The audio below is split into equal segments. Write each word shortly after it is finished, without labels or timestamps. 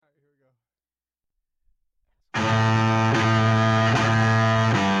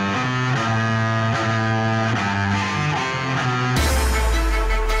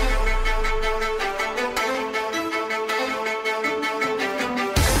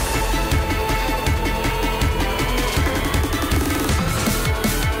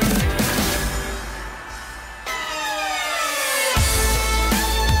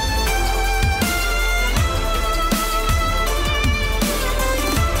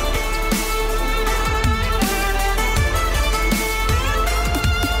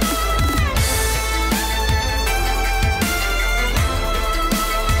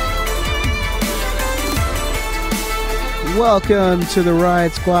Welcome to the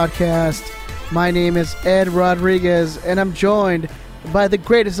Riot Squadcast. My name is Ed Rodriguez, and I'm joined by the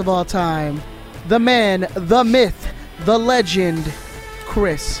greatest of all time, the man, the myth, the legend,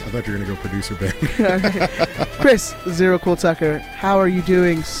 Chris. I thought you were going to go producer Ben. Chris Zero Cool Tucker, how are you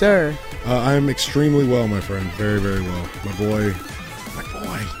doing, sir? I'm extremely well, my friend. Very, very well. My boy,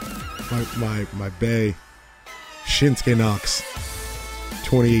 my bae, Shinsuke Knox,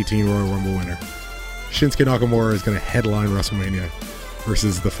 2018 Royal Rumble winner. Shinsuke Nakamura is going to headline WrestleMania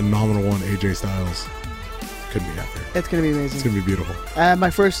versus the phenomenal one, AJ Styles. Couldn't be happier. It's going to be amazing. It's going to be beautiful. My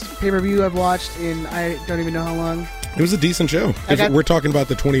first pay-per-view I've watched in I don't even know how long. It was a decent show. We're talking about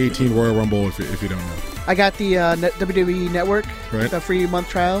the 2018 Royal Rumble, if you don't know. I got the WWE Network, right? The free month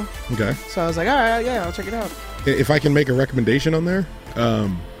trial. Okay. So I was like, all right, yeah, I'll check it out. If I can make a recommendation on there,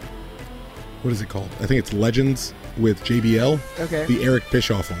 what is it called? I think it's Legends with JBL. Okay. The Eric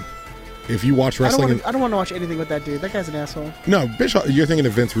Bischoff one. If you watch wrestling... I don't want to watch anything with that dude. That guy's an asshole. No, Bischoff, you're thinking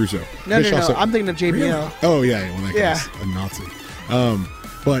of Vince Russo. No, I'm thinking of JBL. Really? Oh, yeah. Well, that guy's a Nazi.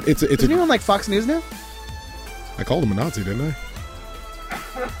 But it's Isn't he on like Fox News now? I called him a Nazi, didn't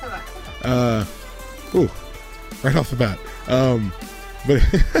I? Right off the bat. But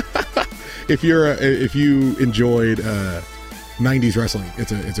if you enjoyed 90s wrestling,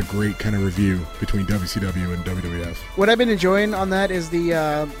 it's a great kind of review between WCW and WWF. What I've been enjoying on that is the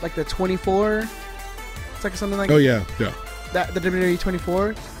like the 24. It's like something like the WWE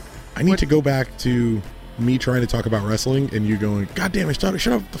 24. I need to go back to me trying to talk about wrestling and you going, God damn it, shut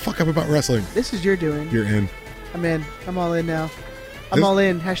up the fuck up about wrestling. This is your doing. You're in. I'm in. I'm all in now. I'm all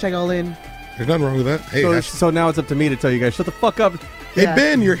in. Hashtag all in. There's nothing wrong with that. Hey, so now it's up to me to tell you guys, shut the fuck up. Hey,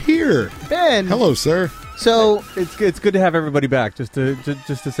 Ben, you're here. Ben. Hello, sir. So it's good to have everybody back. Just to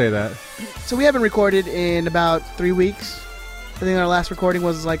say that. So we haven't recorded in about 3 weeks. I think our last recording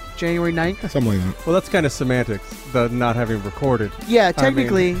was like January 9th. Something like that. Well, that's kind of semantics, the not having recorded. Yeah,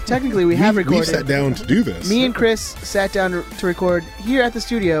 technically we have recorded. We sat down to do this. Me and Chris sat down to record here at the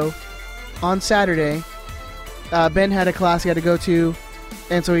studio on Saturday. Ben had a class he had to go to,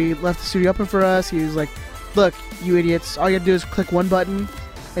 and so he left the studio open for us. He was like, look, you idiots, all you have to do is click one button,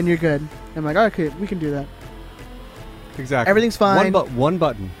 and you're good. I'm like, okay, we can do that. Exactly. Everything's fine. One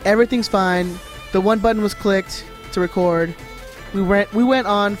button. Everything's fine. The one button was clicked to record. We went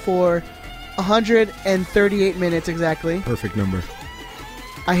on for 138 minutes exactly. Perfect number.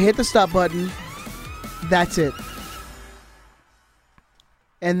 I hit the stop button. That's it.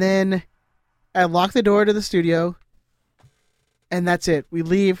 And then I lock the door to the studio. And that's it. We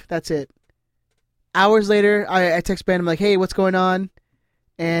leave. That's it. Hours later, I text Ben. I'm like, hey, what's going on?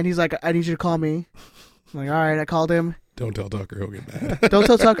 And he's like, I need you to call me. I'm like, all right. I called him. Don't tell Tucker, he'll get mad. Don't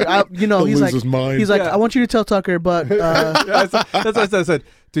tell Tucker. He's like, his mind. He's like, I want you to tell Tucker, but that's what I said.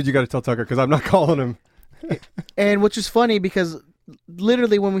 Dude, you got to tell Tucker because I'm not calling him. And which is funny because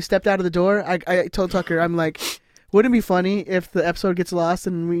literally when we stepped out of the door, I told Tucker, I'm like, wouldn't it be funny if the episode gets lost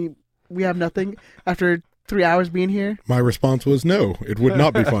and we have nothing after 3 hours being here? My response was no. It would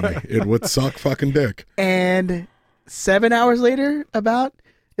not be funny. It would suck fucking dick. And 7 hours later,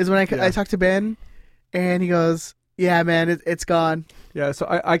 is when I talked to Ben, and he goes, yeah, man, it's gone. Yeah, so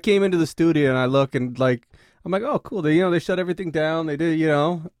I came into the studio and I look and like I'm like, oh, cool. They shut everything down. They did,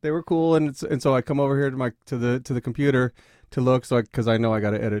 they were cool, and so I come over here to the computer to look, because I know I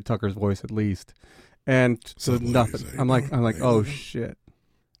got to edit Tucker's voice at least, and so nothing. I'm like, oh shit.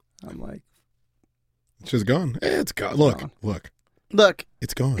 I'm like, it's just gone. It's gone. Look,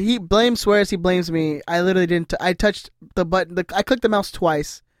 it's gone. He swears he blames me. I literally didn't. I touched the button. I clicked the mouse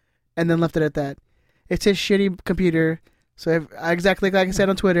twice, and then left it at that. It's his shitty computer. So exactly like I said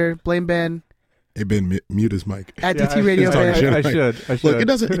on Twitter, blame Ben. Hey Ben, mute his mic. At DT Radio Ben. I should. Look, it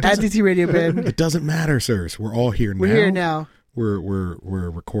doesn't. At DT Radio Ben. It doesn't matter, sirs. We're all here now. We're here now. We're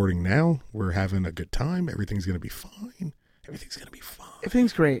recording now. We're having a good time. Everything's gonna be fine. Everything's gonna be fine.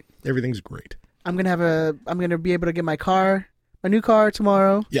 Everything's great. Everything's great. I'm gonna be able to get my new car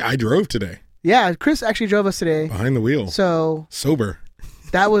tomorrow. Yeah, I drove today. Yeah, Chris actually drove us today. Behind the wheel. So sober.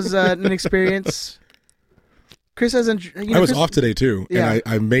 That was an experience. Chris hasn't. I was off today too, yeah. And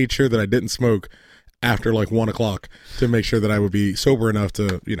I made sure that I didn't smoke after like 1 o'clock to make sure that I would be sober enough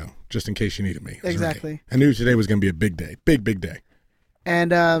to, just in case you needed me. Exactly. Ready. I knew today was going to be a big day, big day.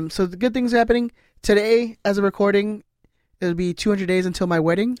 And so the good things are happening today. As a recording, it'll be 200 days until my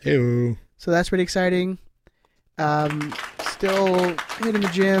wedding. Ew. So that's pretty exciting. Still hitting the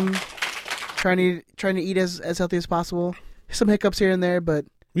gym, trying to eat as healthy as possible. Some hiccups here and there, but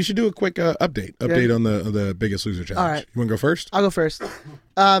we should do a quick update on the Biggest Loser challenge. All right. You want to go first? I'll go first.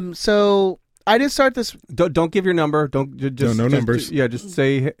 So I did start this. Don't give your number. Don't just No just- numbers. Yeah, just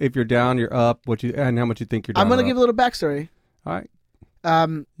say if you're down, you're up, and how much you think you're down. I'm gonna or give a up. little backstory. All right,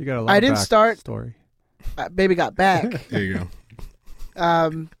 Um, you got a lot. I of didn't start- story. baby got back. There you go.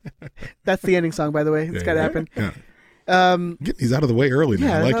 That's the ending song, by the way. It's gotta happen. Yeah. Getting these out of the way early now.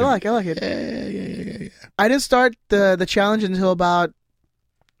 Yeah, I like I like it. it. Yeah. I didn't start the challenge until about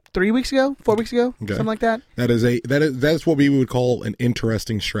 4 weeks ago, Okay. something like that. That's what we would call an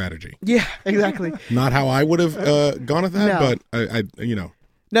interesting strategy. Yeah, exactly. Not how I would have gone at that, No. but I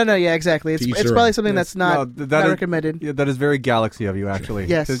No, yeah, exactly. It's To each it's their probably own. something that's not, that not is- recommended. Yeah, that is very galaxy of you, actually.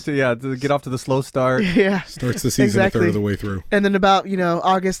 Yes. To get off to the slow start. Yeah, starts the season Exactly. a third of the way through. and then about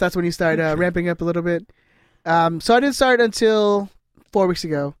August, that's when you start ramping up a little bit. So I didn't start until 4 weeks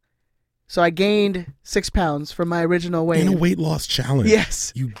ago. So I gained 6 pounds from my original weight. In a weight loss challenge.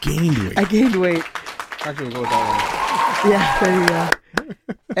 Yes, You gained weight. I gained weight. Actually, we'll go with that Yeah, there you go.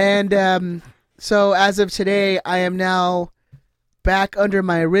 And so as of today, I am now back under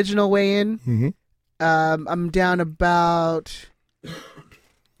my original weigh-in. Mm-hmm. I'm down about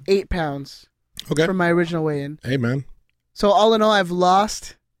 8 pounds Okay. from my original weigh-in. Hey, man. So all in all, I've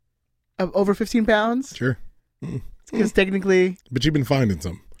lost over 15 pounds. Sure. Because technically, But you've been finding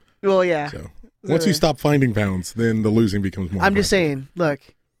some. well, yeah. So once you stop finding pounds, then the losing becomes more. I'm just impressive. saying, look,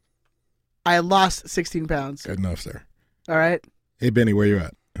 I lost 16 pounds. Good enough, sir. All right? Hey, Benny, where you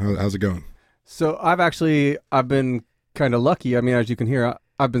at? How's it going? So I've been kind of lucky. I mean, as you can hear,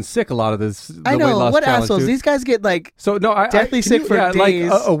 I've been sick a lot of this. The I weight know. loss What challenge, assholes? dude. These guys get like So no, deathly sick for days.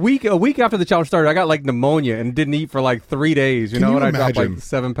 Like a week after the challenge started, I got like pneumonia and didn't eat for like 3 days. You Can know, you and I dropped imagine? like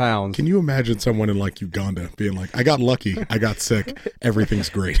 7 pounds. Can you imagine someone in like Uganda being like, I got lucky, I got sick, everything's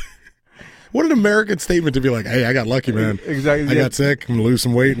great? What an American statement to be like, hey, I got lucky, man. Exactly. I got sick, I'm gonna lose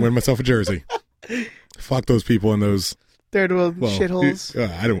some weight and win myself a jersey. Fuck those people in those third world well, shitholes.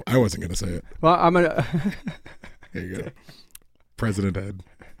 I wasn't gonna say it. Well, I'm gonna. There you go. President Ed.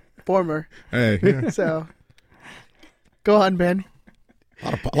 Former. Hey, yeah. So, go on, Ben.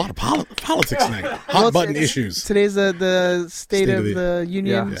 a lot of politics tonight. Hot Well, button it's- issues. Today's the state of of the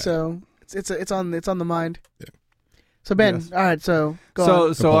union, Yeah. so it's on the mind. Yeah. So Ben, Yes. all right, so go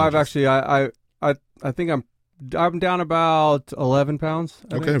on. So I've Apologies. actually I think I'm down about 11 pounds.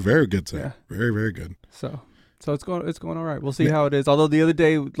 I Okay, think. very good, sir. Yeah. Very, very good. So it's going all right. We'll see how it is. Although the other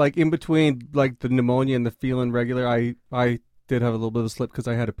day, like in between, like the pneumonia and the feeling regular, I did have a little bit of a slip because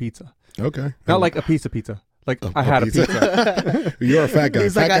I had a pizza. Okay. Not like a piece of pizza. Like A- I a had pizza. a pizza. You're a fat guy.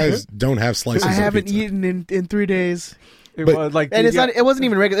 He's Fat like, guys don't have slices. I of haven't pizza. eaten in 3 days, It But- was like, and it's yeah, not. It wasn't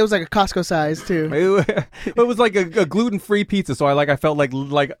even regular. It was like a Costco size too. It was like a gluten-free pizza, so I felt like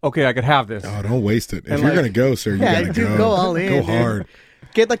okay, I could have this. Oh, don't waste it. If And you're like- gonna go, sir, you Yeah, gotta dude, go all in, Go dude. hard.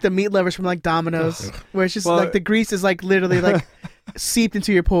 Get like the meat lovers from like Domino's, where it's just Well- like the grease is like literally like seeped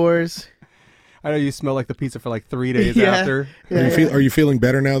into your pores. I know you smell like the pizza for like 3 days Yeah. after. Yeah, yeah. Are you feeling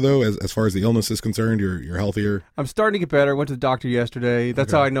better now though, as far as the illness is concerned? You're healthier. I'm starting to get better. Went to the doctor yesterday.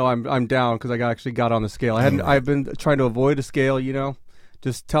 That's Okay. how I know I'm down because I actually got on the scale. I've been trying to avoid a scale,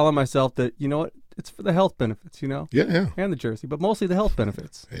 just telling myself that what, it's for the health benefits, Yeah. and the jersey, but mostly the health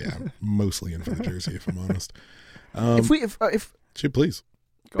benefits. Yeah, I'm mostly in for the jersey, if I'm honest. If Shoot, please.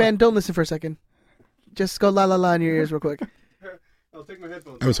 Ben, don't listen for a second. Just go la la la in your ears real quick. I'll take my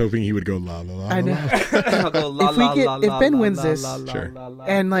headphones. I was hoping he would go la la la. I know. If Ben wins this, Sure.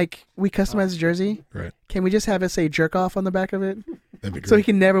 And like we customize the jersey, Right. can we just have it say jerk off on the back of it, That'd be great. so he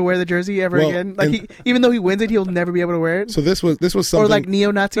can never wear the jersey ever Well, again? Like and- even though he wins it, he'll never be able to wear it. So this was something Or like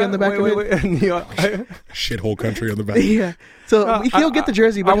neo-Nazi on the back of it. shithole country on the back. Yeah. So he'll get the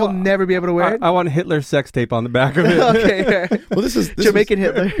jersey, but I he'll wa- never be able to wear it. I want Hitler's sex tape on the back of it. Okay. Well, this Jamaican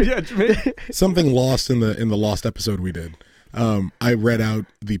Hitler. Yeah, Jamaican. was something lost in the lost episode we did. I read out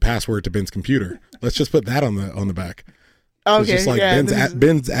the password to Ben's computer. Let's just put that on the back. So Okay. it's just like yeah, Ben's this is-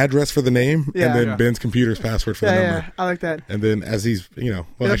 Ben's address for the name, Yeah. and then Yeah. Ben's computer's password for the yeah, number. yeah. I like that. And then as he's well,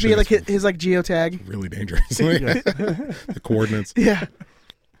 It'll actually, be like that's his like geotag. really dangerous. The coordinates. Yeah.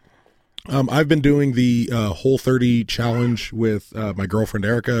 I've been doing the Whole 30 challenge with my girlfriend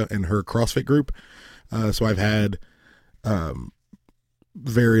Erica and her CrossFit group. So I've had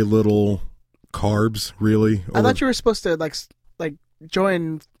very little carbs, really. I thought you were supposed to like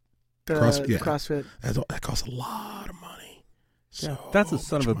join the Yeah. CrossFit. that costs a lot of money. Yeah, So that's the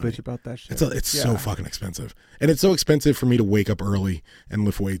son of a much money. bitch about that shit. It's so Yeah. fucking expensive, and it's so expensive for me to wake up early and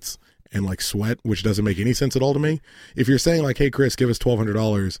lift weights and like sweat, which doesn't make any sense at all to me. If you're saying like, "Hey, Chris, give us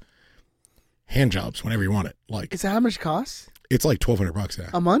 $1,200, hand jobs whenever you want it," like Is that how much it costs it's like $1,200. Yeah.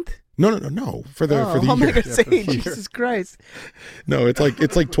 a month? No. For the Oh, I'm year. not gonna say for the year. Jesus Christ. No, it's like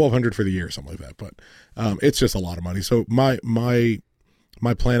 $1,200 for the year, something like that. But it's just a lot of money. So my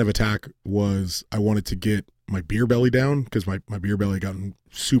my plan of attack was I wanted to get my beer belly down because my beer belly had gotten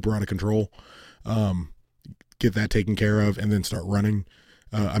super out of control. Get that taken care of and then start running.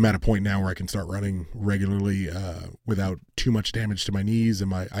 I'm at a point now where I can start running regularly without too much damage to my knees,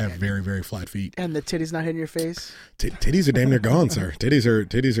 and I have very, very flat feet. And the titties not hitting your face. Titties are damn near gone, sir.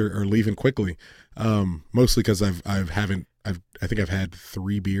 Titties are leaving quickly. Mostly because I think I've had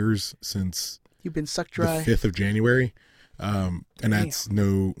 3 beers since You've been sucked dry. the 5th of January, and that's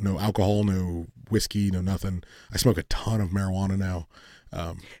no alcohol, no whiskey, no nothing. I smoke a ton of marijuana now.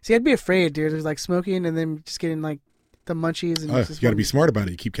 See, I'd be afraid, dude. There's like smoking and then just getting like the munchies. And You got to be smart about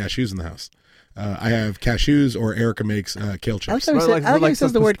it. You keep cashews in the house. I have cashews, or Erica makes kale chips. I like how he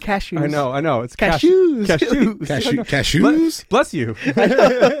says the word cashews. I know. It's Cashews. Cashews. Cashews? Bless you.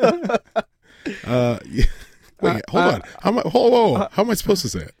 Wait, hold on. How am I supposed to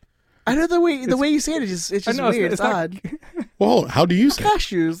say it? I know the way you say it is just weird. It's odd. Well, how do you say it?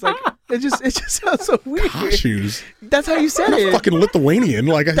 Cashews. Like it just sounds so weird. Cashews? That's how you said it. Fucking Lithuanian.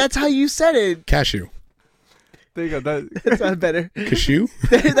 That's how you said it. Cashew. There you go. That sounds better. Cashew?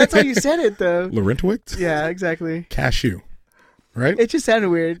 That's how you said it, though. Laurentowicz? Yeah, exactly. Cashew. Right? It just sounded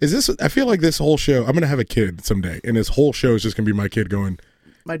weird. I feel like this whole show, I'm going to have a kid someday, and this whole show is just going to be my kid going,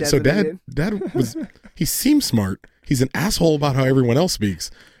 My dad's so an idiot. dad was, he seems smart. He's an asshole about how everyone else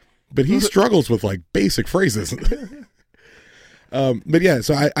speaks, but he struggles with like basic phrases. But yeah,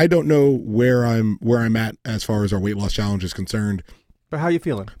 so I don't know where I'm at as far as our weight loss challenge is concerned. But how are you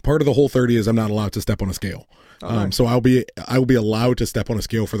feeling? Part of the Whole30 is I'm not allowed to step on a scale. Nice. So I will be allowed to step on a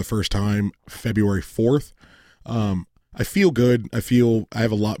scale for the first time February 4th. I feel good. I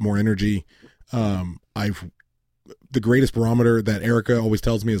have a lot more energy. The greatest barometer that Erica always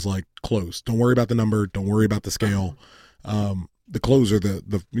tells me is like clothes. Don't worry about the number. Don't worry about the scale. The clothes are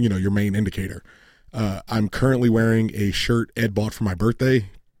the your main indicator. I'm currently wearing a shirt Ed bought for my birthday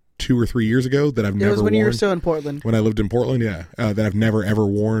 2 or 3 years ago that I've never worn. It was when you were still in Portland. When I lived in Portland, yeah. That I've never, ever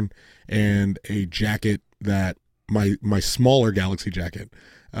worn. And a jacket that, my smaller Galaxy jacket,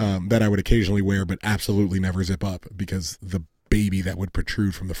 that I would occasionally wear but absolutely never zip up because the baby that would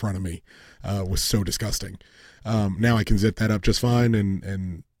protrude from the front of me was so disgusting. Now I can zip that up just fine,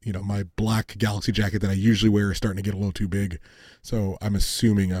 and my black Galaxy jacket that I usually wear is starting to get a little too big. So I'm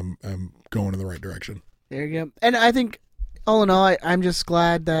assuming I'm going in the right direction. There you go. And I think, all in all, I'm just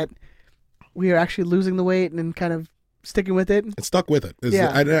glad that we are actually losing the weight and kind of sticking with it. And stuck with it.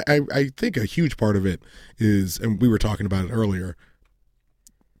 Yeah. I think a huge part of it is, and we were talking about it earlier,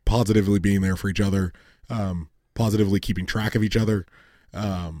 positively being there for each other, positively keeping track of each other,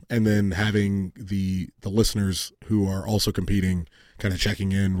 and then having the listeners who are also competing kind of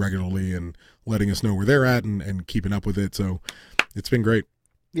checking in regularly and letting us know where they're at and keeping up with it. So it's been great.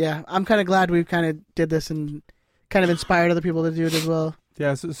 Yeah, I'm kind of glad we kind of did this and kind of inspired other people to do it as well.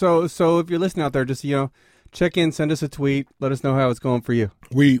 Yeah, so if you're listening out there, just check in, send us a tweet, let us know how it's going for you.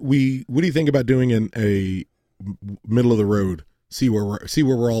 What do you think about doing a middle of the road? See where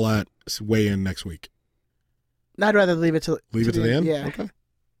we're all at. Weigh in next week. I'd rather leave it to the end. Yeah. Okay.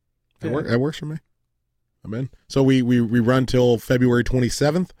 That works for me. I'm in. So we run till February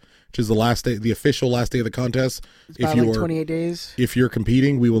 27th, which is the official last day of the contest. It's about like 28 days. If you're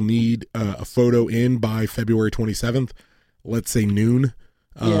competing, we will need a photo in by February 27th. Let's say noon.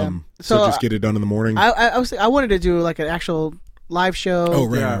 Yeah. So just get it done in the morning. I wanted to do like an actual live show. Oh,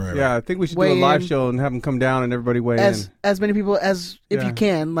 right. Yeah, I think we should do a live show and have them come down and everybody weigh in. As many people as if you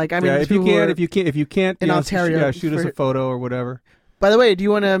can. Like, I mean, if you can't, in Ontario, shoot us a photo or whatever. By the way, do you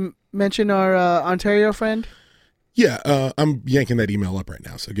want to mention our Ontario friend? Yeah, I'm yanking that email up right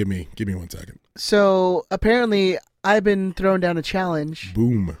now. So give me 1 second. So apparently, I've been thrown down a challenge.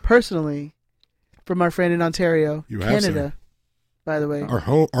 Boom. Personally, from our friend in Ontario, Canada. By the way, our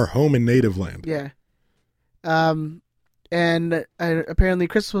home and native land. Yeah. And apparently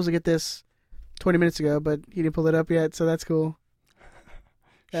Chris was supposed to get this 20 minutes ago, but he didn't pull it up yet, so that's cool.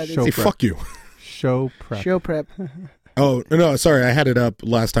 Fuck you. Show prep. Oh, no, sorry. I had it up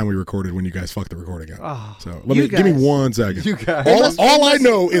last time we recorded when you guys fucked the recording up. Oh, so give me 1 second. You guys. All I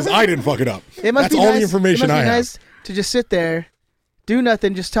know is I didn't fuck it up. That's all the information I have. It must be nice to just sit there, do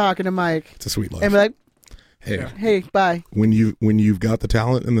nothing, just talk in a mic. It's a sweet life. And be like, hey, bye. When you've got the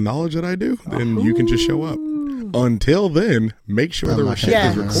talent and the knowledge that I do, then you can just show up. Until then, make sure the shit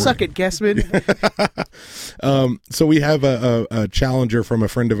is recording. Suck it, Guessman. So we have a challenger from a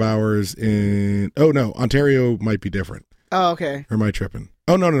friend of ours in. Oh no, Ontario might be different. Oh, okay. Or am I tripping?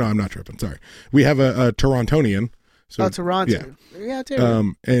 Oh no, I'm not tripping. Sorry. We have a Torontonian. So, Toronto. Yeah,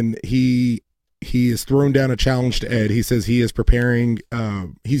 Ontario. And he has thrown down a challenge to Ed. He says he is preparing.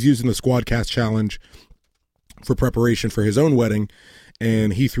 He's using the Squadcast challenge for preparation for his own wedding.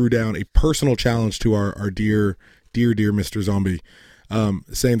 and he threw down a personal challenge to our dear Mr. Zombie,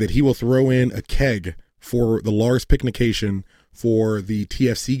 saying that he will throw in a keg for the Lars Picnication for the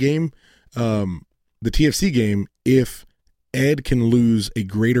TFC game. The TFC game, if Ed can lose a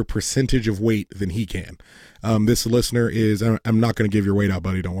greater percentage of weight than he can. This listener is, I'm not going to give your weight out,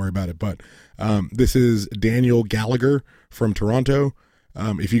 buddy. Don't worry about it. But this is Daniel Gallagher from Toronto.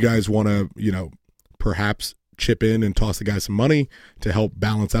 If you guys want to, perhaps chip in and toss the guy some money to help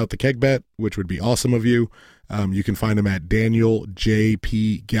balance out the keg bet, which would be awesome of you. You can find him at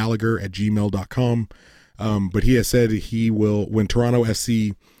danieljpgallagher@gmail.com. But he has said he will, when Toronto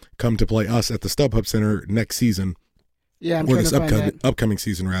FC come to play us at the StubHub Center next season, I'm or trying this to find that. upcoming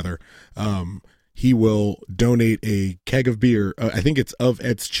season rather, he will donate a keg of beer. I think it's of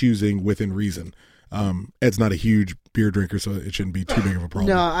Ed's choosing within reason. Ed's not a huge beer drinker, so it shouldn't be too big of a problem.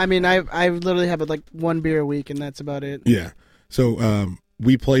 No, I mean I literally have like one beer a week, and that's about it. Yeah. So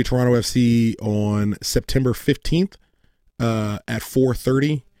we play Toronto FC on September 15th at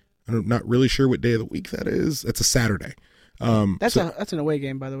 4:30. I'm not really sure what day of the week that is. It's a Saturday. That's an away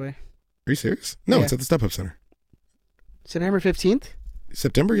game, by the way. Are you serious? No, Yeah. it's at the StubHub Center. September 15th.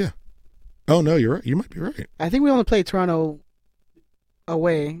 September, yeah. Oh no, you're right. You might be right. I think we only play Toronto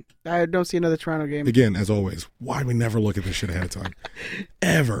away. I don't see another Toronto game. Again, as always, why do we never look at this shit ahead of time?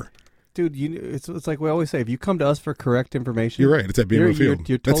 Ever. Dude, it's like we always say, if you come to us for correct information, You're right. It's at BMO Field.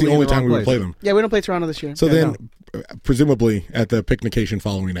 you're That's totally the only in the time we wrong would place. play them. Yeah, we don't play Toronto this year. So Yeah, then, presumably at the picnication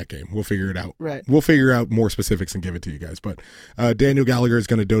following that game, we'll figure it out. Right. We'll figure out more specifics and give it to you guys. But Daniel Gallagher is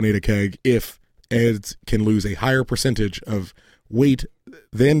going to donate a keg if Ed can lose a higher percentage of weight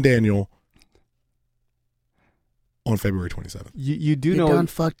than Daniel on February 27th. You do You know done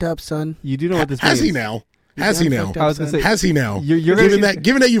fucked up, son. you do know what this Has means. he now? You Has he done now? fucked I up, was gonna son. say- Has he now? You're given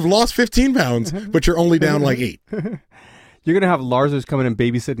that you've lost 15 pounds, but you're only down like 8. You're gonna have Larsers coming and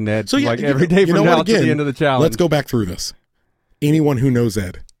babysitting Ed So yeah, every day from now to the end of the challenge. Let's go back through this. Anyone who knows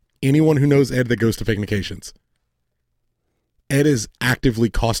Ed that goes to picnications, Ed is actively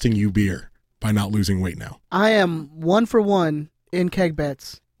costing you beer by not losing weight now. I am 1 for 1 in keg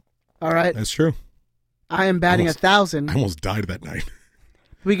bets. All right. That's true. I am batting Almost- 1,000. I almost died that night.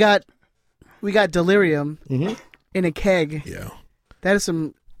 We got delirium Mm-hmm. in a keg. Yeah. That is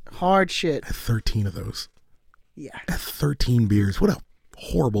some hard shit. I had 13 of those. Yeah. I had 13 beers. What a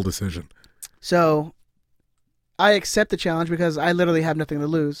horrible decision. So I accept the challenge because I literally have nothing to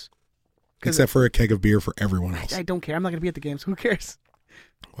lose. 'Cause Except for a keg of beer for everyone else. I don't care. I'm not going to be at the games. Who cares?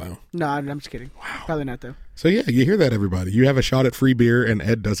 Wow. No, I'm just kidding. Wow. Probably not, though. So yeah, you hear that, everybody. You have a shot at free beer, and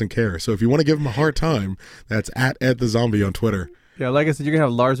Ed doesn't care. So if you want to give him a hard time, that's at Ed the Zombie on Twitter. Yeah, like I said, you're gonna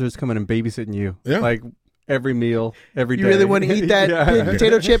have Larsers coming and babysitting you. Yeah. Like every meal, every day. You really want to eat that Yeah. big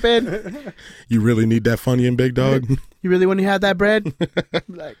potato chip in? You really need that Funyun, big dog. You really want to have that bread?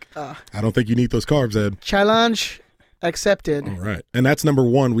 Like, I don't think you need those carbs, Ed. challenge accepted. All right. And that's number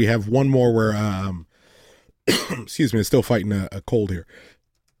 1. We have one more where, excuse me, I'm still fighting a cold here.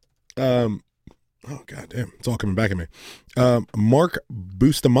 Oh, God damn. It's all coming back at me. Mark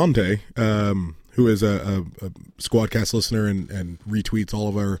Bustamante, who is a Squadcast listener and retweets all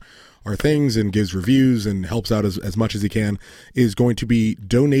of our things and gives reviews and helps out as much as he can, is going to be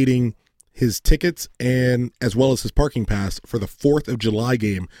donating his tickets and as well as his parking pass for the 4th of July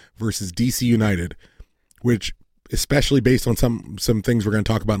game versus DC United, which, especially based on some things we're going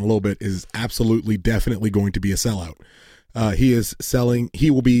to talk about in a little bit, is absolutely definitely going to be a sellout.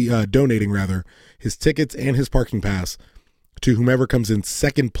 He will be donating rather his tickets and his parking pass to whomever comes in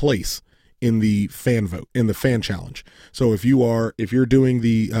second place in the fan vote, in the fan challenge. So if you're doing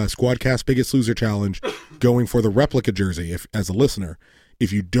the Squadcast Biggest Loser challenge, going for the replica jersey, as a listener,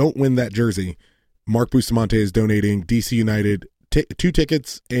 if you don't win that jersey, Mark Bustamante is donating DC United 2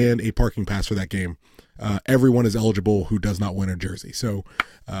 tickets and a parking pass for that game. Everyone is eligible who does not win a jersey. So,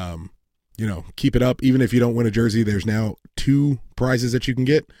 keep it up. Even if you don't win a jersey, there's now 2 prizes that you can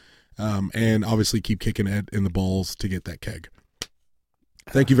get. And obviously keep kicking Ed in the balls to get that keg.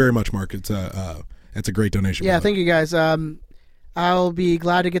 Thank you very much, Mark. It's a great donation. Yeah, brother. thank you guys. I'll be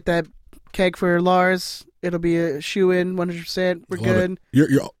glad to get that keg for Lars. It'll be a shoe-in, 100%. We're Love good. it.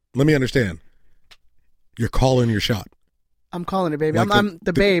 You're let me understand. You're calling your shot. I'm calling it, baby. Like I'm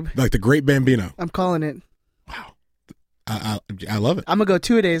the babe. Like the great Bambino. I'm calling it. Wow. I love it. I'm going to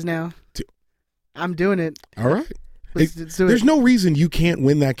go 2-a-days now. I'm doing it. All right. Let's do it. There's no reason you can't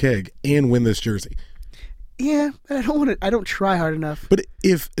win that keg and win this jersey. Yeah, but I don't want to. I don't try hard enough. But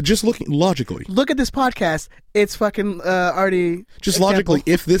if just looking logically, Look at this podcast. It's fucking already. just example. logically,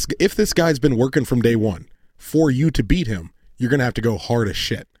 if this guy's been working from day one for you to beat him, you're gonna have to go hard as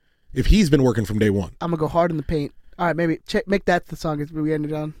shit. If he's been working from day one, I'm gonna go hard in the paint. All right, maybe make that the song we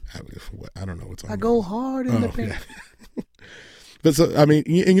ended on. I don't know what's on. I go hard in the paint. Yeah. But so, I mean,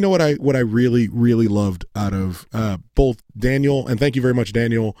 you know what I really, really loved out of both Daniel, and thank you very much,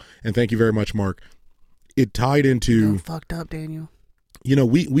 Daniel, and thank you very much, Mark. It tied into fucked up, Daniel. You know,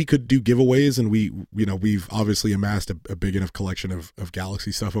 we could do giveaways, and we've obviously amassed a big enough collection of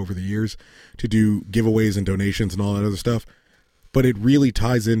Galaxy stuff over the years to do giveaways and donations and all that other stuff. But it really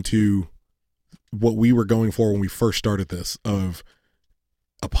ties into what we were going for when we first started this, of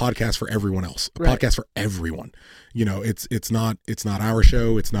a podcast for everyone else, a podcast for everyone. You know, it's not our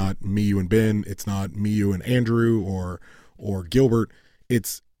show. It's not me, you, and Ben. It's not me, you, and Andrew or Gilbert.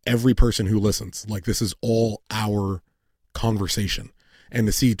 It's every person who listens. Like, this is all our conversation. And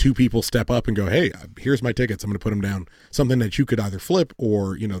to see two people step up and go, hey, here's my tickets, I'm going to put them down. Something that you could either flip,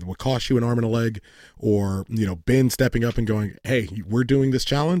 or, you know, would cost you an arm and a leg, or, you know, Ben stepping up and going, hey, we're doing this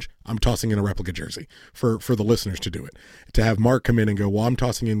challenge, I'm tossing in a replica jersey for the listeners to do it. To have Mark come in and go, well, I'm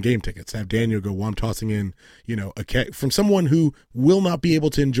tossing in game tickets. To have Daniel go, well, I'm tossing in, you know, a keg from someone who will not be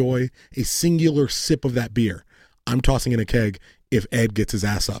able to enjoy a singular sip of that beer. I'm tossing in a keg if Ed gets his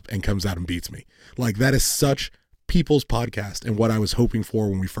ass up and comes out and beats me. Like, that is such people's podcast and what I was hoping for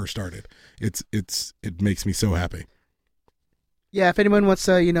when we first started. It makes me so happy. Yeah, if anyone wants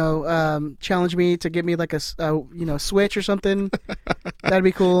to, challenge me to get me like a Switch or something, that'd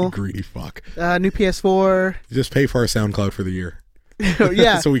be cool. Greedy fuck. New PS4. Just pay for our SoundCloud for the year.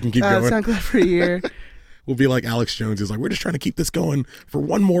 Yeah. So we can keep going. SoundCloud for a year. We'll be like Alex Jones is like, we're just trying to keep this going for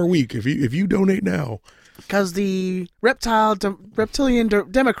one more week. If you donate now. Because the reptilian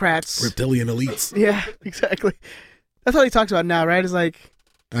Democrats. Reptilian elites. Yeah, exactly. That's all he talks about now, right? Is like,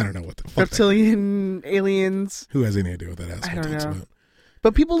 I don't know what the fuck. Reptilian aliens. Who has any idea what that asshole I don't talks know. about?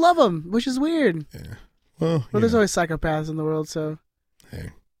 But people love them, which is weird. Yeah. Well, there's always psychopaths in the world, so. Hey,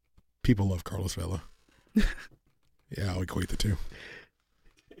 people love Carlos Vela. Yeah, I'll equate the two.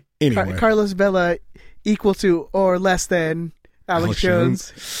 Anyway. Carlos Vela equal to or less than Alex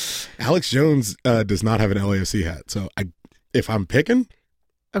Jones. Alex Jones does not have an LAFC hat, so if I'm picking.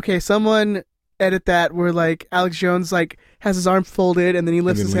 Okay, someone edit that where like Alex Jones like has his arm folded and then he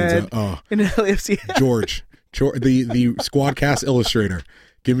lifts his head in an LAFC hat. George, the Squadcast illustrator.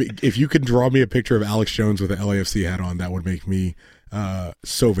 If you could draw me a picture of Alex Jones with an LAFC hat on, that would make me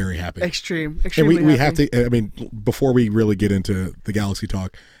so very happy. Extremely and we have happy. to. I mean, before we really get into the Galaxy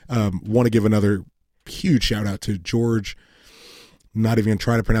talk, want to give another huge shout out to George. Not even gonna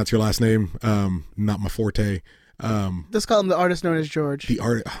try to pronounce your last name. Not my forte. Let's call him the artist known as George. The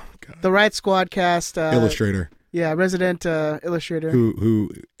art. Oh, God. The Right Squadcast illustrator. Yeah, resident illustrator. Who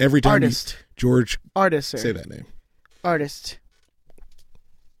every time artist George artist. Sir. Say that name. Artist.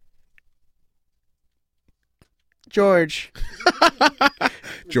 George.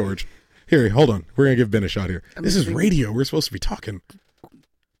 George. Here, hold on. We're gonna give Ben a shot here. This is radio. We're supposed to be talking.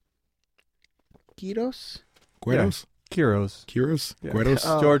 Guidos? Guidos? Kiros. Yeah. Guidos?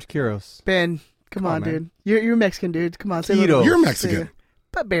 George Kiros. Ben, come on, dude. You're Mexican, dude. Come on, say Guidos. You're Mexican.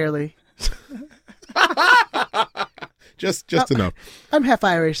 But barely. just enough. I'm half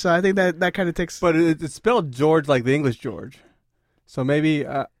Irish, so I think that kind of takes. But it's spelled George like the English George. So maybe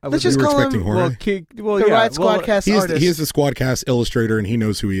let's just call him the Right Squadcast artist. He is the Squadcast illustrator, and he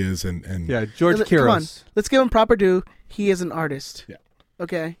knows who he is. And yeah, George Kiros. Come on, let's give him proper due. He is an artist. Yeah.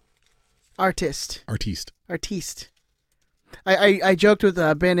 Okay. Artiste. Artiste. I joked with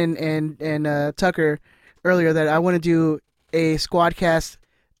Ben and Tucker earlier that I want to do a Squadcast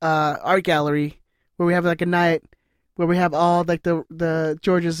art gallery where we have like a night where we have all like the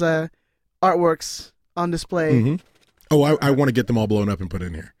George's artworks on display. Mm-hmm. Oh, I want to get them all blown up and put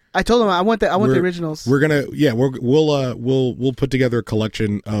in here. I told him I want the originals. We're gonna we'll put together a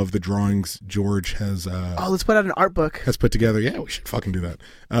collection of the drawings George has. Let's put out an art book. Has put together. Yeah, we should fucking do that.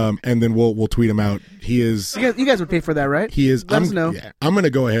 And then we'll tweet him out. He is. You guys would pay for that, right? He is. Let us know. Yeah, I'm gonna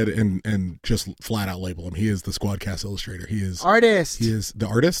go ahead and just flat out label him. He is the Squadcast illustrator. He is artist. He is the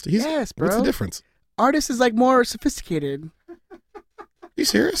artist. Yes, bro. What's the difference? Artist is like more sophisticated. You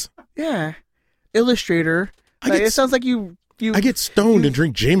serious? Yeah. Illustrator. It sounds like you. I get stoned and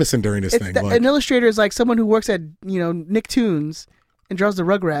drink Jameson during this thing. An illustrator is like someone who works at Nicktoons and draws the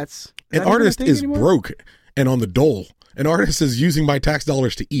Rugrats. An artist is broke and on the dole. An artist is using my tax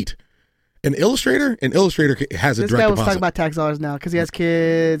dollars to eat. An illustrator has a direct deposit. This guy was talking about tax dollars now because he has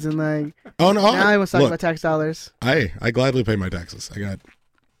kids and like. Oh no! Now he was talking about tax dollars. I gladly pay my taxes. I got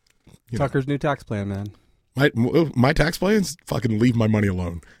Tucker's new tax plan, man. My tax plans, fucking leave my money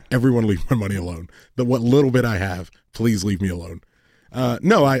alone. Everyone leave my money alone. What little bit I have, please leave me alone.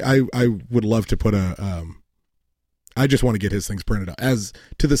 No, I would love to put I just want to get his things printed out as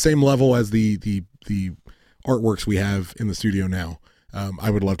to the same level as the artworks we have in the studio now. I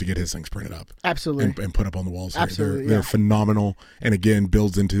would love to get his things printed up. Absolutely. And put up on the walls. Absolutely, They're phenomenal. And again,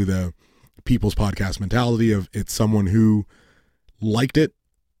 builds into the People's Podcast mentality of it's someone who liked it,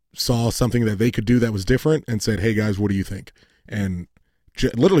 saw something that they could do that was different, and said, hey guys, what do you think? And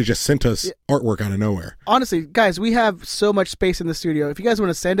literally just sent us artwork out of nowhere. Honestly, guys, we have so much space in the studio. If you guys want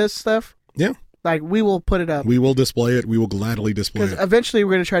to send us stuff, like, we will put it up. We will display it. We will gladly display it. Because eventually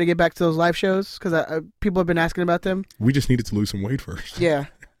we're going to try to get back to those live shows because people have been asking about them. We just needed to lose some weight first. Yeah.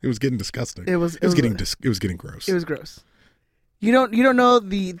 It was getting disgusting. It was getting gross. It was gross. You don't know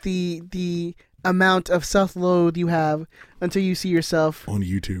the amount of self-loathe you have until you see yourself on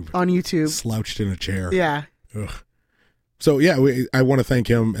YouTube. Slouched in a chair. Yeah. Ugh. So yeah, I want to thank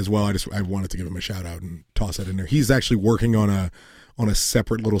him as well. I wanted to give him a shout out and toss that in there. He's actually working on a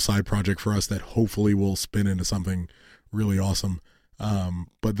separate little side project for us that hopefully will spin into something really awesome.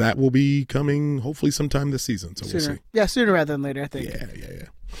 But that will be coming hopefully sometime this season. So sooner. We'll see. Yeah, sooner rather than later, I think. Yeah.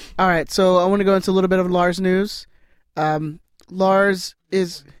 All right, so I want to go into a little bit of Lars news. Lars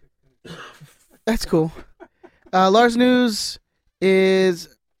is... That's cool. Lars news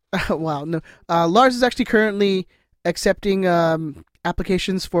is... wow, no. Lars is actually currently accepting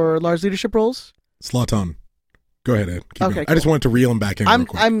applications for Lars leadership roles. Zlatan. Go ahead, Ed. Keep going. Cool. I just wanted to reel him back in real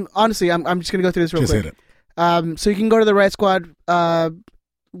quick. I'm just going to go through this real quick. Just hit it. So you can go to the Riot Squad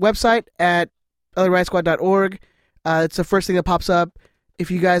website at LARiotSquad.org. It's the first thing that pops up. If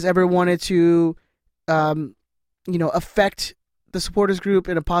you guys ever wanted to, affect the supporters group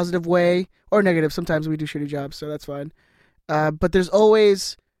in a positive way or negative, sometimes we do shitty jobs, so that's fine. But there's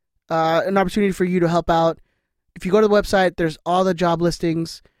always an opportunity for you to help out. If you go to the website, there's all the job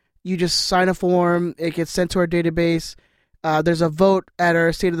listings. You just sign a form. It gets sent to our database. There's a vote at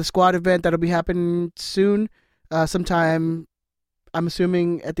our State of the Squad event that'll be happening soon, sometime, I'm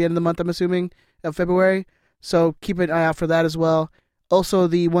assuming, at the end of the month, of February. So keep an eye out for that as well. Also,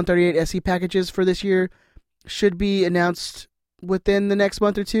 the 138 SE packages for this year should be announced within the next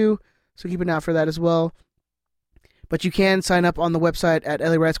month or two, so keep an eye out for that as well. But you can sign up on the website at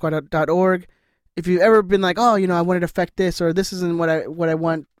LARiotSquad.org. If you've ever been like, I wanted to affect this, or this isn't what I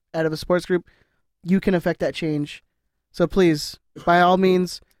want out of a sports group, you can affect that change. So please, by all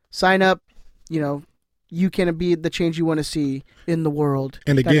means, sign up. You can be the change you want to see in the world.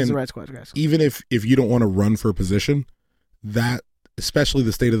 And again, that is the Riot Squad, guys. Even if you don't want to run for a position, that, especially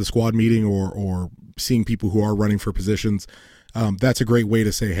the State of the Squad meeting or seeing people who are running for positions, that's a great way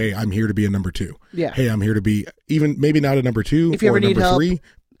to say, hey, I'm here to be a number 2. Yeah. Hey, I'm here to be even maybe not a number 2 if you or ever a number need help, 3,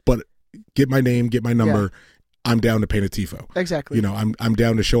 but get my name, get my number. Yeah. I'm down to paint a tifo. Exactly. I'm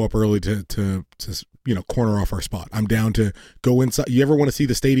down to show up early to corner off our spot. I'm down to go inside. You ever want to see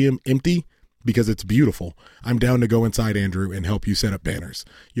the stadium empty because it's beautiful? I'm down to go inside, Andrew, and help you set up banners.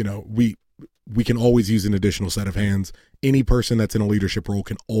 We can always use an additional set of hands. Any person that's in a leadership role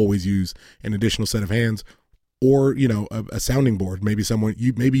can always use an additional set of hands, or a sounding board. Maybe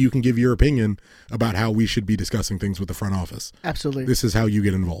you can give your opinion about how we should be discussing things with the front office. Absolutely. This is how you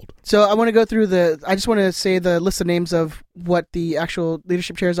get involved. So I want to go through I just want to say the list of names of what the actual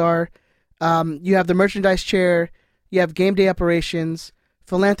leadership chairs are. You have the merchandise chair, you have game day operations,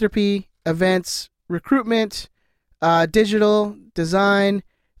 philanthropy, events, recruitment, digital, design,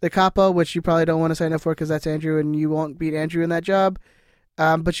 the capo, which you probably don't want to sign up for because that's Andrew and you won't beat Andrew in that job.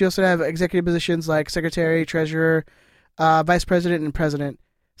 But you also have executive positions like secretary, treasurer, vice president, and president.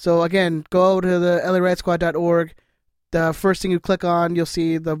 So again, go to the LARiotSquad.org. The first thing you click on, you'll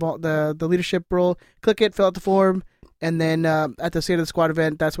see the leadership role. Click it, fill out the form, and then at the State of the Squad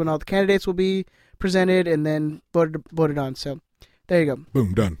event, that's when all the candidates will be presented and then voted on. So there you go.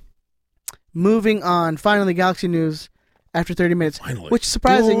 Boom, done. Moving on. Finally, Galaxy news after 30 minutes. Finally. Which is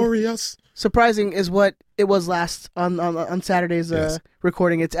surprising. Glorious. Surprising is what it was last on Saturday's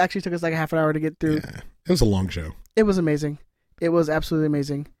recording. It actually took us like a half an hour to get through. Yeah, it was a long show. It was amazing. It was absolutely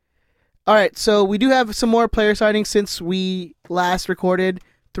amazing. All right, so we do have some more player signings since we last recorded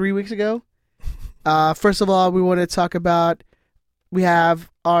 3 weeks ago. First of all, we want to talk about, we have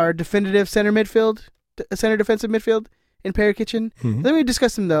our definitive center defensive midfield in Perry Kitchen. Mm-hmm. Then we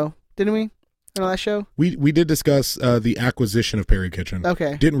discussed him though, didn't we? On the last show? We did discuss the acquisition of Perry Kitchen.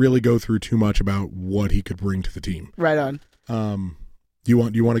 Okay. Didn't really go through too much about what he could bring to the team. Right on. You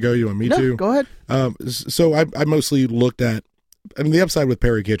want to go? You want me to? Go ahead. So I mostly looked at, the upside with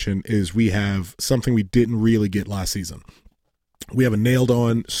Perry Kitchen is we have something we didn't really get last season. We have a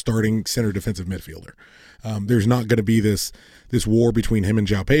nailed-on starting center defensive midfielder. There's not going to be this war between him and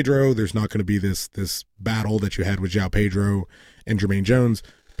João Pedro. There's not going to be this battle that you had with João Pedro and Jermaine Jones.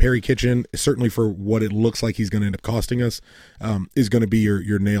 Perry Kitchen, certainly for what it looks like he's going to end up costing us, is going to be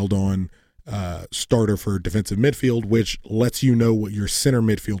your nailed-on starter for defensive midfield, which lets you know what your center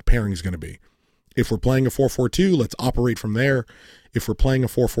midfield pairing is going to be. If we're playing a 4-4-2, let's operate from there. If we're playing a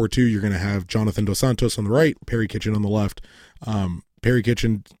 4-4-2, you're going to have Jonathan Dos Santos on the right, Perry Kitchen on the left. Perry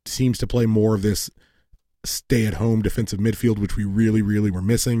Kitchen seems to play more of this stay-at-home defensive midfield, which we really, really were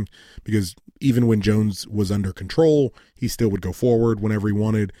missing, because even when Jones was under control, he still would go forward whenever he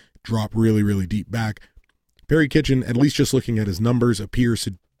wanted, drop really, really deep back. Perry Kitchen, at least just looking at his numbers, appears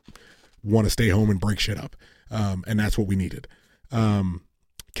to want to stay home and break shit up, and that's what we needed.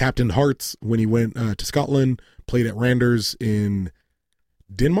 Captain Hearts, when he went to Scotland, played at Randers in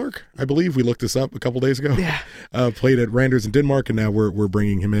Denmark, I believe. We looked this up a couple days ago. Yeah. Played at Randers in Denmark, and now we're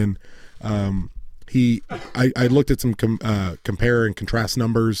bringing him in. I looked at some compare and contrast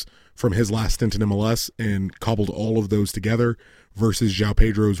numbers from his last stint in MLS and cobbled all of those together versus João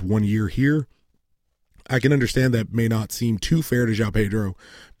Pedro's 1 year here. I can understand that may not seem too fair to João Pedro,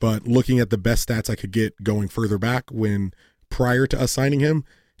 but looking at the best stats I could get going further back when prior to us signing him,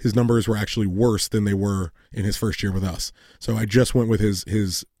 his numbers were actually worse than they were in his first year with us. So I just went with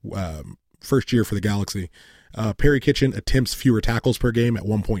his first year for the Galaxy. Perry Kitchen attempts fewer tackles per game at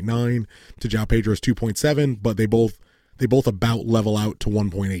 1.9 to João Pedro's 2.7, but they both about level out to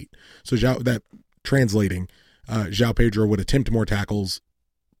 1.8. So that translating, João Pedro would attempt more tackles,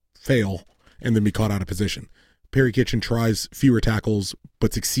 fail, and then be caught out of position. Perry Kitchen tries fewer tackles,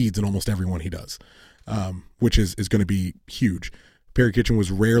 but succeeds in almost every one he does, which is going to be huge. Perry Kitchen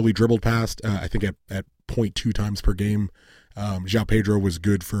was rarely dribbled past, I think at 0.2 times per game. João Pedro was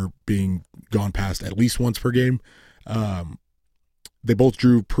good for being gone past at least once per game. They both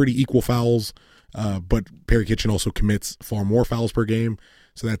drew pretty equal fouls, but Perry Kitchen also commits far more fouls per game.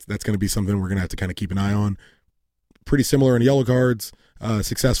 So that's going to be something we're going to have to kind of keep an eye on. Pretty similar in yellow cards,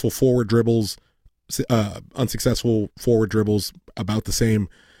 successful forward dribbles, unsuccessful forward dribbles, about the same.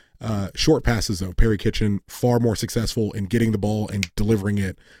 Short passes, though, Perry Kitchen far more successful in getting the ball and delivering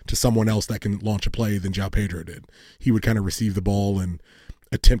it to someone else that can launch a play than João Pedro did. He would kind of receive the ball and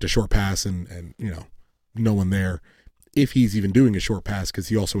attempt a short pass and no one there, if he's even doing a short pass, because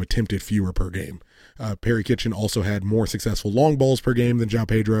he also attempted fewer per game. Perry Kitchen also had more successful long balls per game than João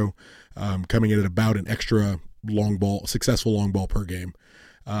Pedro, coming in at about an extra successful long ball per game.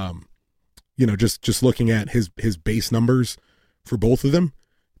 Just looking at his base numbers for both of them,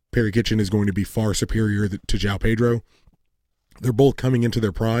 Perry Kitchen is going to be far superior to João Pedro. They're both coming into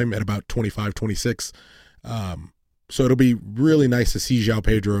their prime at about 25, 26. So it'll be really nice to see João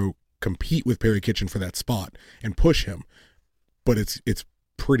Pedro compete with Perry Kitchen for that spot and push him. But it's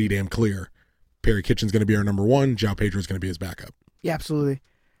pretty damn clear Perry Kitchen's going to be our number one. João Pedro is going to be his backup. Yeah, absolutely.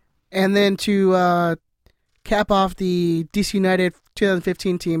 And then to cap off the DC United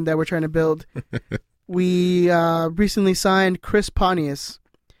 2015 team that we're trying to build, we recently signed Chris Pontius.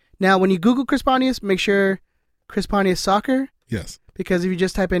 Now, when you Google Chris Pontius, make sure Chris Pontius Soccer. Yes. Because if you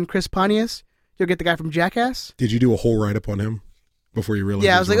just type in Chris Pontius, you'll get the guy from Jackass. Did you do a whole write-up on him before you realized?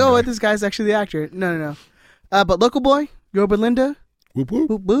 Yeah, I was like, this guy's actually the actor. No. But local boy, Yorba Linda. Whoop, whoop.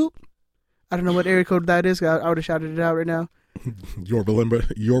 Whoop, whoop. I don't know what area code that is. I would have shouted it out right now. Yorba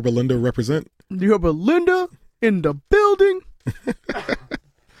Linda represent. Yorba Linda in the building.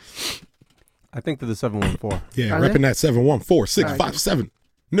 I think they're the 714. Yeah, repping that 714-657.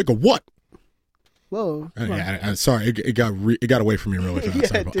 Nigga, what? Whoa. Sorry, it got away from me really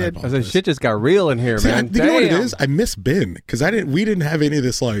fast. Yeah, it did. I said, shit just got real in here, man. You know what it is? I miss Ben, because we didn't have any of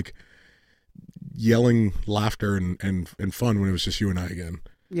this like yelling laughter and fun when it was just you and I again.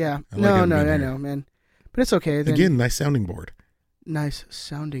 Yeah. I know, man. But it's okay. Then. Again, nice sounding board. Nice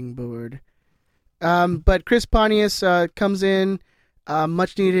sounding board. But Chris Pontius comes in,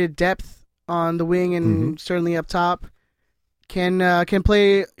 much needed depth on the wing and certainly up top. Can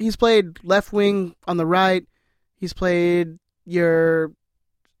play. He's played left wing on the right. He's played your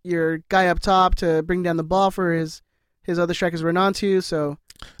guy up top to bring down the ball for his other strikers run onto. So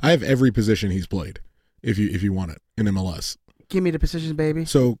I have every position he's played. If you want it in MLS, give me the positions, baby.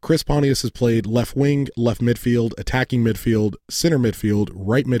 So Chris Pontius has played left wing, left midfield, attacking midfield, center midfield,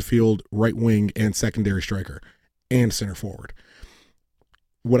 right wing, and secondary striker, and center forward.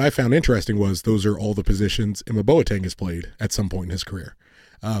 What I found interesting was those are all the positions Emma Boateng has played at some point in his career.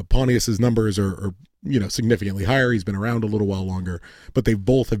 Pontius's numbers are significantly higher. He's been around a little while longer, but they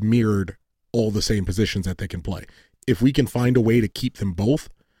both have mirrored all the same positions that they can play. If we can find a way to keep them both,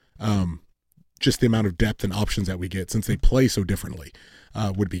 just the amount of depth and options that we get, since they play so differently,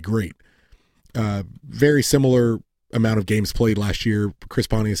 would be great. Very similar amount of games played last year. Chris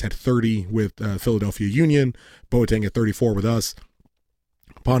Pontius had 30 with Philadelphia Union. Boateng had 34 with us.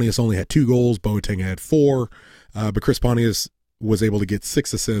 Pontius only had 2 goals. Boateng had 4. But Chris Pontius was able to get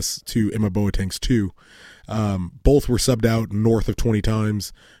 6 assists to Emma Boateng's 2. Both were subbed out north of 20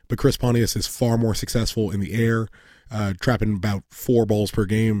 times, but Chris Pontius is far more successful in the air, trapping about 4 balls per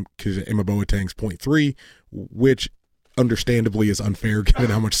game because Emma Boateng's 0.3, which understandably is unfair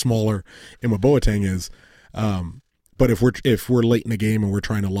given how much smaller Emma Boateng is. But if we're late in the game and we're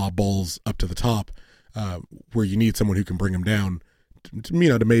trying to lob balls up to the top, where you need someone who can bring them down,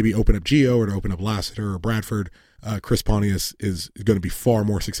 to maybe open up Gio or to open up Lassiter or Bradford, Chris Pontius is going to be far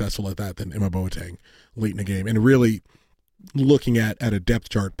more successful at that than Emma Boateng late in the game. And really, looking at a depth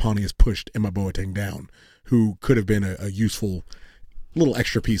chart, Pontius pushed Emma Boateng down, who could have been a useful little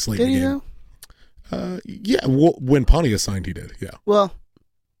extra piece late in the game. Yeah, when Pontius signed, he did. Yeah. Well,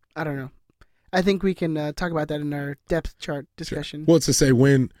 I don't know. I think we can talk about that in our depth chart discussion. Sure. Well, it's to say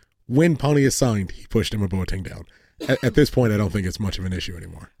when Pontius signed, he pushed Emma Boateng down. At this point, I don't think it's much of an issue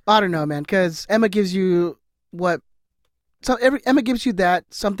anymore. I don't know, man, because Emma gives you Emma gives you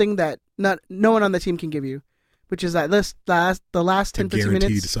something that no one on the team can give you, which is the last 10, 15 minutes.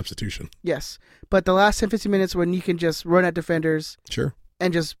 Guaranteed substitution. Yes, but the last 10, 15 minutes when you can just run at defenders. Sure.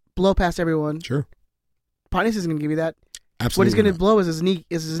 And just blow past everyone. Sure. Pontius isn't going to give you that. Absolutely. What he's going to blow is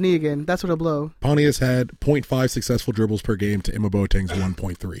his knee again. That's what he'll blow. Pontius had 0.5 successful dribbles per game to Emma Boateng's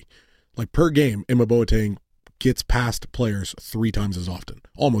 1.3. Like per game, Emma Boateng gets past players 3 times as often,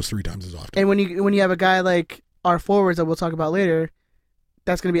 almost 3 times as often. And when you have a guy like our forwards that we'll talk about later,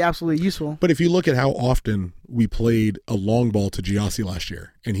 that's going to be absolutely useful. But if you look at how often we played a long ball to Giassi last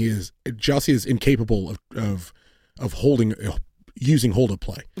year, and Giassi is incapable of using hold-up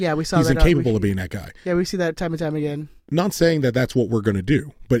play. Yeah, we saw He's that. He's incapable of being that guy. Yeah, we see that time and time again. Not saying that that's what we're going to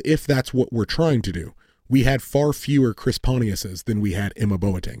do, but if that's what we're trying to do, we had far fewer Chris Pontiuses than we had Emma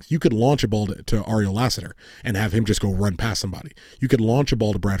Boatengs. You could launch a ball to Ariel Lassiter and have him just go run past somebody. You could launch a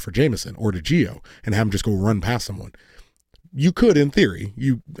ball to Bradford Jamison or to Gio and have him just go run past someone. You could, in theory.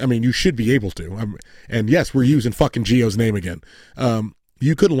 You should be able to. And yes, we're using fucking Gio's name again.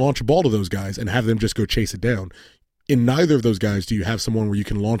 You could launch a ball to those guys and have them just go chase it down. In neither of those guys do you have someone where you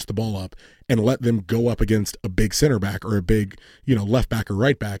can launch the ball up and let them go up against a big center back or a big, left back or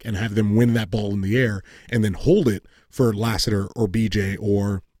right back and have them win that ball in the air and then hold it for Lassiter or BJ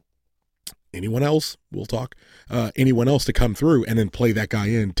or anyone else. We'll talk. Anyone else to come through and then play that guy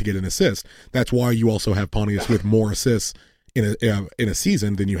in to get an assist. That's why you also have Pontius with more assists in a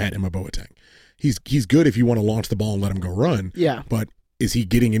season than you had Emma Boateng. He's good if you want to launch the ball and let him go run. Yeah. But is he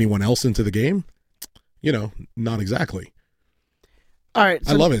getting anyone else into the game? Not exactly. All right.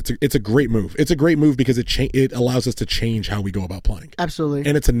 So I love it. It's a great move. It's a great move because it allows us to change how we go about playing. Absolutely.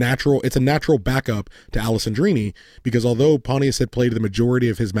 And it's a natural backup to Alessandrini because although Pontius had played the majority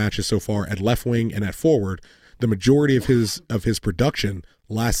of his matches so far at left wing and at forward, the majority of his production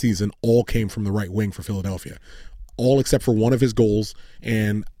last season all came from the right wing for Philadelphia. All except for one of his goals,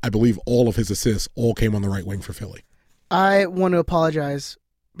 and I believe all of his assists all came on the right wing for Philly. I want to apologize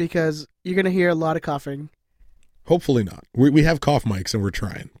because you're going to hear a lot of coughing. Hopefully not. We have cough mics and we're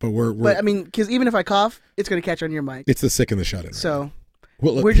trying, but because even if I cough, it's going to catch on your mic. It's the sick and the shut-in. So, right?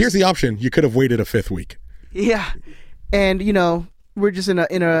 Well, here's the option. You could have waited a 5th week. Yeah, and we're just in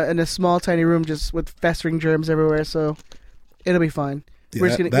a small tiny room just with festering germs everywhere, so it'll be fine.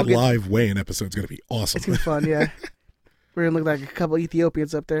 Yeah, that live weigh-in episode's going to be awesome. It's going to be fun, yeah. We're going to look like a couple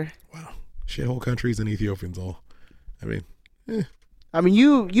Ethiopians up there. Wow. Shithole countries and Ethiopians all.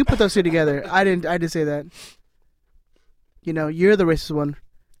 You put those two together. I didn't say that. You're the racist one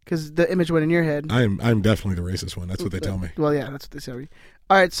because the image went in your head. I'm definitely the racist one. That's what they tell me. Well, yeah, that's what they tell me.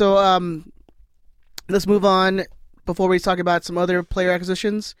 All right, so let's move on. Before we talk about some other player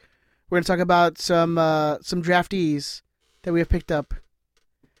acquisitions, we're going to talk about some draftees that we have picked up.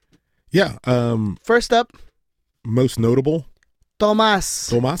 Yeah. First up, most notable,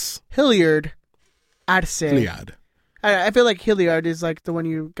 Tomas Hilliard Arce. Hilliard. I feel like Hilliard is like the one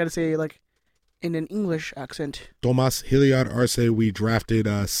you got to say like in an English accent. Tomas Hilliard Arce, we drafted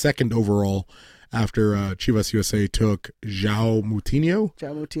 2nd overall after Chivas USA took João Moutinho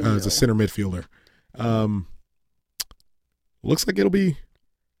as a center midfielder. Looks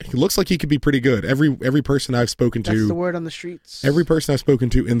like he could be pretty good. Every person I've spoken to. That's the word on the streets. Every person I've spoken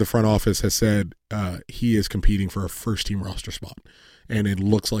to in the front office has said he is competing for a first-team roster spot. And it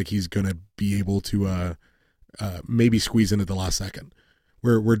looks like he's going to be able to maybe squeeze in at the last second.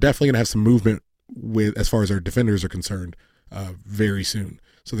 We're definitely going to have some movement with as far as our defenders are concerned very soon.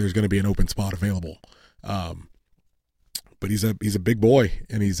 So there's going to be an open spot available. But he's a big boy,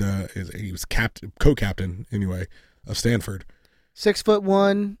 and he was co-captain anyway of Stanford. 6'1",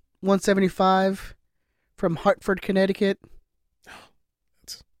 175, from Hartford, Connecticut.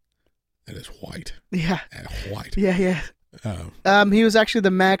 That is white. Yeah. White. Yeah. He was actually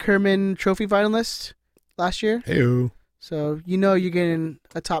the Mac Herman Trophy finalist last year. Hey, So you're getting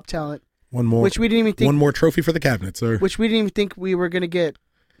a top talent, one more, which we didn't even think. one more trophy for the cabinet, sir. Which we didn't even think we were gonna get.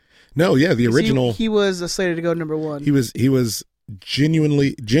 No, yeah, the 'Cause original. He was slated to go number one. He was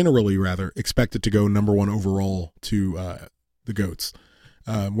generally rather expected to go number one overall to the GOATs.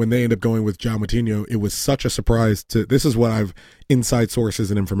 When they end up going with João Moutinho, it was such a surprise to. This is what I've inside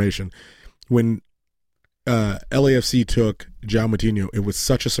sources and information. When LAFC took João Moutinho, it was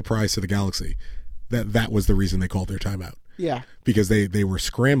such a surprise to the Galaxy that was the reason they called their timeout. Yeah, because they were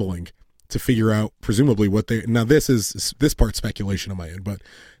scrambling to figure out presumably what they now this part's speculation on my end, but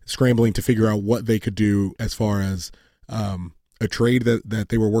scrambling to figure out what they could do as far as a trade that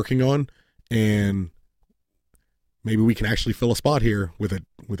they were working on, and maybe we can actually fill a spot here with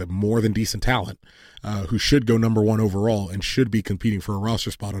a more than decent talent who should go number one overall and should be competing for a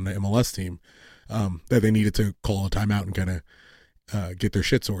roster spot on the MLS team, that they needed to call a timeout and kind of get their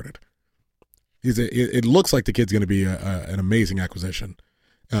shit sorted. It looks like the kid's going to be an amazing acquisition,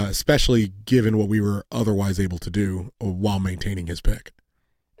 especially given what we were otherwise able to do while maintaining his pick.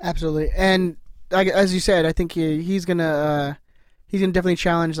 absolutely. And as you said, I think he's gonna definitely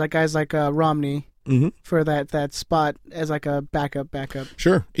challenge like guys like Romney for that spot as like a backup.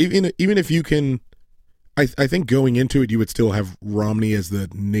 Sure, even if you can, I think going into it you would still have Romney as the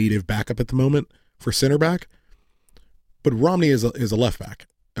native backup at the moment for center back, but Romney is a left back.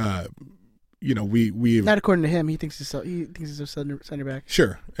 We've not according to him. He thinks he's a center back.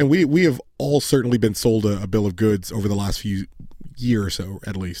 Sure, and we have all certainly been sold a bill of goods over the last few year or so,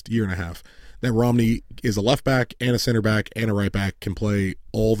 at least year and a half, that Romney is a left back and a center back and a right back, can play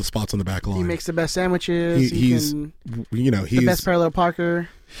all the spots on the back line. He makes the best sandwiches. He's the best parallel parker.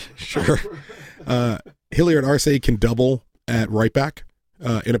 Sure. Hilliard Arce can double at right back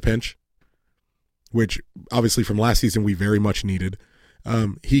in a pinch, which obviously from last season we very much needed.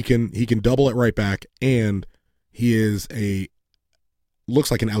 He can double at right back, and he looks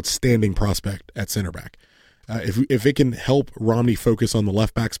like an outstanding prospect at center back. If it can help Romney focus on the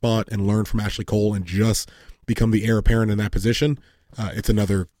left back spot and learn from Ashley Cole and just become the heir apparent in that position, it's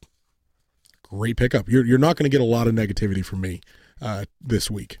another great pickup. You're not going to get a lot of negativity from me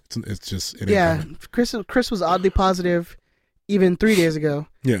this week. It's just Chris was oddly positive even 3 days ago.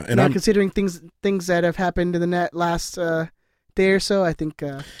 Yeah, and now considering things that have happened in the last day or so, I think.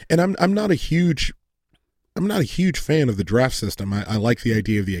 And I'm not a huge fan of the draft system. I like the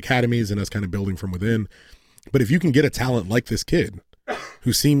idea of the academies and us kind of building from within. But if you can get a talent like this kid,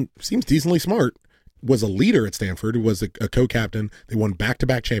 who seems decently smart, was a leader at Stanford, was a co-captain, they won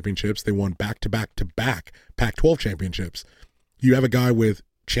back-to-back championships, they won back-to-back-to-back Pac-12 championships. You have a guy with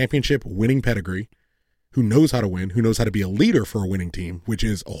championship winning pedigree, who knows how to win, who knows how to be a leader for a winning team, which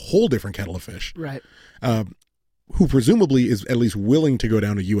is a whole different kettle of fish. Right. Who presumably is at least willing to go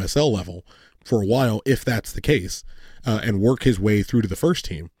down to USL level for a while, if that's the case, and work his way through to the first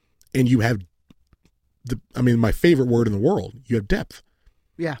team. And you have my favorite word in the world, you have depth.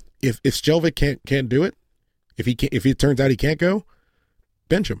 Yeah. If Skjelvik can't do it, if it turns out he can't go,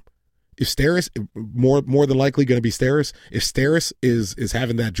 bench him. If Steris, more than likely going to be Steris, if Steris is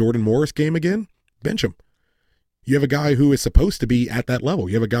having that Jordan Morris game again, bench him. You have a guy who is supposed to be at that level.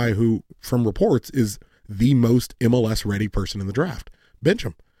 You have a guy who, from reports, is the most MLS ready person in the draft. Bench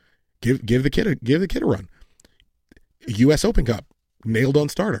him. Give the kid a run. U.S. Open Cup, nailed on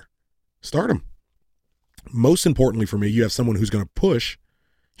starter. Start him. Most importantly for me, you have someone who's going to push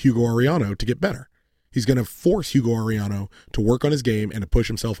Hugo Ariano to get better. He's going to force Hugo Ariano to work on his game and to push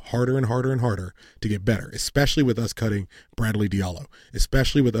himself harder and harder and harder to get better, especially with us cutting Bradley Diallo,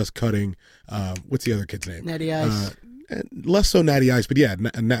 especially with us cutting, what's the other kid's name? Natty Ice. Less so Natty Ice, but yeah,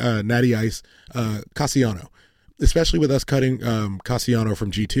 Natty Ice, Cassiano. Especially with us cutting Cassiano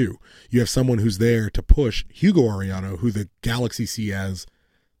from G2. You have someone who's there to push Hugo Ariano, who the Galaxy see as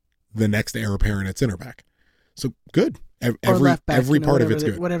the next heir apparent at center back. So good. Every part of it's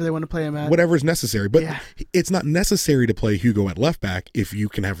good. Whatever they want to play him at. Whatever's necessary. But it's not necessary to play Hugo at left back if you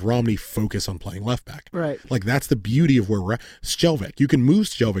can have Romney focus on playing left back. Right. Like, that's the beauty of where we're at. Skjelvik. You can move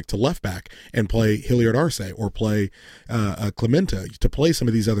Skjelvik to left back and play Hilliard Arce or play Clementa, to play some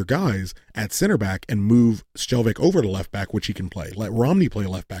of these other guys at center back and move Skjelvik over to left back, which he can play. Let Romney play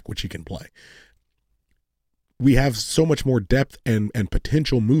left back, which he can play. We have so much more depth and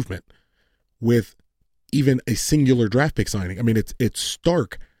potential movement with even a singular draft pick signing. I mean, it's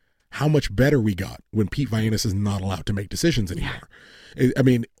stark how much better we got when Pete Vagenas is not allowed to make decisions anymore. Yeah. I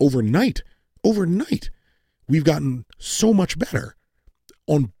mean, overnight, we've gotten so much better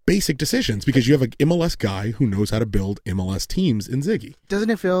on basic decisions because you have an MLS guy who knows how to build MLS teams in Ziggy. Doesn't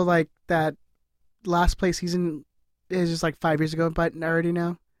it feel like that last place season is just like 5 years ago, but already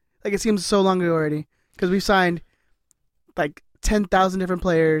now. Like, it seems so long ago already. Because we've signed like 10,000 different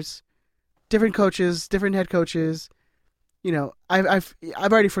players, different coaches, different head coaches. You know, I've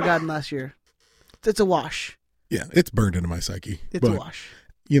already forgotten last year. It's a wash. Yeah, it's burned into my psyche. It's a wash.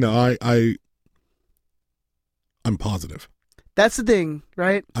 You know, I'm positive. That's the thing,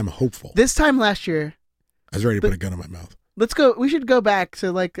 right? I'm hopeful. This time last year, I was ready to put a gun in my mouth. let's go. We should go back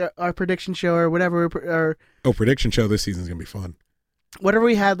to like our prediction show or whatever, or Prediction show this season's gonna be fun. whatever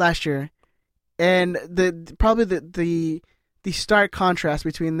we had last year, and probably the stark contrast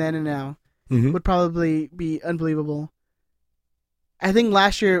between then and now Mm-hmm. would probably be unbelievable. I think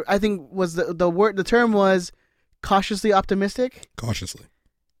last year, was the word, the term was cautiously optimistic, Cautiously.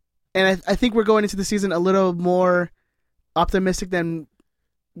 and I think we're going into the season a little more optimistic than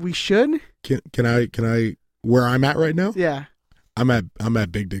we should. Can I where I'm at right now? Yeah, I'm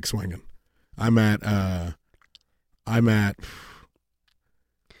at Big Dick swinging. I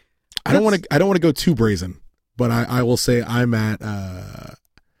don't want to go too brazen, but I will say I'm at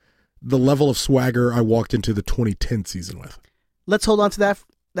the level of swagger I walked into the 2010 season with. let's hold on to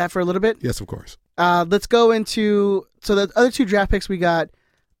that for a little bit. Yes, of course. Let's go into the other two draft picks we got.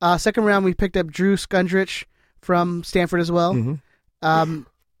 Second round, we picked up Drew Skundrich from Stanford as well, Mhm.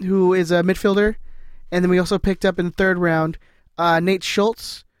 who is a midfielder. And then we also picked up in the third round Nate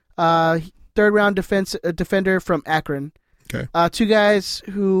Schultz, third round defender from Akron. Okay. Two guys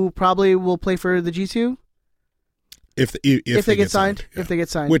who probably will play for the G2 If they get signed. yeah. If they get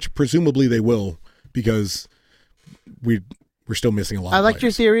signed. Which presumably they will, because we're still missing a lot. I of liked your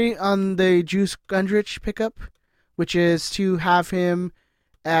players. theory on the Drew Skundrich pickup, which is to have him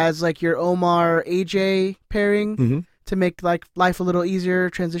as like your Omar AJ pairing Mhm. to make like life a little easier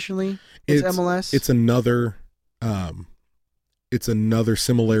transitionally into MLS. It's another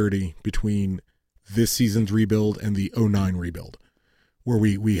similarity between this season's rebuild and the 09 rebuild, where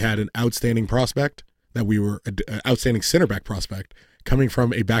we had an outstanding prospect that we were an outstanding center back prospect coming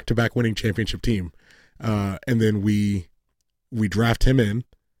from a back-to-back winning championship team, and then we draft him in,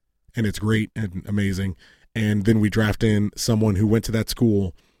 and it's great and amazing, and then we draft in someone who went to that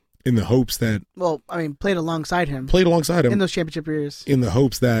school in the hopes that played alongside him played alongside him in those championship years. in the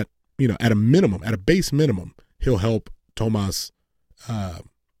hopes that, at a base minimum, he'll help Tomas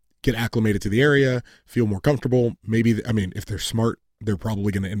get acclimated to the area, feel more comfortable. Maybe, if they're smart, they're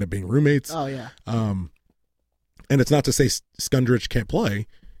probably going to end up being roommates. Oh yeah. And it's not to say Skundrich can't play,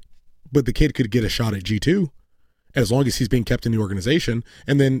 but the kid could get a shot at G2 as long as he's being kept in the organization.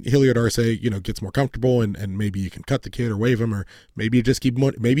 And then Hilliard Arce, gets more comfortable, and maybe you can cut the kid or waive him, or maybe you just keep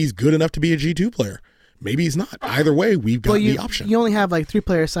him. Maybe he's good enough to be a G2 player. Maybe he's not. Either way, we've got the option. You only have like 3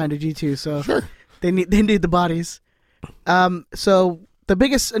 players signed to G2, so Sure. they need the bodies. So the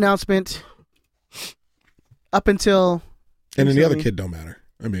biggest announcement up until And then the other recently- kid don't matter.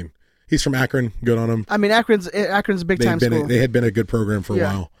 He's from Akron. Good on him. Akron's a big time school. They had been a good program for a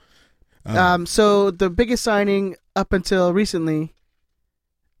Yeah. while. So the biggest signing up until recently,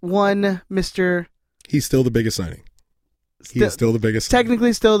 one Mr. He's still the biggest signing. He's still the biggest.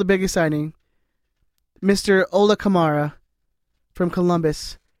 Technically still the biggest signing, Mr. Ola Kamara from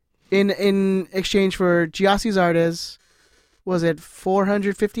Columbus, in exchange for Giassi Zardes. Was it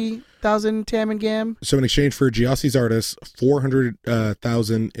 450,000 TAM and GAM? So in exchange for Giassi Zardes,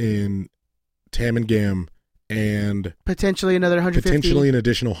 400,000 in TAM and GAM, and Potentially another 150. potentially an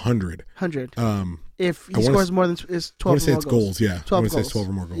additional 100. 100. I If he wanna scores s- more than is 12 want to say or more it's goals. Yeah, 12 I want to say it's goals. 12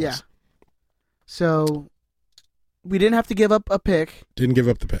 or more goals. Yeah. So we didn't have to give up a pick. Didn't give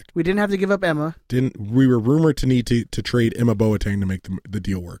up the pick. We didn't have to give up Emma. We were rumored to need to trade Emma Boateng to make the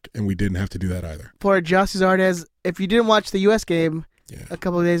deal work, and we didn't have to do that either. For Giassi Zardes, if you didn't watch the U.S. game Yeah. a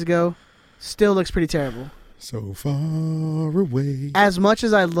couple of days ago, still looks pretty terrible. So far away. As much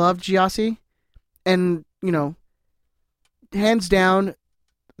as I love Giassi, and, hands down,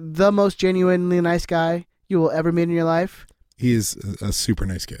 the most genuinely nice guy you will ever meet in your life, He is a super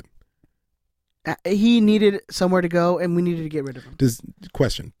nice kid. he needed somewhere to go, and we needed to get rid of him. Does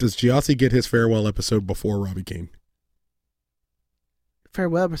Giassi get his farewell episode before Robbie Keane?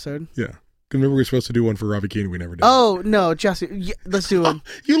 Farewell episode. Yeah. 'Cause remember we were supposed to do one for Robbie Keane, we never did. Oh, no, Giassi. Yeah, let's do him.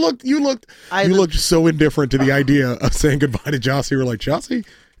 You looked so indifferent to the idea of saying goodbye to Giassi. We're like, Giassi?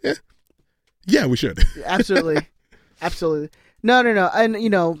 Yeah, we should. Absolutely. Absolutely. No. And,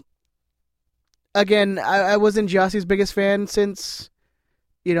 again, I wasn't Giassi's biggest fan since,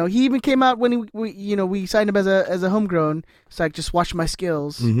 he even came out when we signed him as a homegrown. It's like, just watch my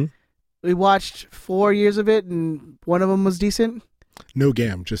skills. Mm-hmm. We watched 4 years of it, and one of them was decent. No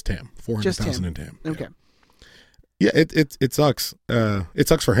GAM, just TAM. 400,000 in TAM. Okay. Yeah, it sucks. It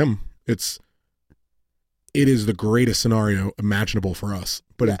sucks for him. it is the greatest scenario imaginable for us,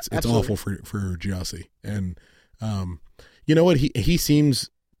 but Yeah, it's absolutely. awful for Giassi. And you know what? He seems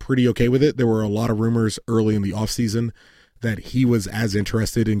pretty okay with it. There were a lot of rumors early in the offseason that he was as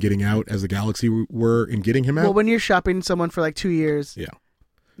interested in getting out as the Galaxy were in getting him out. Well, when you're shopping someone for like 2 years, Yeah.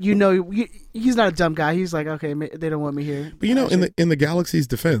 you know he's not a dumb guy. He's like, okay, they don't want me here. But you know, in the Galaxy's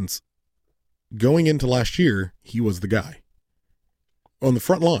defense, going into last year, he was the guy. On the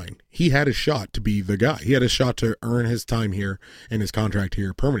front line, he had his shot to be the guy. He had his shot to earn his time here and his contract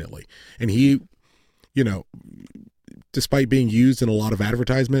here permanently. And he, you know, despite being used in a lot of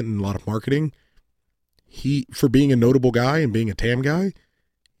advertisement and a lot of marketing, for being a notable guy and being a TAM guy,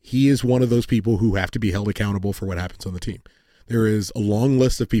 he is one of those people who have to be held accountable for what happens on the team. There is a long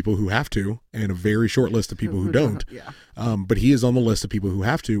list of people who have to, and a very short list of people who don't. Yeah. But he is on the list of people who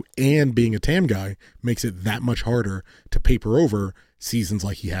have to, and being a TAM guy makes it that much harder to paper over seasons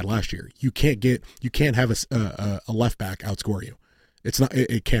like he had last year. You can't have a left back outscore you.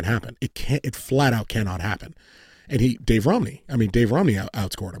 It can't happen. It flat out cannot happen. And Dave Romney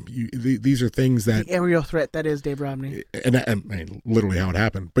outscored him. These are things that The aerial threat that is Dave Romney. and I mean, literally how it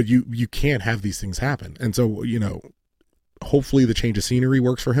happened. But you can't have these things happen. And so, you know, hopefully the change of scenery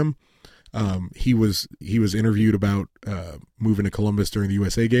works for him. He was interviewed about moving to Columbus during the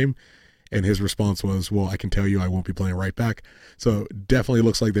USA game, and his response was, "Well, I can tell you, I won't be playing right back." So definitely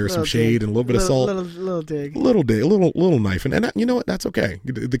looks like there's some shade and a little bit of salt, little dig, little knife, and you know what? That's okay.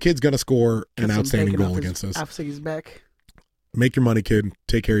 The kid's gonna score an Get some outstanding bacon goal off against us. Off Siggy's back. Make your money, kid.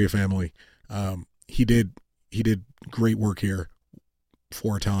 Take care of your family. He did great work here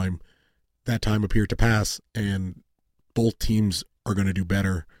for a time. That time appeared to pass, and both teams are going to do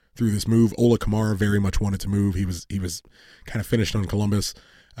better through this move. Ola Kamara very much wanted to move. He was kind of finished on Columbus.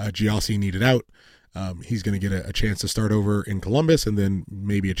 Giassi needed out. He's going to get a chance to start over in Columbus, and then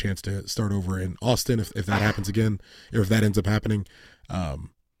maybe a chance to start over in Austin if that happens again, or if that ends up happening.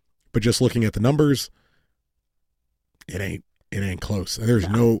 But just looking at the numbers, it ain't close. There's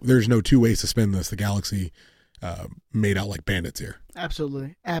no two ways to spin this. The Galaxy made out like bandits here.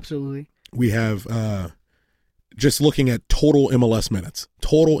 Absolutely. We have just looking at total MLS minutes,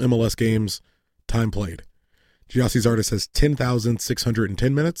 total MLS games, time played. Giassi Zardes has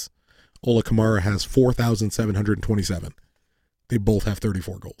 10,610 minutes. Ola Kamara has 4,727. They both have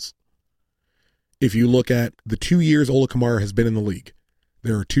 34 goals. If you look at the 2 years Ola Kamara has been in the league,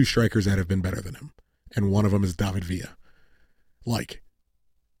 there are two strikers that have been better than him, and one of them is David Villa.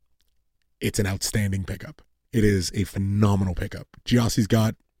 It's an outstanding pickup. It is a phenomenal pickup. Giassi's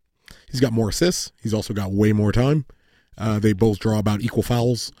got more assists. He's also got way more time. They both draw about equal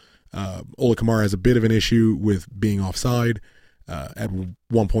fouls. Ola Kamara has a bit of an issue with being offside at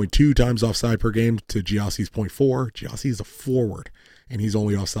 1.2 times offside per game to Giassi's 0.4. Giassi is a forward, and he's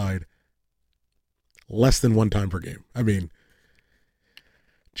only offside less than one time per game. I mean,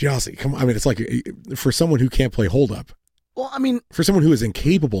 Giassi, come on. I mean, it's like for someone who can't play hold up. Well, I mean, For someone who is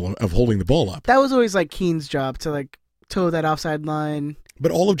incapable of holding the ball up. that was always like Keane's job to like toe that offside line.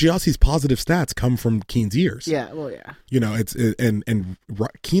 But all of Giassi's positive stats come from Keane's years. Yeah, well, yeah. You know, and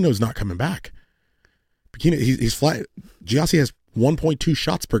Keno's not coming back. Keno, he's flat. Giassi has 1.2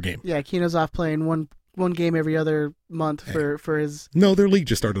 shots per game. Yeah, Keno's off playing one game every other month for his. No, their league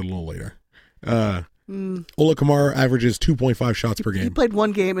just started a little later. Ola Kamara averages 2.5 shots per game. He played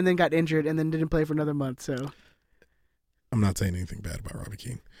one game and then got injured and then didn't play for another month. So I'm not saying anything bad about Robbie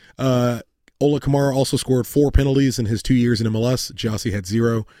Keane. Ola Kamara also scored 4 penalties in his 2 years in MLS. Giassi had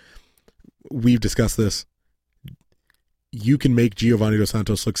 0. We've discussed this. You can make Giovanni Dos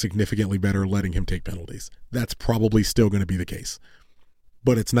Santos look significantly better letting him take penalties. That's probably still going to be the case.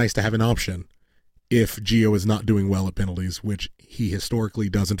 But it's nice to have an option if Gio is not doing well at penalties, which he historically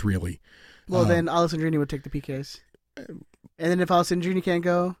doesn't really. well, then Alessandrini would take the PKs, and then if Alessandrini can't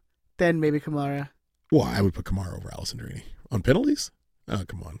go, then maybe Kamara. Well, I would put Kamara over Alessandrini. On penalties? Oh,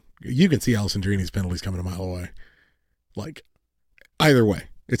 come on. You can see Alessandrini's penalties coming a mile away. Either way,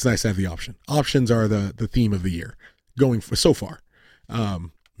 it's nice to have the option. Options are the theme of the year going for so far.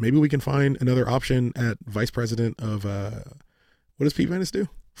 Maybe we can find another option at vice president of, what does Pete Venice do?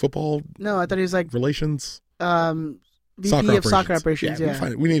 Football No, I thought he was like relations? VP of soccer operations.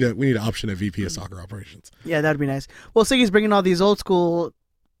 Yeah, we need an option at VP of soccer operations. yeah, that'd be nice. Well, Siggy's bringing all these old school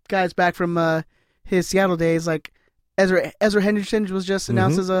guys back from his Seattle days, like Ezra Henderson was just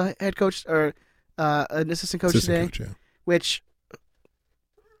announced as a head coach or an assistant coach today. Coach, yeah. Which,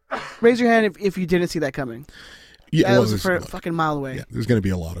 raise your hand if you didn't see that coming. Yeah, That was for a fucking mile away. Yeah, there's going to be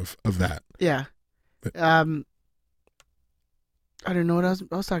a lot of that. Yeah. But- I don't know what I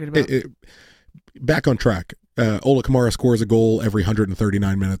was talking about. Back on track. Ola Kamara scores a goal every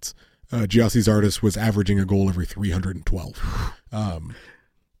 139 minutes. Giassi Zardes was averaging a goal every 312.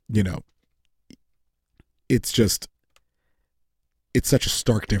 It's just, it's such a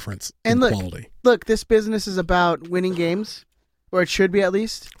stark difference in quality. Look, this business is about winning games, or it should be at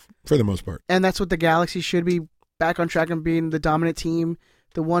least. For the most part. And that's what the Galaxy should be, back on track and being the dominant team,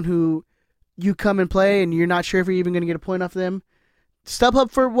 the one who you come and play and you're not sure if you're even going to get a point off them.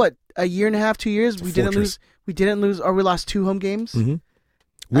 StubHub for what, a year and a half, 2 years? We didn't lose, or we lost 2 home games. Mm-hmm.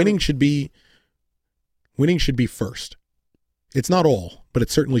 Winning should be first. It's not all, but it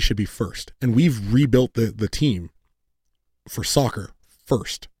certainly should be first. And we've rebuilt the team for soccer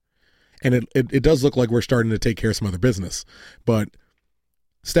first. And it does look like we're starting to take care of some other business. But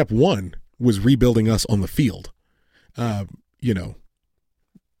step one was rebuilding us on the field.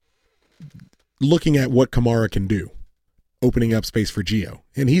 Looking at what Kamara can do, opening up space for Gio.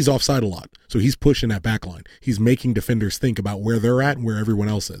 And he's offside a lot, so he's pushing that back line. He's making defenders think about where they're at and where everyone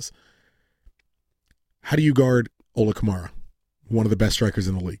else is. How do you guard Ola Kamara, one of the best strikers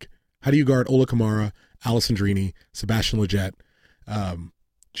in the league? How do you guard Ola Kamara, Alessandrini, Sebastian Lletget,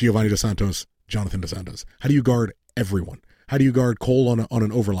 Giovanni Dos Santos, Jonathan Dos Santos? How do you guard everyone? How do you guard Cole on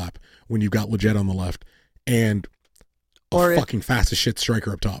an overlap when you've got Lletget on the left and fucking fast as shit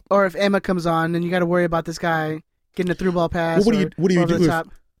striker up top? Or if Emma comes on, then you got to worry about this guy getting a through ball pass. Well, what do you do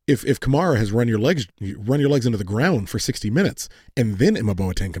if Kamara has run your legs into the ground for 60 minutes and then Emma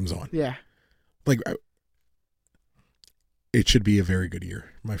Boateng comes on? Yeah, it should be a very good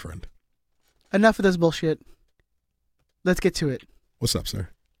year, my friend. Enough of this bullshit. Let's get to it. What's up, sir?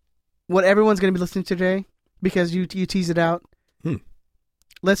 What everyone's going to be listening to today, because you tease it out.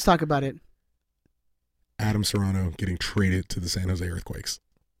 Let's talk about it. Adam Serrano getting traded to the San Jose Earthquakes.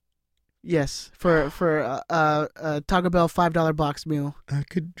 Yes, for a Taco Bell $5 box meal. I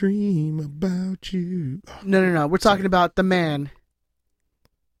could dream about you. No. We're talking about the man.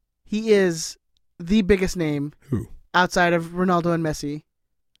 He is the biggest name. Who? Outside of Ronaldo and Messi.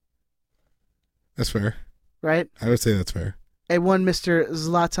 That's fair. Right? I would say that's fair. And one Mr.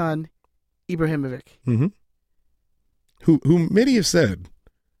 Zlatan Ibrahimovic. Mm-hmm. Who many have said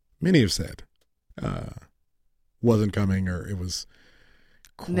wasn't coming, or it was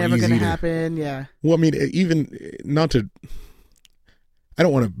crazy never going to happen. Yeah. Well, I mean, even not to. I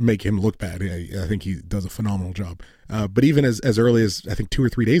don't want to make him look bad. I think he does a phenomenal job. But even as early as I think 2 or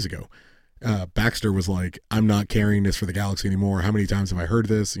 3 days ago, Baxter was like, "I'm not carrying this for the Galaxy anymore. How many times have I heard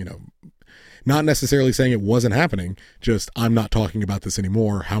this?" Not necessarily saying it wasn't happening, just I'm not talking about this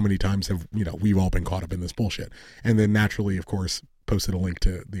anymore. How many times have we've all been caught up in this bullshit? And then naturally, of course, posted a link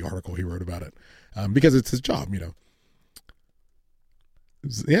to the article he wrote about it, because it's his job.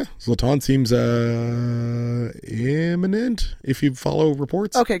 Yeah, Zlatan seems imminent if you follow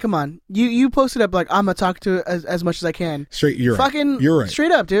reports. Okay, come on. You posted up like, I'm gonna talk to as much as I can. You're right.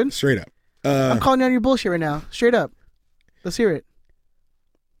 Straight up, dude. Straight up. I'm calling you on your bullshit right now. Straight up. Let's hear it.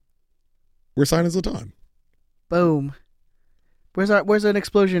 We're signing Zlatan. Boom. Where's an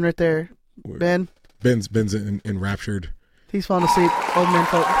explosion right there, Ben? Ben's enraptured. He's falling asleep. Old man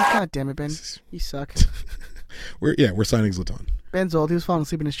fell. God damn it, Ben. You suck. We're signing Zlatan. Ben's old. He was falling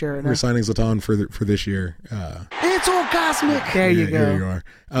asleep in his chair right now. We're signing Zlatan for this year. It's all cosmic. There you go. Here you are.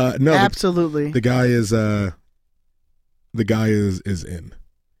 No, absolutely. The guy is in.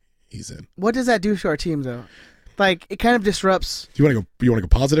 He's in. What does that do to our team, though? Like, it kind of disrupts. Do you want to go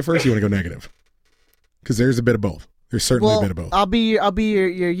positive first? Or you want to go negative? Because there's a bit of both. There's certainly a bit of both. I'll be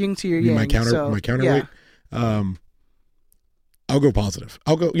your yin to your yang. My counterweight. Yeah. I'll go positive.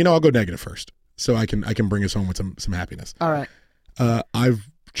 I'll go negative first, so I can bring us home with some happiness. All right.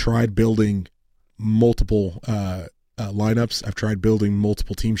 I've tried building multiple lineups. I've tried building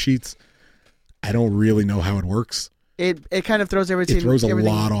multiple team sheets. I don't really know how it works. It kind of throws everything. It throws a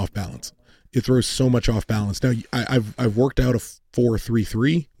lot off balance. It throws so much off balance. Now I've worked out a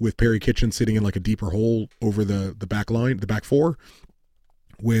 4-3-3 with Perry Kitchen sitting in like a deeper hole over the back line, the back four,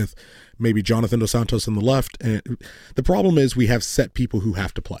 with maybe Jonathan Dos Santos on the left. And the problem is we have set people who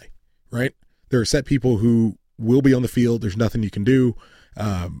have to play, right? There are set people who will be on the field. There's nothing you can do.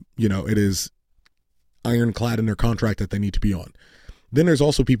 It is ironclad in their contract that they need to be on. Then there's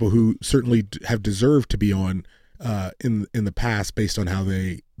also people who certainly have deserved to be on in the past based on how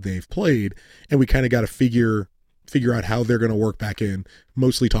they've played, and we kind of got to figure out how they're going to work back in.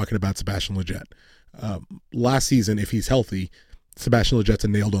 Mostly talking about Sebastian Lletget. Last season, if he's healthy, Sebastian Lletget's a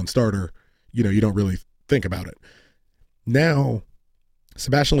nailed-on starter. You don't really think about it. Now,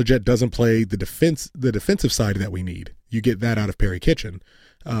 Sebastian Lletget doesn't play the defensive side that we need. You get that out of Perry Kitchen.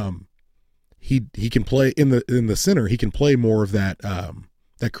 He can play in the center. He can play more of that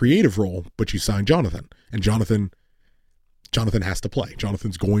creative role. But you sign Jonathan, and Jonathan Jonathan has to play.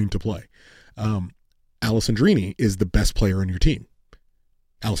 Jonathan's going to play. Alessandrini is the best player on your team.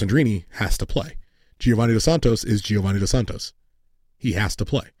 Alessandrini has to play. Giovanni Dos Santos is Giovanni Dos Santos. He has to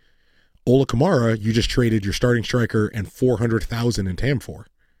play. Ola Kamara, you just traded your starting striker and $400,000 in TAM for.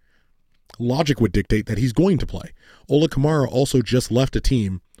 Logic would dictate that he's going to play. Ola Kamara also just left a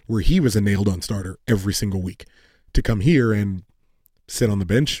team where he was a nailed-on starter every single week to come here and sit on the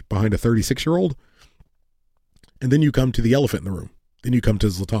bench behind a 36-year-old. And then you come to the elephant in the room. Then you come to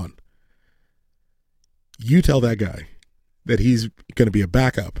Zlatan. You tell that guy that he's going to be a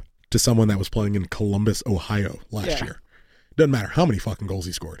backup to someone that was playing in Columbus, Ohio last year. Doesn't matter how many fucking goals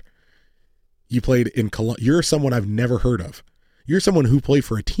he scored. You played in Columbus. You're someone I've never heard of. You're someone who played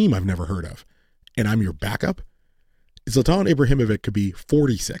for a team I've never heard of. And I'm your backup? Zlatan Ibrahimovic could be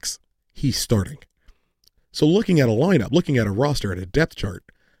 46. He's starting. So looking at a lineup, looking at a roster, at a depth chart,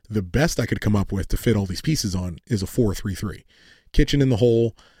 the best I could come up with to fit all these pieces on is a 4-3-3. Kitchen in the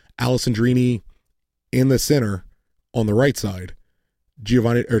hole, Alessandrini in the center on the right side,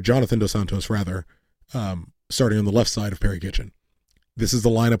 Jonathan Dos Santos rather, starting on the left side of Perry Kitchen. This is the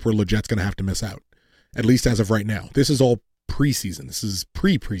lineup where Leget's going to have to miss out, at least as of right now. This is all preseason. This is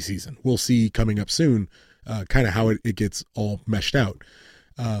pre-preseason. We'll see coming up soon kind of how it gets all meshed out.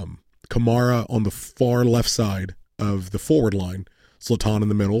 Kamara on the far left side of the forward line, Zlatan in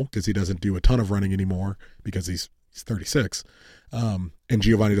the middle because he doesn't do a ton of running anymore because he's 36, and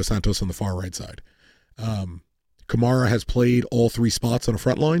Giovanni Dos Santos on the far right side. Kamara has played all three spots on a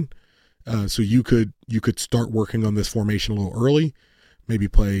front line, so you could start working on this formation a little early. Maybe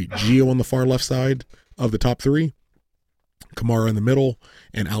play Gio on the far left side of the top three, Kamara in the middle,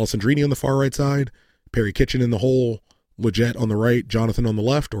 and Alessandrini on the far right side, Perry Kitchen in the hole, Leggett on the right, Jonathan on the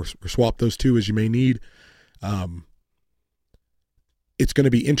left, or swap those two as you may need. It's going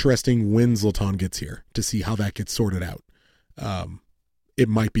to be interesting when Zlatan gets here to see how that gets sorted out. It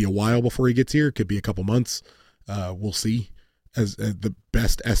might be a while before he gets here. It could be a couple months. We'll see. As the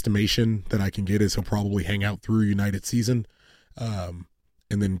best estimation that I can get is he'll probably hang out through United season,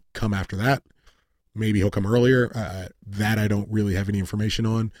 and then come after that. Maybe he'll come earlier. That I don't really have any information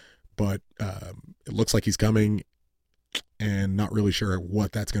on, but it looks like he's coming, and not really sure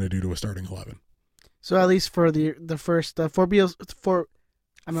what that's going to do to a starting 11. So at least for the first the foreseeable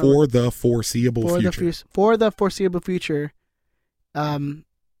future. For the foreseeable future, it's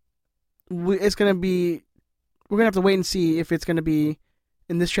going to be. We're going to have to wait and see if it's going to be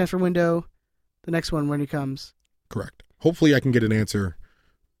in this transfer window, the next one when he comes. Correct. Hopefully I can get an answer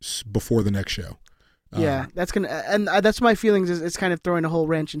before the next show. Yeah, that's that's my feelings. Is it's kind of throwing a whole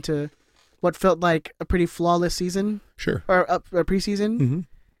wrench into what felt like a pretty flawless season. Sure. Or preseason.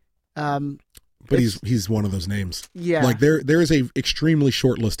 Mm-hmm. But he's one of those names. Yeah. Like there is a extremely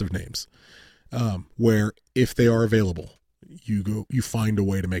short list of names, where if they are available, you find a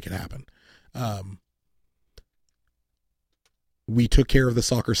way to make it happen. We took care of the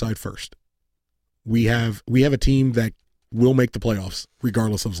soccer side first. We have a team that will make the playoffs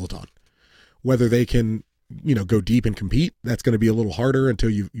regardless of Zlatan. Whether they can, go deep and compete, that's going to be a little harder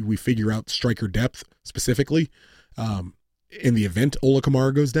until we figure out striker depth specifically. In the event Ola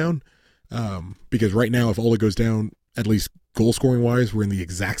Kamara goes down, because right now if Ola goes down, at least goal scoring wise, we're in the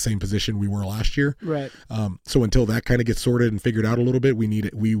exact same position we were last year. Right. So until that kind of gets sorted and figured out a little bit,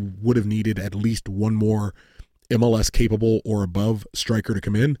 we would have needed at least one more MLS capable or above striker to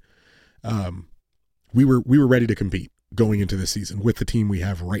come in. We were ready to compete going into this season with the team we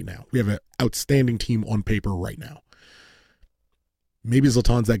have right now. We have an outstanding team on paper right now. Maybe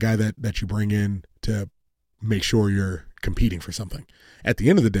Zlatan's that guy that you bring in to make sure you're competing for something. At the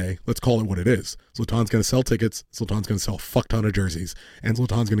end of the day, let's call it what it is. Zlatan's going to sell tickets. Zlatan's going to sell a fuck ton of jerseys. And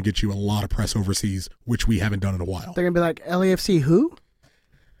Zlatan's going to get you a lot of press overseas, which we haven't done in a while. They're going to be like, LAFC who?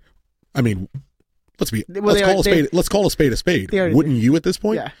 I mean, let's call a spade a spade. Wouldn't you at this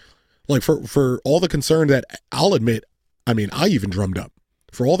point? Yeah. Like for all the concern that I'll admit, I mean, I even drummed up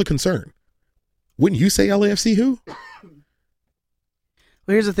for all the concern. Wouldn't you say LAFC who? Well,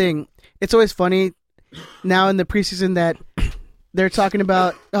 here's the thing. It's always funny now in the preseason that they're talking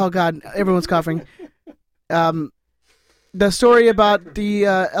about, oh God, everyone's coughing. The story about the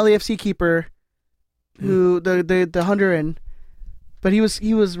LAFC keeper who the Honduran, but he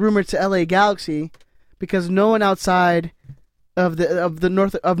was rumored to LA Galaxy because no one outside of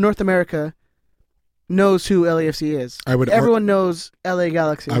North America knows who LAFC is. Everyone knows LA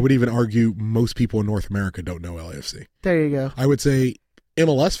Galaxy. I would even argue most people in North America don't know LAFC. There you go. I would say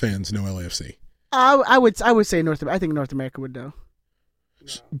MLS fans know LAFC. I would say I think North America would know.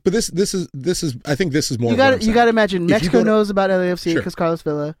 But this is I think this is more. You got to imagine Mexico knows about LAFC because Carlos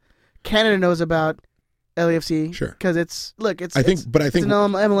Vela. Canada knows about LAFC. Sure. Because it's an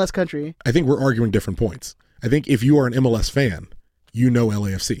MLS country. I think we're arguing different points. I think if you are an MLS fan, you know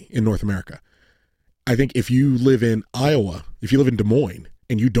LAFC in North America. I think if you live in Iowa, if you live in Des Moines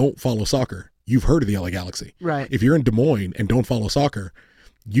and you don't follow soccer, you've heard of the LA Galaxy. Right. If you're in Des Moines and don't follow soccer,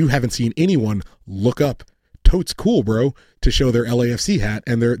 you haven't seen anyone look up Totes Cool, bro, to show their LAFC hat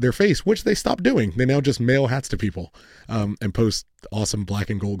and their face, which they stopped doing. They now just mail hats to people and post awesome black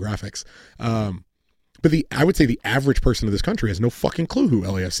and gold graphics. But I would say the average person in this country has no fucking clue who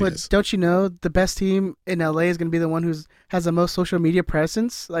LAFC is. Don't you know the best team in LA is going to be the one who has the most social media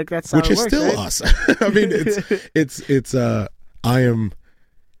presence? Like that's how which it is works, still right? us. I mean, I am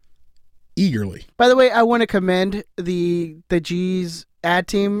eagerly. By the way, I want to commend the G's ad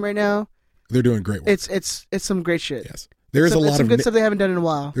team right now. They're doing great work. It's some great shit. Yes, there is a lot some of good stuff they haven't done in a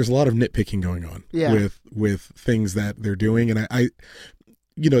while. There's a lot of nitpicking going on with things that they're doing, and I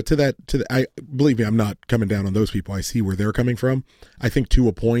I believe me, I'm not coming down on those people. I see where they're coming from. I think to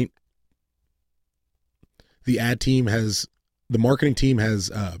a point, the marketing team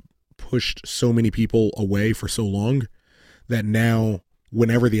has pushed so many people away for so long that now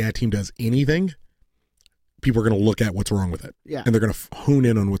whenever the ad team does anything, people are going to look at what's wrong with it. Yeah. And they're going to hone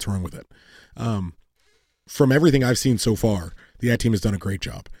in on what's wrong with it. From everything I've seen so far, the ad team has done a great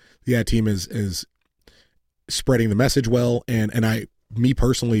job. The ad team is spreading the message well, and me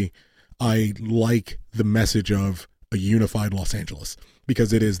personally, I like the message of a unified Los Angeles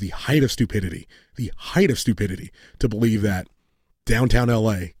because it is the height of stupidity to believe that downtown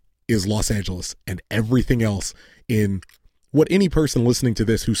LA is Los Angeles and everything else in what any person listening to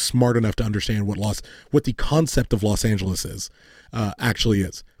this who's smart enough to understand what the concept of Los Angeles is, actually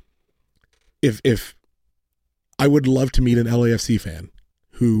is. If I would love to meet an LAFC fan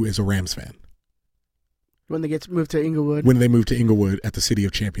who is a Rams fan. When they get moved to Inglewood. When they move to Inglewood at the City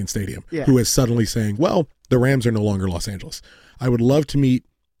of Champions Stadium, who is suddenly saying, well, the Rams are no longer Los Angeles. I would love to meet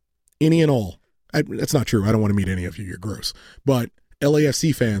any and all. That's not true. I don't want to meet any of you. You're gross. But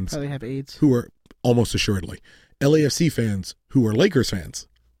LAFC fans probably have AIDS. Who are almost assuredly LAFC fans who are Lakers fans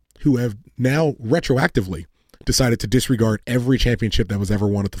who have now retroactively decided to disregard every championship that was ever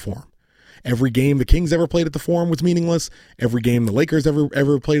won at the Forum. Every game the Kings ever played at the Forum was meaningless. Every game the Lakers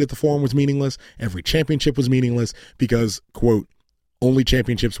ever played at the Forum was meaningless. Every championship was meaningless because, quote, only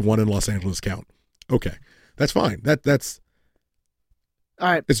championships won in Los Angeles count. Okay, that's fine. That's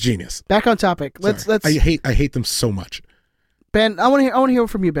all right. It's genius. Back on topic. Let's. I hate them so much. Ben, I want to hear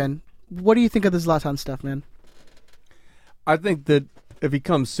from you, Ben. What do you think of this Zlatan stuff, man? I think that if he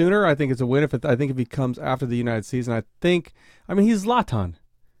comes sooner, I think it's a win. I think if he comes after the United season, he's Zlatan.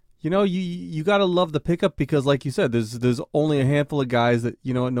 You know, you got to love the pickup because, like you said, there's only a handful of guys that,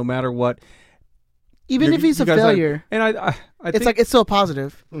 you know, no matter what. Even if he's a failure. And I think it's still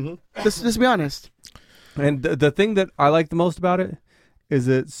positive. Mm-hmm. Let's be honest. And the thing that I like the most about it is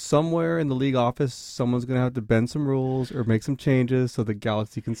that somewhere in the league office, someone's going to have to bend some rules or make some changes so the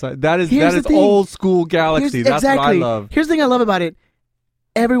Galaxy can sign. That is old school Galaxy. That's exactly what I love. Here's the thing I love about it.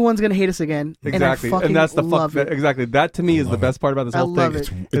 Everyone's gonna hate us again. Exactly, and that's the love it. Exactly. That to me is the best part about this whole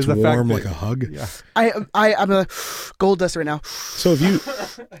thing. It's warm like a hug. Yeah. I'm a gold dust right now. So if you,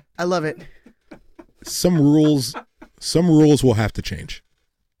 I love it. Some rules will have to change.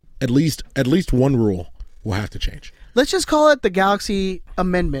 At least one rule will have to change. Let's just call it the Galaxy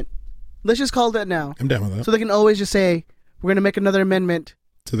Amendment. Let's just call it that now. I'm down with that. So they can always just say we're gonna make another amendment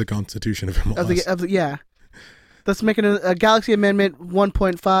to the Constitution of MLS. Of the yeah. Let's make it a Galaxy Amendment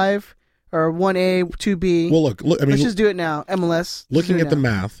 1.5 or 1A, 2B. Well, look. I mean, let's just do it now. MLS. Looking at the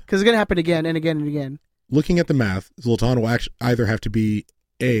math, because it's gonna happen again and again and again. Looking at the math, Zlatan will either have to be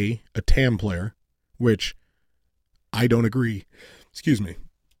a TAM player, which I don't agree. Excuse me.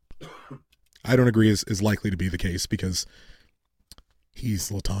 I don't agree is likely to be the case because he's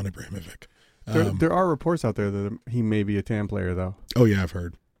Zlatan Ibrahimovic. There are reports out there that he may be a TAM player, though. Oh yeah, I've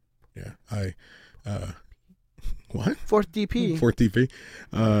heard. Yeah, what? Fourth DP.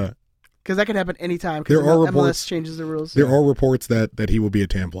 Because that could happen anytime. Because MLS changes the rules. There are reports that he will be a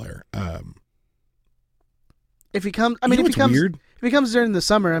TAM player. If he comes, weird. If he comes during the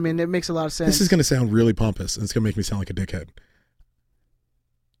summer, I mean, it makes a lot of sense. This is going to sound really pompous, and it's going to make me sound like a dickhead.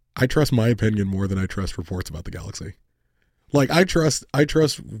 I trust my opinion more than I trust reports about the Galaxy. Like I trust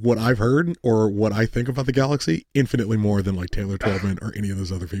what I've heard or what I think about the Galaxy infinitely more than like Taylor Twellman or any of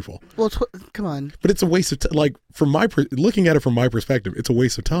those other people. Well, come on. But it's a waste of like from looking at it from my perspective, it's a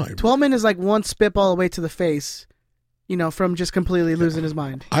waste of time. Twellman is like one spitball away to the face, you know, from just completely losing his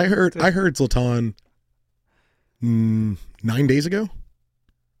mind. I heard Zlatan 9 days ago.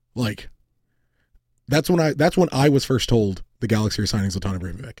 Like that's when I was first told the Galaxy are signing Zlatan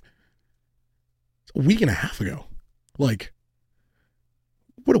Ibrahimovic. a week and a half ago. Like,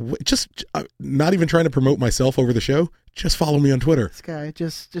 just not even trying to promote myself over the show. Just follow me on Twitter. This guy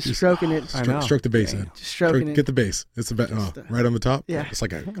just stroking it. Stroke the bass in. Just stroking it. Get the bass. It's right on the top. Yeah. It's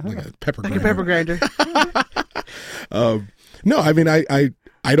like a pepper Like grinder. a pepper grinder. No, I mean, I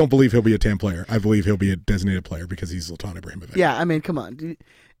don't believe he'll be a TAM player. I believe he'll be a designated player because he's Zlatan Ibrahimovic. Yeah, I mean, come on. Dude.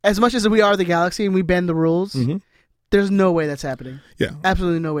 As much as we are the Galaxy and we bend the rules, there's no way that's happening. Yeah.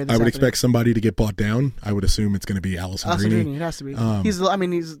 Absolutely no way that's I would happening. expect somebody to get bought down. I would assume it's going to be Alessandrini. It has to be.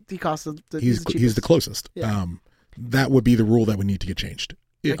 He costs He's the closest. Yeah. That would be the rule that would need to get changed.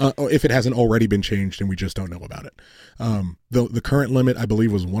 If it hasn't already been changed and we just don't know about it. The current limit, I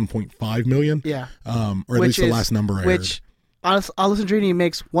believe, was 1.5 million. Yeah. Or at least the last number I heard. Alessandrini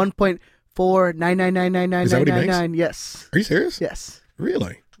makes 1.499999999. Is that what he makes? Yes. Are you serious? Yes.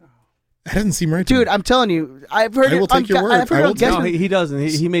 Really? That doesn't seem right to Dude, me. I'm telling you, I've heard I will take your word. I've heard I will it take- on No, Guessman. he doesn't.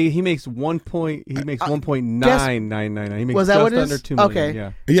 He makes 1.9999. He makes Was that just what it is? under 2 million. Okay.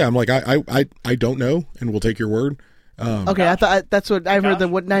 Yeah. Yeah, I'm like, I don't know, and we'll take your word. Okay, I thought that's what I've heard. The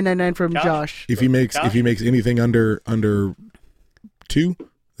 999 from Josh? Josh. If he makes anything under 2,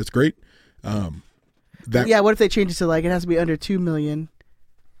 that's great. That Yeah, what if they change it to like it has to be under 2 million?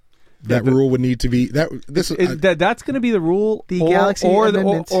 that rule would need to be that's That's going to be the rule. The Galaxy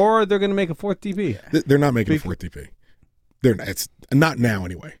amendments. or they're going to make a fourth DP. they're not making a fourth DP. They're not. It's not now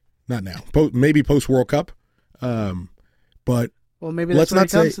anyway. Not now. Maybe post World Cup. But Well, maybe that's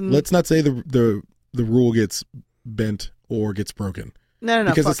let's when not it say comes. the rule gets bent or gets broken No,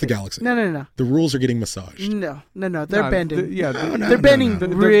 because fuck it's the it. Galaxy. No. The rules are getting massaged. No. They're bending. They're bending no.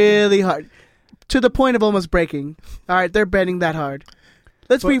 really hard to the point of almost breaking. All right, they're bending that hard.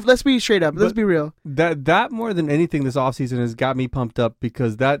 Let's be straight up. Let's be real. That more than anything this offseason has got me pumped up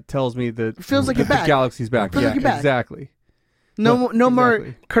because that tells me that It feels like you're back. the Galaxy's back. Feels Yeah, like you're back. exactly. No more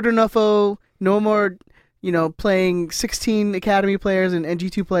exactly. Curtinofo. No more, playing 16 academy players and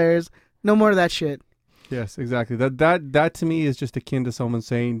G2 players. No more of that shit. Yes, exactly. That to me is just akin to someone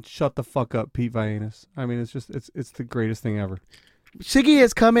saying, "Shut the fuck up, Pete Vianis." I mean, it's the greatest thing ever. Siggy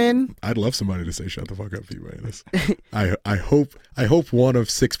has come in. I'd love somebody to say "Shut the fuck up, Pete Vianis." I hope one of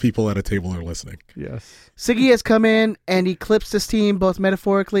 6 people at a table are listening. Yes. Siggy has come in and eclipsed this team both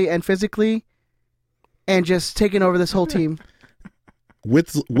metaphorically and physically, and just taken over this whole team.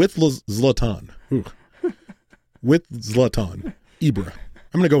 With Zlatan. Ooh. With Zlatan. Ibra.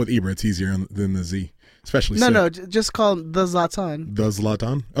 I'm going to go with Ibra. It's easier than the Z. Especially Just call him the Zlatan. The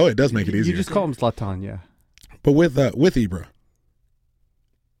Zlatan? Oh, it does make it easier. You just call him Zlatan, yeah. But with Ibra,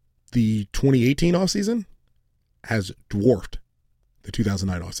 the 2018 offseason has dwarfed the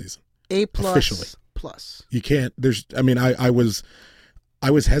 2009 offseason. A++. Officially. You can't. I was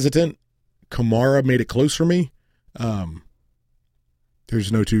hesitant. Kamara made it close for me.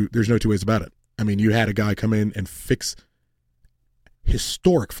 There's no two ways about it. I mean, you had a guy come in and fix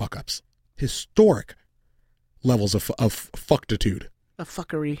historic fuck ups, historic levels of fucktitude. A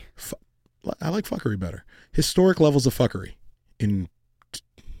fuckery. I like fuckery better. Historic levels of fuckery in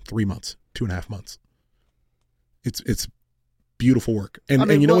 3 months, 2.5 months. It's beautiful work. And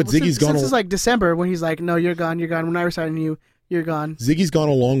you know what? Ziggy's gone. Since it's like December when he's like, "No, you're gone. We're not resigning you. You're gone." Ziggy's gone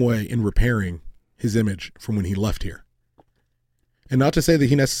a long way in repairing his image from when he left here. And not to say that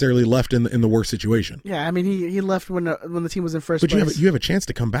he necessarily left in the worst situation. Yeah, I mean he left when the team was in first But place. you have a chance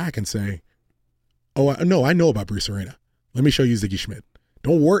to come back and say, "Oh, I know about Bruce Arena. Let me show you Ziggy Schmidt.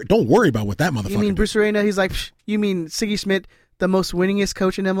 Don't worry about what that motherfucker." You mean did." Bruce Arena? He's like, Psh, you mean Siggy Schmidt, the most winningest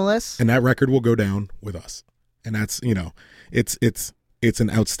coach in MLS? And that record will go down with us. And that's it's an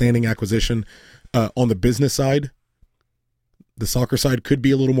outstanding acquisition. On the business side, the soccer side could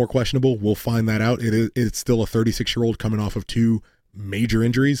be a little more questionable. We'll find that out. It's still a 36-year-old coming off of 2 major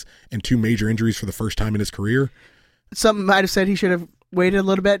injuries and 2 major injuries for the first time in his career. Some might have said he should have waited a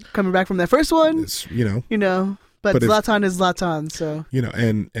little bit coming back from that first one. It's, But Zlatan is Zlatan, so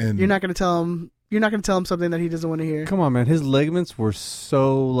and you're not going to tell him. You're not going to tell him something that he doesn't want to hear. Come on, man. His ligaments were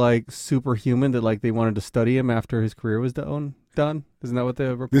so like superhuman that like they wanted to study him after his career was done. Isn't that what the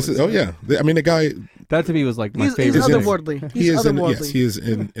report this is? said? Oh yeah. I mean, the guy. That to me was like my He's favorite. thing. otherworldly. He He's is in, otherworldly. yes, he is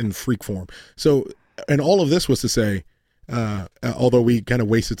in freak form. So, and all of this was to say, although we kind of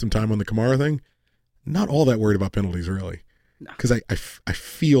wasted some time on the Kamara thing, not all that worried about penalties really, because I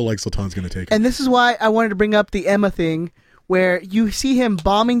feel like Zlatan's going to take it. And this is why I wanted to bring up the Emma thing, where you see him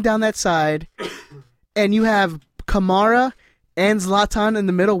bombing down that side, and you have Kamara and Zlatan in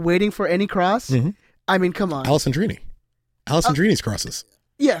the middle waiting for any cross. Mhm. I mean, come on. Alessandrini's crosses.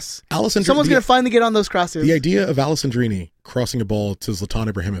 Yes. Allison, Someone's going to finally get on those crosses. The idea of Alessandrini crossing a ball to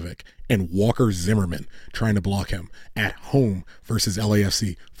Zlatan Ibrahimovic and Walker Zimmerman trying to block him at home versus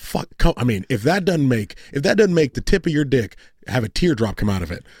LAFC. I mean, if that doesn't make the tip of your dick have a teardrop come out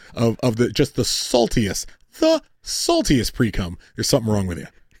of it, of the saltiest pre-cum, there's something wrong with you.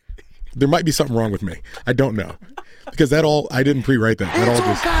 There might be something wrong with me. I don't know. Because I didn't pre-write that.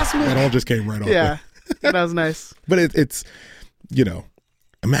 That all just came right off. Yeah. That was nice. But it's,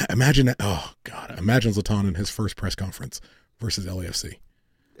 imagine that. Oh God, imagine Zlatan in his first press conference versus LAFC.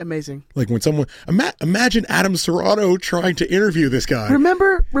 Amazing. Like when someone imagine Adam Serrano trying to interview this guy.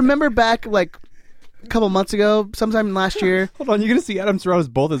 Remember back like a couple months ago, sometime last year. Hold on, you're gonna see Adam Serrano's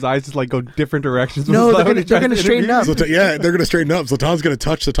both his eyes just like go different directions. No, they're gonna straighten up. Yeah, they're gonna straighten up. Zlatan's gonna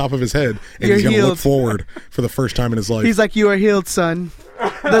touch the top of his head, and he's gonna look forward for the first time in his life. He's like, "You are healed, son.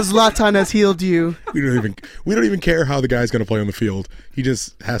 The Zlatan has healed you." We don't even care how the guy's gonna play on the field. He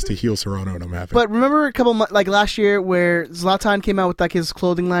just has to heal Serrano, and I'm happy. But remember a couple like last year where Zlatan came out with like his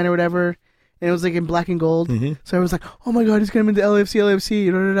clothing line or whatever, and it was like in black and gold. Mm-hmm. So I was like, "Oh my God, he's coming to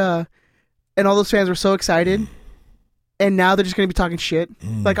LAFC, da da da." And all those fans were so excited. And now they're just going to be talking shit.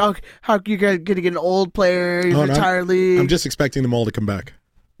 Like, oh, how you're going to get an old player, he's retired league. I'm just expecting them all to come back.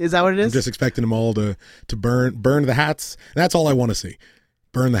 Is that what it is? I'm just expecting them all to burn the hats. That's all I want to see.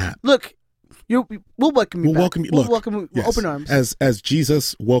 Burn the hat. Look, we'll welcome you. We'll welcome you. Look, we'll welcome you open arms. As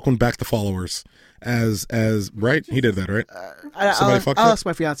Jesus welcomed back the followers. As right, he did that, right? I'll ask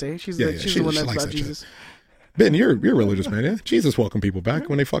my fiance. She's the one that's about Jesus. Ben, you're religious, man. Yeah, Jesus welcomed people back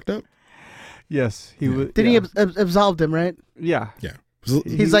when they fucked up. Yes, he was. Did he absolve them? Right? Yeah.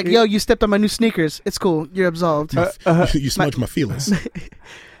 He's like, "Yo, you stepped on my new sneakers. It's cool. You're absolved." You smudged my feelings.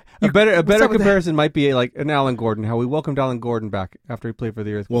 A better comparison might be like an Alan Gordon. How we welcomed Alan Gordon back after he played for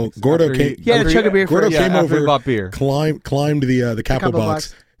the Earthquakes. Well, Gordo came. He had a chug of beer. Gordo came over, bought beer, climbed the capo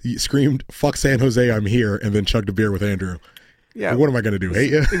box. He screamed, "Fuck San Jose, I'm here," and then chugged a beer with Andrew. Yeah. Like, what am I going to do? Hate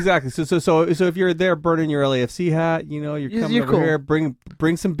you? Exactly. So if you're there burning your LAFC hat, you're coming over here. Bring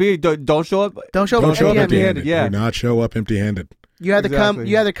some beer. Don't show up. Don't show up empty-handed. Yeah. Do not show up empty-handed. You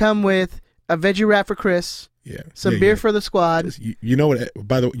either come with a veggie wrap for Chris. Yeah. Some beer for the squad. You know what?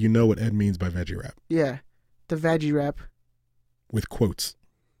 By the way, you know what Ed means by veggie wrap. Yeah, the veggie wrap. With quotes.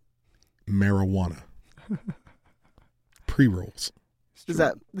 Marijuana. Pre-rolls. Is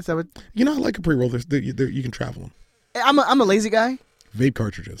that what? I like a pre-roll. You can travel them. I'm a lazy guy. Vape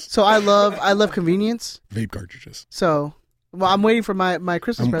cartridges. So I love convenience. Vape cartridges. So, I'm waiting for my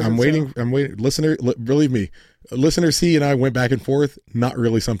Christmas present. I'm waiting. Listener, believe me, listener C and I went back and forth. Not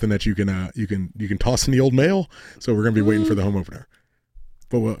really something that you can toss in the old mail. So we're gonna be waiting for the home opener.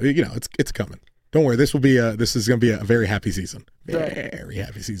 But it's coming. Don't worry. This is gonna be a very happy season. Very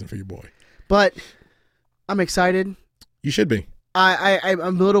happy season for your boy. But I'm excited. You should be. I'm a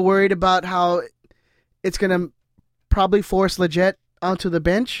little worried about how it's gonna probably force Lletget onto the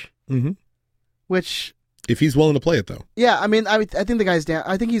bench, which if he's willing to play it though. Yeah, I think the guy's down.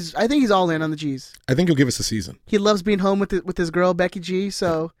 I think he's all in on the G's. I think he'll give us a season. He loves being home with his girl Becky G.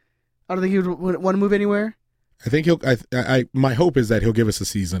 So I don't think he would want to move anywhere. I think he'll. My hope is that he'll give us a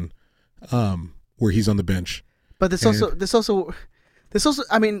season, where he's on the bench. But this also.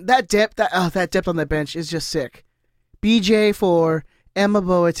 I mean, that depth on that bench is just sick. BJ for Emma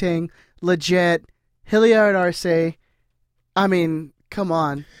Boateng, Lletget, Hilliard Arce. I mean, come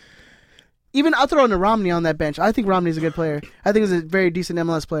on. Even I'll throw in a Romney on that bench. I think Romney's a good player. I think he's a very decent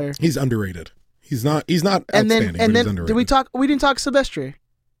MLS player. He's underrated. He's not outstanding. And then did we talk? We didn't talk Silvestri.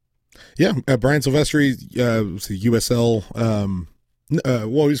 Yeah, Brian Silvestri, USL.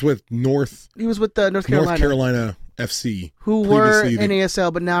 Well, he's with North. He was with the North Carolina FC, who were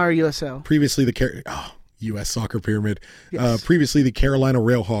NASL but now are USL. Previously U.S. Soccer Pyramid. Yes. Previously, the Carolina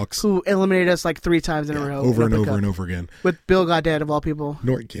Railhawks, who eliminated us like 3 times in a row, over and over again, with Bill Gaudette of all people.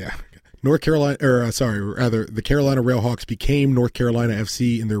 North Carolina, the Carolina Railhawks became North Carolina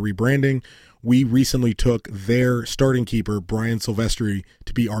FC in their rebranding. We recently took their starting keeper, Brian Silvestri,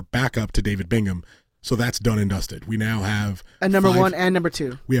 to be our backup to David Bingham. So that's done and dusted. We now have a number 1 and number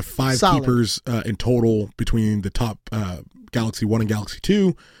 2. We have 5 keepers in total between the top Galaxy 1 and Galaxy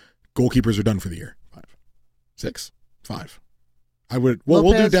 2. Goalkeepers are done for the year. 6, 5. We'll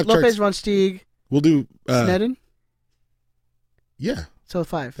do depth Lopez, charts. Von Stieg. We'll do Sneddon. Yeah, so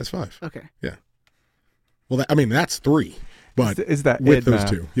 5. That's 5. Okay. Yeah. Well, that's 3. But is that with those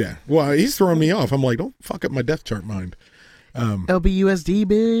 2? Yeah. Well, he's throwing me off. I'm like, don't fuck up my depth chart mind. LBUSD,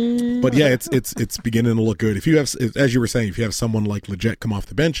 bitch. But yeah, it's beginning to look good. If you have, as you were saying, if you have someone like Lletget come off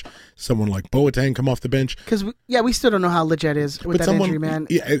the bench, someone like Boateng come off the bench, because we still don't know how Lletget is with injury, man.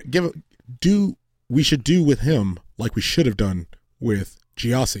 Yeah, we should do with him like we should have done with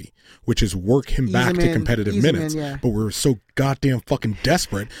Giassi, which is work him Ease back him to in. competitive Ease him minutes. in, yeah. But we're so goddamn fucking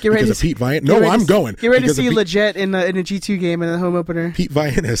desperate Get ready because to of Pete Vianis. Get No, ready I'm to- going. Get ready to because of see Pete- Legit in a G2 game in the home opener. Pete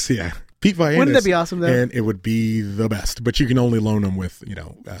Vianis, yeah. Pete Vianis. Wouldn't that be awesome, though? And it would be the best. But you can only loan him with,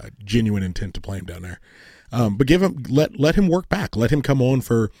 genuine intent to play him down there. But let him work back. Let him come on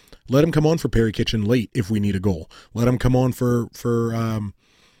for Perry Kitchen late if we need a goal. Let him come on for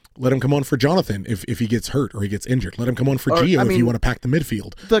Jonathan if he gets hurt or he gets injured. Let him come on for Gio if you want to pack the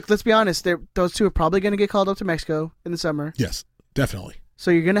midfield. Look, let's be honest. Those two are probably going to get called up to Mexico in the summer. Yes, definitely. So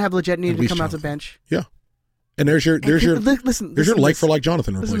you're going to have Legit needing to come out Jonathan. the bench. Yeah. And there's your like for like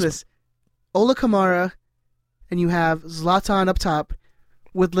Jonathan Listen to replacement. this. Ola Kamara, and you have Zlatan up top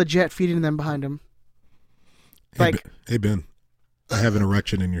with Legit feeding them behind him. Hey Ben, I have an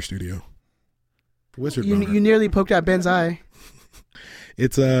erection in your studio. Wizard You boner. nearly poked out Ben's eye.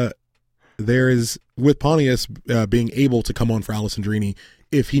 It's there is with Pontius being able to come on for Alessandrini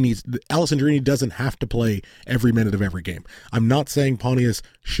if he needs. Alessandrini doesn't have to play every minute of every game. I'm not saying Pontius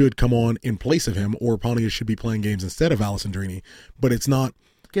should come on in place of him or Pontius should be playing games instead of Alessandrini, but it's not.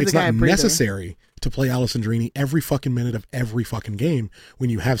 Give It's the guy not a breather. necessary to play Alessandrini every fucking minute of every fucking game when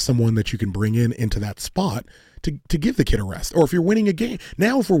you have someone that you can bring into that spot to give the kid a rest. Or if you're winning a game.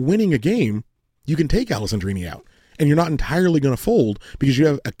 Now, if we're winning a game, you can take Alessandrini out. And you're not entirely going to fold because you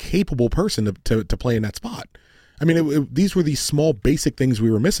have a capable person to play in that spot. I mean, these were these small basic things we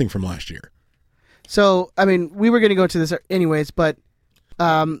were missing from last year. So, I mean, we were going to go into this anyways, but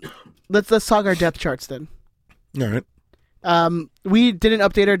let's talk our depth charts then. All right. We didn't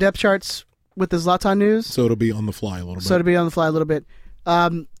update our depth charts with the Zlatan news, So it'll be on the fly a little bit. so to be on the fly a little bit.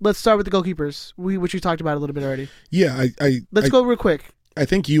 Let's start with the goalkeepers, which we talked about a little bit already. Yeah, Let's go real quick I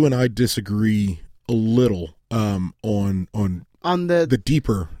think you and I disagree a little on the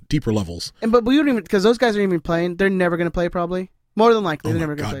deeper levels. but we don't even, because those guys aren't even playing. They're never going to play probably. More than likely, Oh they're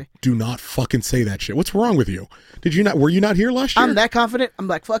my never going to God, play. do not fucking say that shit. What's wrong with you? Were you not here last year? I'm that confident. I'm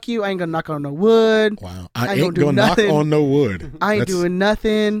like, fuck you. I ain't going to knock on no wood. Wow. I I don't ain't do gonna knock nothing. on no wood. I ain't That's doing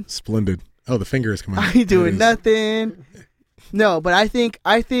nothing. splendid. Oh, the finger is coming out. I ain't doing It is. nothing. No, but I think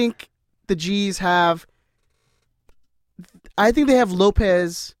the G's have. I think they have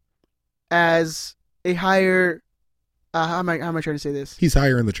Lopez as a higher. How am I trying to say this? He's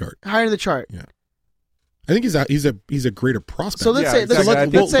higher in the chart. Higher in the chart. I think he's a greater prospect. So let's say exactly. I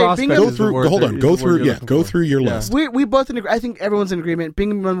think let's say prospect Bingham. go is the through. word Hold that- on. is Go the word through. you're Yeah. looking Go for. through your Yeah. list. We both I think everyone's in agreement.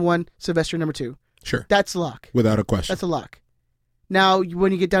 Bingham number 1, Sylvester number 2. Sure. That's a lock. Without a question. That's a lock. Now,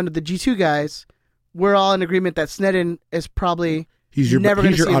 when you get down to the G2 guys, we're all in agreement that Sneddon is probably He's your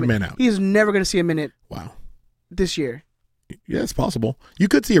see odd man out. He's never going to see a minute Wow. this year. Yeah, it's possible. You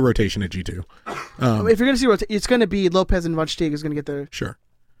could see a rotation at G2. If you're going to see, it's going to be Lopez and Von Stieg is going to get the Sure.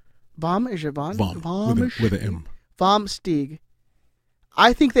 Vom. Is it Von? Von with an M. Vom Stieg.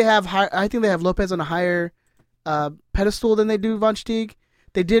 I think they have Lopez on a higher pedestal than they do Von Stieg.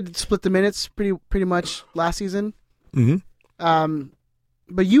 They did split the minutes pretty much last season. Mm-hmm.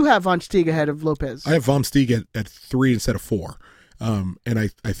 But you have Von Stieg ahead of Lopez. I have Vom Stieg at 3 instead of 4. And I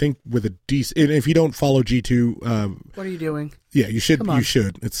think with a decent, and if you don't follow G2, What are you doing? yeah, you should. Come on. You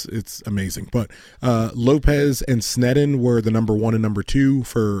should. It's amazing. But Lopez and Sneddon were the number 1 and number 2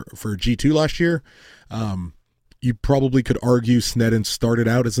 for G2 last year. You probably could argue Sneddon started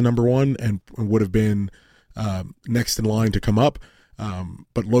out as the number 1 and would have been next in line to come up.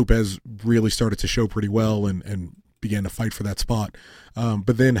 But Lopez really started to show pretty well and began to fight for that spot.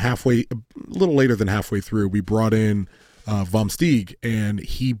 But then a little later than halfway through, we brought in Vom Stieg, and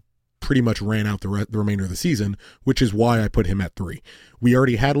he pretty much ran out the remainder of the season, which is why I put him at 3. We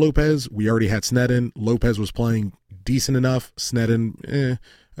already had Lopez. We already had Sneddon. Lopez was playing decent enough. Sneddon,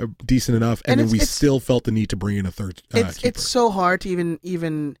 decent enough. And then we still felt the need to bring in a third keeper. It's so hard to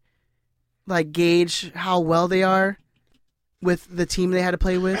even like gauge how well they are with the team they had to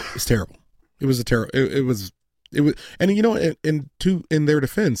play with. It's terrible. It was a terrible. It was, and you know, in their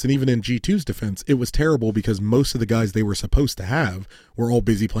defense, and even in G2's defense, it was terrible because most of the guys they were supposed to have were all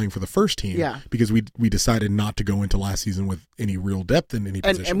busy playing for the first team. Yeah. Because we decided not to go into last season with any real depth in any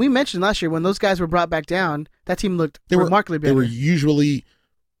position. And we mentioned last year when those guys were brought back down, that team looked remarkably better.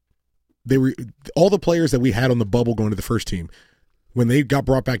 They were all the players that we had on the bubble going to the first team. When they got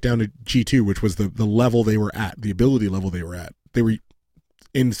brought back down to G2, which was the level they were at, the ability level they were at, they were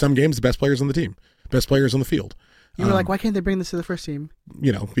in some games the best players on the team, best players on the field. You were like, why can't they bring this to the first team?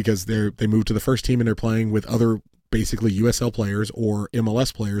 You know, because they moved to the first team and they're playing with other basically USL players or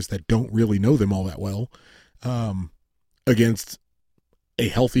MLS players that don't really know them all that well, against a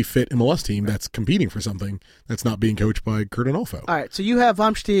healthy fit MLS team that's competing for something that's not being coached by Kurt Onalfo. All right, so you have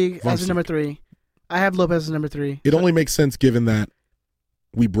Vom Stieg as a number 3. I have Lopez as number 3. It only makes sense given that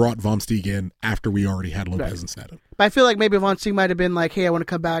we brought Vom Steeg in after we already had Lopez and Sneddon. But I feel like maybe Von Steeg might have been like, hey, I want to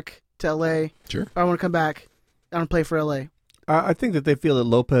come back to L.A. Sure. Or I want to come back. I want to play for L.A. I think that they feel that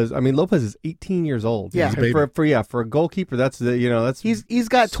Lopez. I mean, Lopez is 18 years old. Yeah. He's a And baby. for a goalkeeper, that's that's He's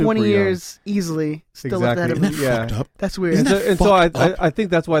got super 20 young. years easily still left ahead of Isn't him. that Yeah. fucked up? That's weird. Isn't that And so fucked up? I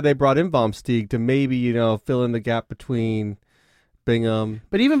think that's why they brought in Vom Steeg to maybe fill in the gap between Bingham.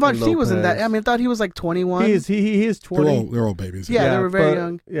 But even Von and Steeg wasn't that. Lopez. I mean, I thought he was like 21. He is 20. They're all babies. Yeah, they were very but-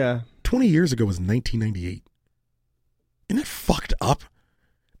 young. Yeah. 20 years ago was 1998. Isn't that fucked up?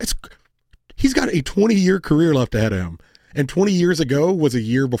 He's got a 20-year career left ahead of him. And 20 years ago was a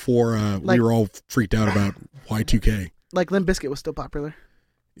year before we were all freaked out about Y2K. Like Limp Bizkit was still popular.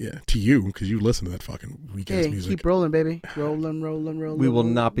 Yeah, to you, because you listen to that fucking weak-ass Hey, music. keep rolling, baby. Rolling. We will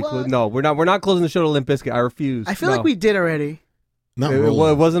not be What? No, we're not closing the show to Limp Bizkit. I refuse. I feel No. like we did already. Not It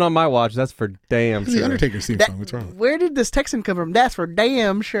rolling. wasn't on my watch. That's for damn It's the sure. Undertaker's theme That- song. What's wrong? Where did this Texan come from? That's for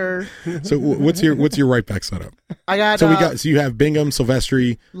damn sure. So what's your right back setup? I got So you have Bingham,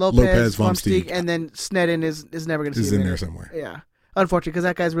 Silvestri, Lopez, Vom Vom Steeg. Steeg, and then Sneddon is never going to see is him in there somewhere. Yeah, unfortunately, because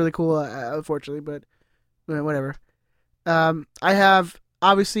that guy's really cool. Unfortunately, but whatever. I have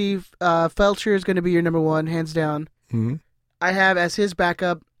obviously Felcher is going to be your number one, hands down. Mm-hmm. I have as his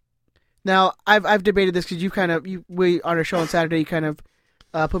backup. Now I've debated this because we on our show on Saturday you kind of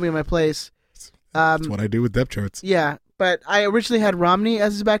put me in my place. That's what I do with depth charts. Yeah, but I originally had Romney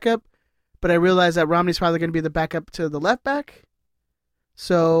as his backup, but I realized that Romney's probably going to be the backup to the left back.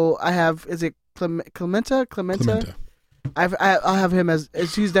 So I have, is it Clementa? Clementa. I'll have him as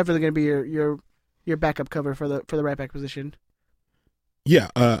he's definitely going to be your backup cover for the right back position. Yeah,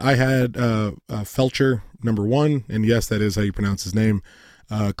 I had Felcher number one, and yes, that is how you pronounce his name.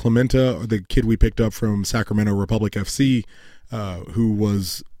 Clementa, the kid we picked up from Sacramento Republic FC, who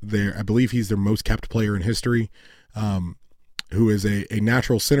was I believe he's their most capped player in history, who is a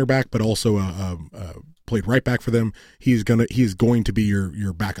natural center back, but also played right back for them. He's going to be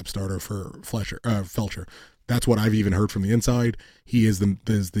your backup starter for Felcher. That's what I've even heard from the inside. He is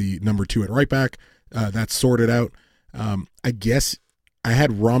the number two at right back. That's sorted out. I guess I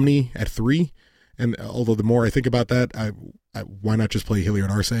had Romney at 3, and although the more I think about that, why not just play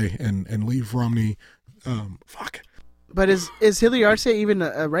Hilliard Arce and leave Romney? Fuck. But is Hilly Arce even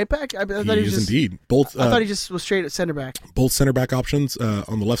a right back? I thought He is indeed. Both. I thought he just was straight at center back. Both center back options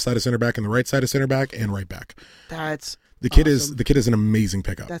on the left side of center back and the right side of center back and right back. That's The kid awesome. is an amazing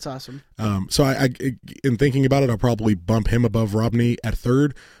pickup. That's awesome. So I in thinking about it, I'll probably bump him above Romney at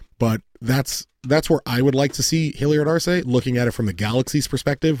 3rd, but that's where I would like to see Hilliard Arce. Looking at it from the Galaxy's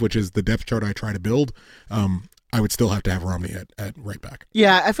perspective, which is the depth chart I try to build, I would still have to have Romney at right back.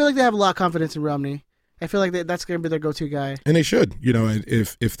 Yeah, I feel like they have a lot of confidence in Romney. I feel like that's going to be their go-to guy. And they should,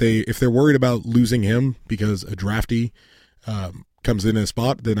 if they're worried about losing him because a drafty comes in a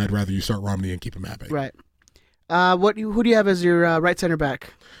spot, then I'd rather you start Romney and keep him happy. Right. Who do you have as your right center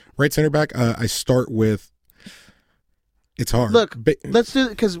back? Right center back, I start with. It's hard. Look, let's do it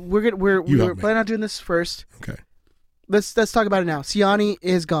because we're help me. planning on doing this first. Okay. Let's talk about it now. Siani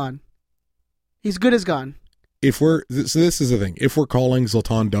is gone. He's good as gone. So this is the thing. If we're calling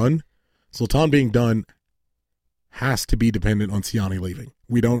Zlatan done, Zlatan being done has to be dependent on Siani leaving.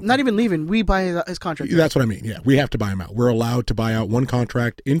 We don't. Not even leaving. We buy his contract. That's what I mean. Yeah, we have to buy him out. We're allowed to buy out one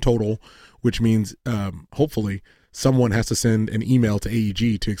contract in total, which means hopefully someone has to send an email to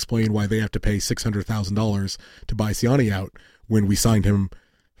AEG to explain why they have to pay $600,000 to buy Siani out when we signed him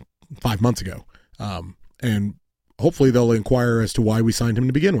 5 months ago. And hopefully they'll inquire as to why we signed him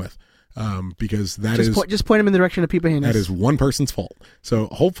to begin with. Because just point him in the direction of Pipa Hines. that is one person's fault. So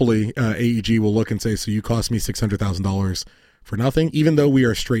hopefully AEG will look and say, so you cost me $600,000 for nothing, even though we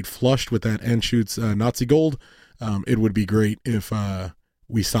are straight flushed with that Anschutz Nazi gold. It would be great if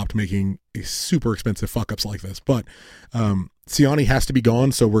we stopped making a super expensive fuck ups like this. But Siani has to be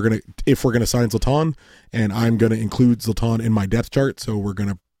gone. So if we're gonna sign Zlatan, and I'm gonna include Zlatan in my depth chart, so we're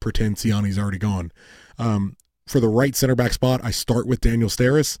gonna pretend Siani's already gone. For the right center back spot, I start with Daniel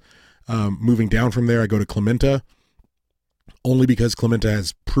Steres. Moving down from there, I go to Clementa, only because Clementa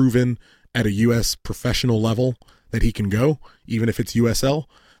has proven at a U.S. professional level that he can go, even if it's USL.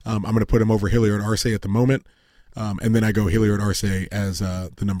 I'm going to put him over Hilliard Arce at the moment, and then I go Hilliard Arce as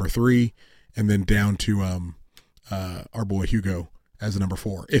the number 3, and then down to our boy Hugo as the number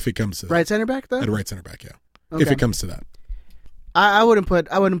 4, if it comes to that. Right center back though. At right center back, yeah. Okay. If it comes to that. I wouldn't put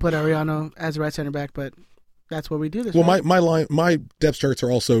Ariano as right center back, but that's what we do this. Well, right? my depth charts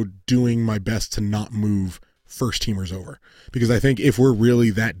are also doing my best to not move first teamers over, because I think if we're really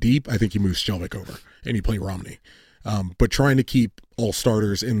that deep, I think you move Shelvik over and you play Romney. But trying to keep all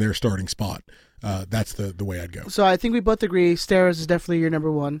starters in their starting spot That's the way I'd go. So I think we both agree Steres is definitely your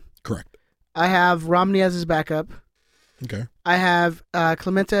number one. Correct. I have Romney as his backup. Okay. I have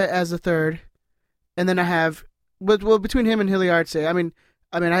Clemente as the third, and then I have between him and Hilliard.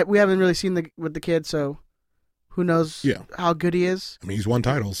 We haven't really seen with the kid, so who knows how good he is. I mean, he's won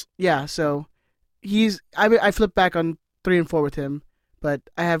titles. Yeah, so I flip back on 3 and 4 with him, but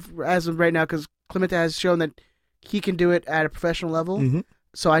I have as of right now because Clemente has shown that he can do it at a professional level. Mm-hmm.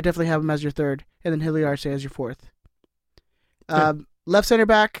 So I definitely have him as your third, and then Hilliard as your fourth. Yeah. Left center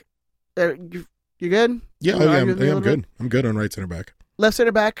back, you good? Yeah, I'm good. Bit? I'm good on right center back. Left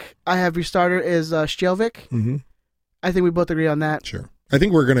center back, I have your starter is Sjelvik. Mm-hmm. I think we both agree on that. Sure. I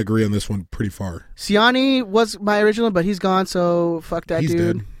think we're going to agree on this one pretty far. Siani was my original, but he's gone, so fuck that He's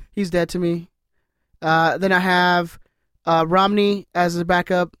dude. dead. He's dead to me. Then I have Romney as the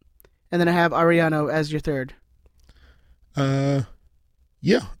backup, and then I have Ariano as your third.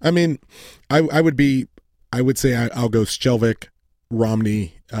 Yeah. I mean, I would say I'll go Sjelvik,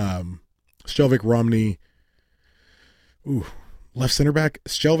 Romney, Ooh, left center back,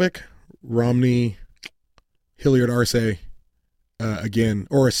 Sjelvik, Romney, Hilliard Arce, again,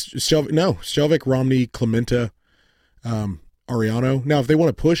 or Sjelvik, Romney, Clemente, Ariano. Now, if they want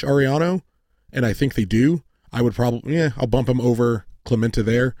to push Ariano, and I think they do, I would probably, I'll bump him over Clemente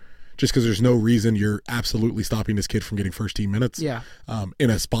there, just because there's no reason you're absolutely stopping this kid from getting first team minutes. Yeah. In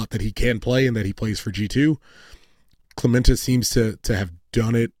a spot that he can play and that he plays for G2. Clemente seems to have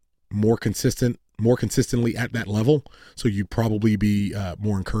done it more consistently at that level, so you'd probably be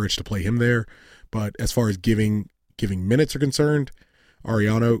more encouraged to play him there. But as far as giving minutes are concerned,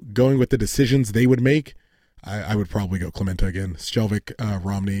 Ariano, going with the decisions they would make, I would probably go Clemente again. Sjelvik,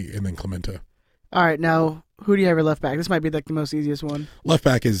 Romney, and then Clemente. All right, now who do you have your left back? This might be like the most easiest one. Left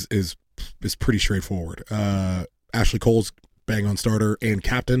back is pretty straightforward. Ashley Cole's bang on starter and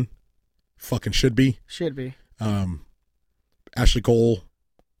captain. Fucking should be. Should be. Ashley Cole,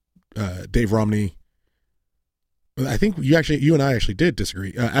 Dave Romney. I think you and I actually did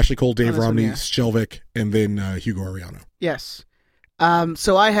disagree. Ashley Cole, Dave Romney, Sjelvik, and then Hugo Ariano. Yes.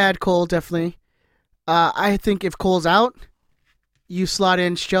 So I had Cole definitely. I think if Cole's out, you slot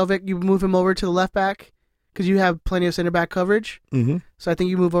in Sjelvik, you move him over to the left back because you have plenty of center back coverage. Mm-hmm. So I think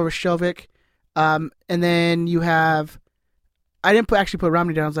you move over Sjelvik. And then you have, I didn't actually put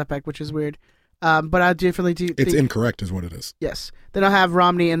Romney down as left back, which is weird. But I definitely do. It's incorrect, is what it is. Yes. Then I'll have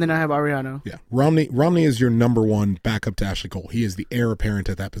Romney, and then I have Ariano. Yeah, Romney is your number one backup to Ashley Cole. He is the heir apparent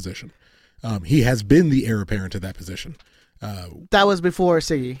at that position. He has been the heir apparent at that position. That was before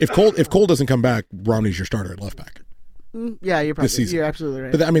Siggy. If Cole doesn't come back, Romney's your starter at left back. Yeah, you're absolutely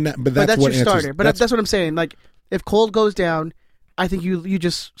right. But that's your what starter. But that's what I'm saying. Like, if Cole goes down, I think you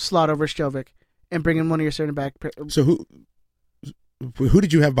just slot over Sjelvik and bring in one of your center back. So who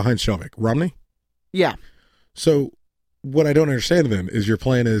did you have behind Sjelvik? Romney? Yeah. So what I don't understand then is your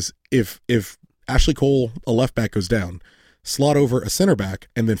plan is if Ashley Cole, a left back, goes down, slot over a center back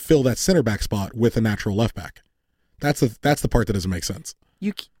and then fill that center back spot with a natural left back. That's the part that doesn't make sense.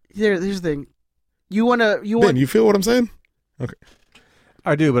 Here's the thing. Ben, you feel what I'm saying? Okay.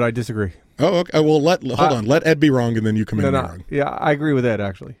 I do, but I disagree. Oh, okay. Well, hold on. Let Ed be wrong, and then you come in wrong. Yeah, I agree with Ed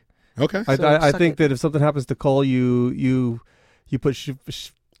actually. Okay. I think that if something happens to Cole, you put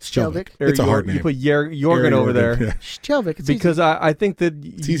Sjelvik. It's a hard name. You put Jorgen over there. Yeah. Sjelvik. It's because easy. I think that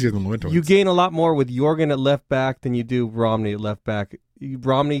it's easier than Lewin. You gain a lot more with Jorgen at left back than you do Romney at left back.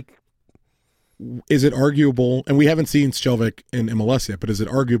 Romney. Is it arguable, and we haven't seen Sjelvik in MLS yet, but is it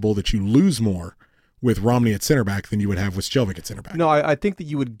arguable that you lose more with Romney at center back than you would have with Sjelvik at center back? No, I think that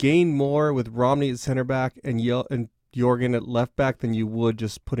you would gain more with Romney at center back and Jorgen at left back than you would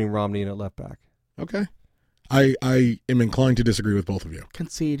just putting Romney in at left back. Okay. I am inclined to disagree with both of you.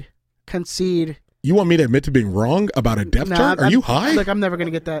 Concede. You want me to admit to being wrong about a depth chart? Are you high? Look, I'm never going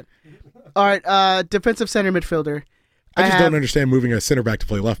to get that. All right, defensive center midfielder. I just don't understand moving a center back to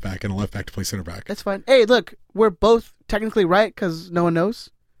play left back and a left back to play center back. That's fine. Hey, look, we're both technically right because no one knows.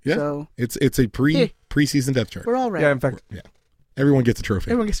 Yeah, so it's a preseason depth chart. We're all right. Yeah, in fact, everyone gets a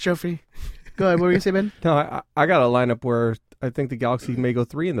trophy. Everyone gets a trophy. Go ahead. What were you going to say, Ben? No, I got a lineup where I think the Galaxy may go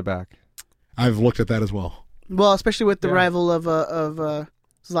 3 in the back. I've looked at that as well. Well, especially with the rival of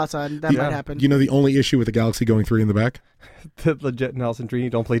Zlatan, that might happen. You know the only issue with the Galaxy going 3 in the back? The legit Nelson Drini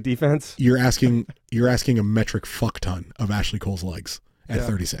don't play defense. You're asking a metric fuck ton of Ashley Cole's legs at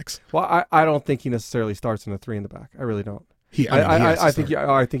 36. Well, I don't think he necessarily starts in a 3 in the back. I really don't. I think you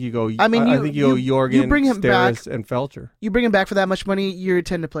go. I go Jorgen, you bring him Steres, back, and Felcher. You bring him back for that much money, you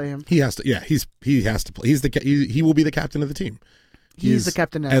tend to play him. He has to. Yeah, he has to play. He will be the captain of the team. He's the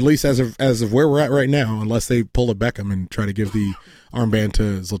captain now. At least as of where we're at right now, unless they pull a Beckham and try to give the armband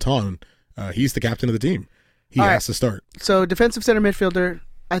to Zlatan, He's the captain of the team. He All has right. to start. So defensive center midfielder,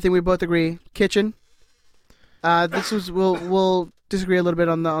 I think we both agree. Kitchen. We'll disagree a little bit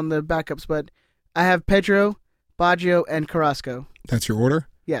on the backups, but I have Pedro, Baggio, and Carrasco. That's your order?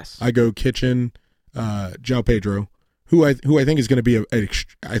 Yes. I go Kitchen, João Pedro, who I think is going to be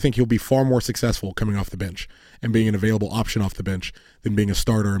I think he'll be far more successful coming off the bench and being an available option off the bench than being a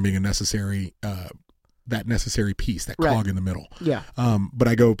starter and being a necessary piece, that cog in the middle. Yeah. But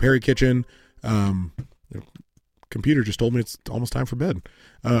I go Perry Kitchen. Computer just told me it's almost time for bed.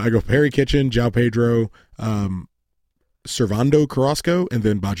 I go Perry Kitchen, João Pedro, Servando Carrasco, and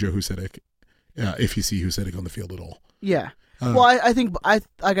then Baggio Husidic, if you see Husidic on the field at all. Yeah. Well, I think like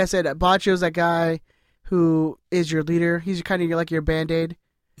I said, Baggio's that guy who is your leader. He's kind of like your Band-Aid.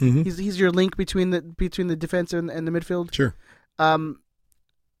 Mm-hmm. He's your link between the defense and the midfield. Sure.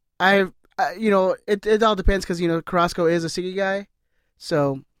 It all depends because Carrasco is a Ziggy guy,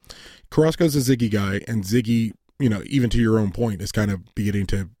 so Carrasco's a Ziggy guy, and Ziggy, even to your own point, is kind of beginning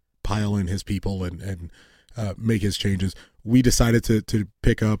to pile in his people and make his changes. We decided to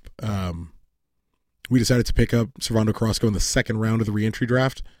pick up. We decided to pick up Servando Carrasco in the second round of the reentry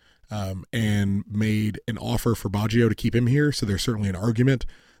draft, and made an offer for Baggio to keep him here. So there's certainly an argument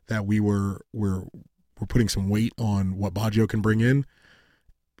that we're putting some weight on what Baggio can bring in.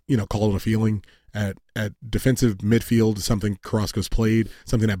 Call it a feeling at defensive midfield, something Carrasco's played,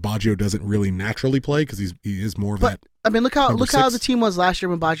 something that Baggio doesn't really naturally play because he is more of that. I mean, look how six. the team was last year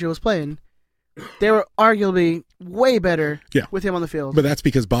when Baggio was playing. They were arguably way better with him on the field. But that's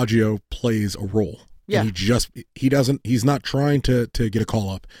because Baggio plays a role. Yeah. And he's not trying to get a call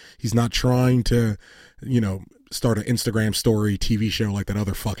up. He's not trying to, start an Instagram story TV show like that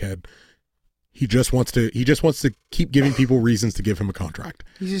other fuckhead. He just wants to keep giving people reasons to give him a contract.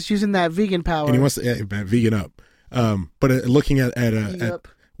 He's just using that vegan power. And he wants to vegan up. But looking at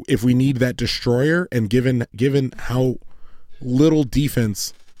if we need that destroyer, and given how little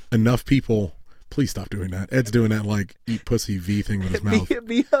defense enough people. Please stop doing that. Ed's doing that like eat pussy V thing with his mouth.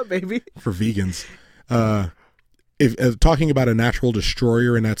 Be up, baby. For vegans. If talking about a natural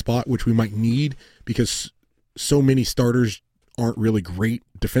destroyer in that spot, which we might need because so many starters aren't really great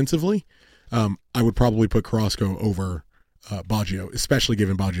defensively, I would probably put Carrasco over Baggio, especially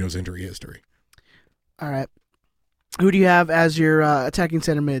given Baggio's injury history. All right. Who do you have as your attacking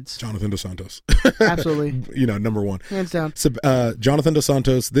center mids? Jonathan Dos Santos. Absolutely. Number one. Hands down. So, Jonathan Dos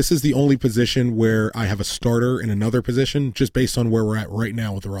Santos, this is the only position where I have a starter in another position, just based on where we're at right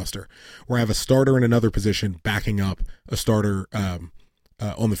now with the roster, where I have a starter in another position backing up a starter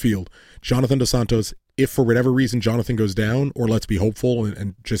on the field. Jonathan Dos Santos, if for whatever reason Jonathan goes down, or let's be hopeful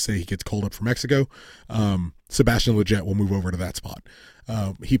and just say he gets called up for Mexico, Sebastian Lletget will move over to that spot.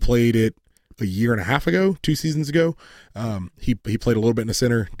 He played it a year and a half ago, 2 seasons ago. He played a little bit in the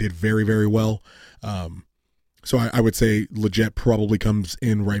center, did very, very well. So I would say Lletget probably comes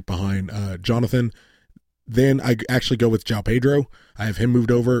in right behind Jonathan. Then I actually go with João Pedro. I have him moved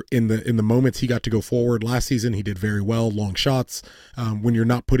over in the moments he got to go forward last season. He did very well, long shots. When you're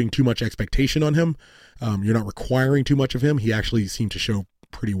not putting too much expectation on him, you're not requiring too much of him, he actually seemed to show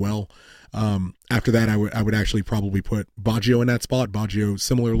pretty well. After that, I would actually probably put Baggio in that spot. Baggio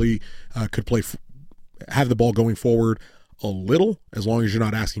similarly could have the ball going forward a little, as long as you're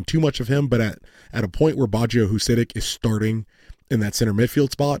not asking too much of him. But at a point where Baggio Husidic is starting in that center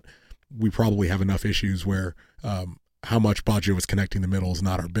midfield spot, we probably have enough issues where how much Baggio is connecting the middle is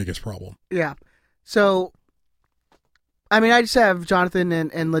not our biggest problem. Yeah. So, I mean, I just have Jonathan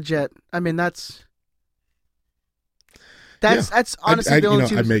and Lletget. I mean, that's honestly the only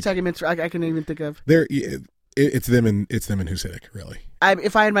two attacking mids I can even think of. It's them and Husidic, really.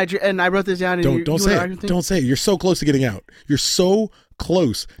 If I had and I wrote this down. And don't say it. Don't say it. You're so close to getting out. You're so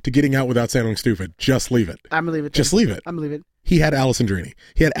close to getting out without sounding stupid. Just leave it. I'm gonna leave it. Just leave it. I'm gonna leave it. He had Alessandrini.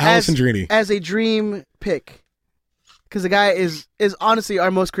 As a dream pick, because the guy is honestly our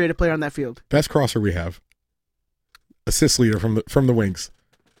most creative player on that field. Best crosser we have. Assist leader from the wings.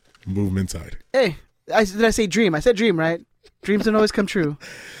 Move him inside. Hey, did I say dream? I said dream, right? Dreams don't always come true.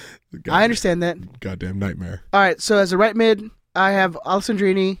 I understand that. Goddamn nightmare. All right, so as a right mid, I have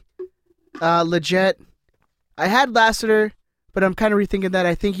Alessandrini, Lletget. I had Lassiter, but I'm kind of rethinking that.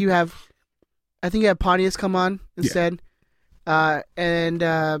 I think you have Pontius come on instead. Yeah. I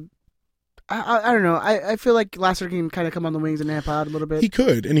don't know. I feel like Lassiter can kind of come on the wings and amp out a little bit. He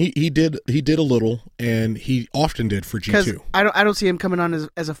could, and he did a little, and he often did for G2. I don't see him coming on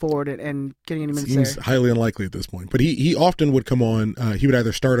as a forward and getting any minutes Seems there. highly unlikely at this point. But he often would come on. He would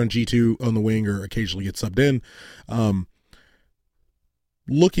either start on G2 on the wing or occasionally get subbed in.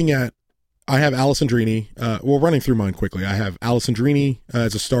 I have Alessandrini. Running through mine quickly. I have Alessandrini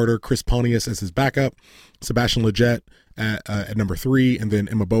as a starter, Chris Pontius as his backup, Sebastian Lletget at number 3, and then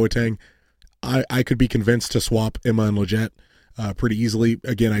Emma Boateng. I could be convinced to swap Emma and Lletget pretty easily.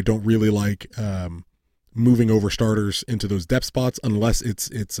 Again, I don't really like moving over starters into those depth spots unless it's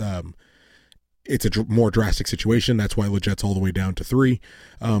a more drastic situation. That's why Lletget's all the way down to 3.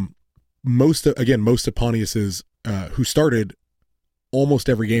 Most of Pontius's who started almost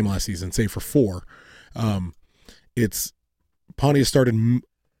every game last season, save for 4. Pontius started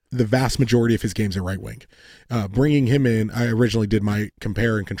the vast majority of his games at right wing. Bringing him in, I originally did my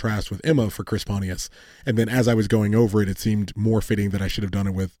compare and contrast with Emma for Chris Pontius, and then as I was going over it, it seemed more fitting that I should have done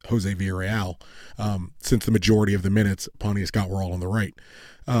it with Jose Villarreal, since the majority of the minutes Pontius got were all on the right.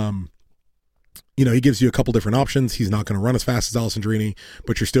 He gives you a couple different options. He's not going to run as fast as Alessandrini,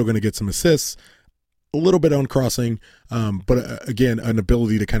 but you're still going to get some assists. A little bit on crossing, but again, an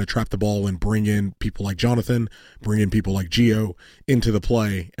ability to kind of trap the ball and bring in people like Jonathan, bring in people like Gio into the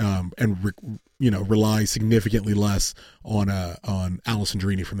play, and rely significantly less on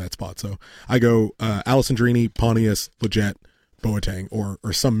Alessandrini from that spot. So I go Alessandrini, Pontius, Lletget, Boateng,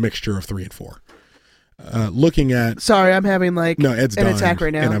 or some mixture of 3 and 4. Looking at sorry, I'm having Ed's an dying, attack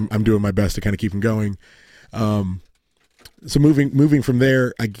right now, and I'm doing my best to kind of keep him going. So moving from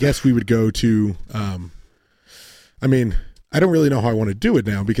there, I guess we would go to, I don't really know how I want to do it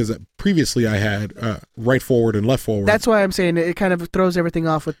now because previously I had right forward and left forward. That's why I'm saying it kind of throws everything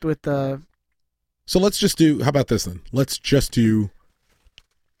off with the. So let's just do, how about this then? Let's just do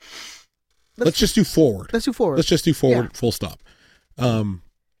forward. Let's do forward. Let's just do forward, full stop.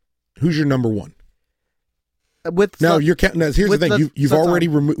 Who's your number 1? Here's the thing. You've already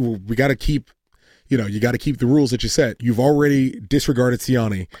removed, we got to keep, you got to keep the rules that you set. You've already disregarded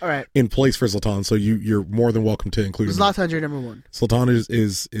Siani in place for Zlatan, so you're more than welcome to include him. Zlatan's your number 1. Zlatan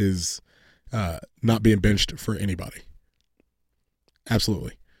is not being benched for anybody.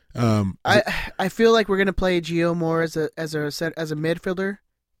 Absolutely. I feel like we're gonna play Gio more as a midfielder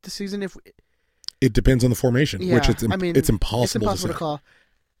this season. It depends on the formation, which it's impossible to call.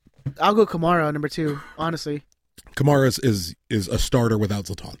 I'll go Kamara number 2. Honestly, Kamara is a starter without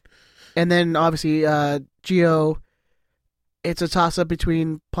Zlatan. And then obviously Gio, it's a toss up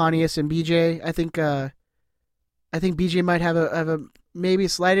between Pontius and BJ. I think BJ might have a maybe a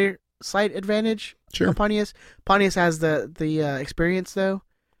slight advantage. Sure. On Pontius. Pontius has the experience though.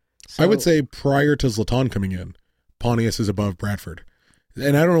 So, I would say prior to Zlatan coming in, Pontius is above Bradford,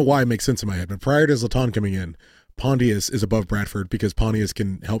 and I don't know why it makes sense in my head, but prior to Zlatan coming in, Pontius is above Bradford because Pontius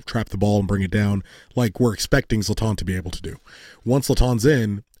can help trap the ball and bring it down like we're expecting Zlatan to be able to do. Once Zlatan's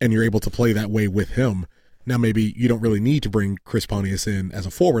in and you're able to play that way with him, now maybe you don't really need to bring Chris Pontius in as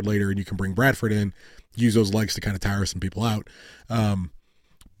a forward later and you can bring Bradford in, use those legs to kind of tire some people out.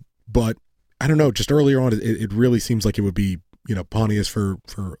 But I don't know, just earlier on, it really seems like it would be, Pontius for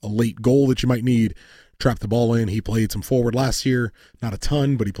a late goal that you might need, trap the ball in. He played some forward last year, not a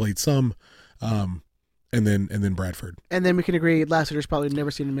ton, but he played some. And then Bradford. And then we can agree Lassiter's probably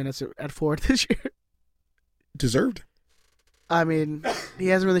never seen minutes at forward this year. Deserved. I mean, he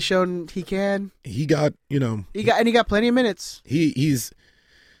hasn't really shown he can. He got, He got plenty of minutes. He's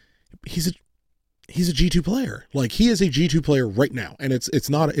a G2 player. Like, he is a G2 player right now. And it's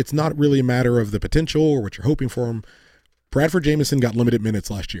not really a matter of the potential or what you're hoping for him. Bradford Jamieson got limited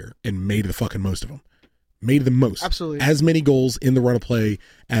minutes last year and made the fucking most of them. Made the most. Absolutely. As many goals in the run of play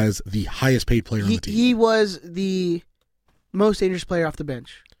as the highest paid player on the team. He was the most dangerous player off the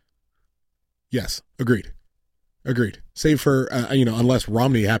bench. Yes. Agreed. Save for, unless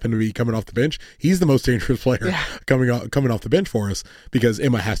Romney happened to be coming off the bench, he's the most dangerous player coming off the bench for us because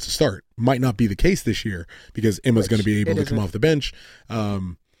Emma has to start. Might not be the case this year because Emma's going to be able to come off the bench.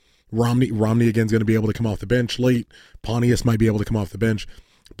 Romney again is going to be able to come off the bench late. Pontius might be able to come off the bench.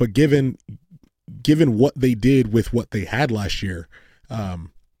 But given what they did with what they had last year,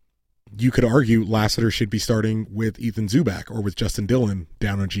 you could argue Lassiter should be starting with Ethan Zubak or with Justin Dillon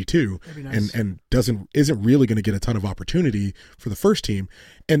down on G2, nice. and isn't really going to get a ton of opportunity for the first team.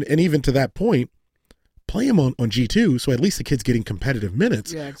 And even to that point, play him on G2, so at least the kid's getting competitive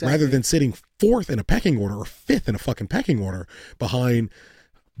minutes rather than sitting 4th in a pecking order or 5th in a fucking pecking order behind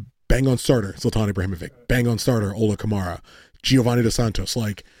bang on starter Zlatan Ibrahimovic, bang on starter Ola Kamara, Giovanni Dos Santos,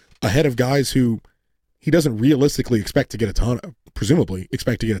 like ahead of guys who he doesn't realistically expect to get a ton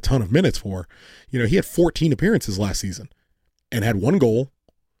of minutes for. He had 14 appearances last season and had 1 goal,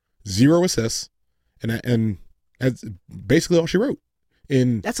 0 assists, and that's basically all she wrote.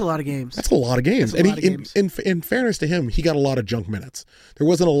 That's a lot of games. That's a lot of games. In fairness to him, he got a lot of junk minutes. There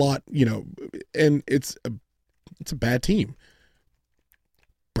wasn't a lot, and it's a bad team.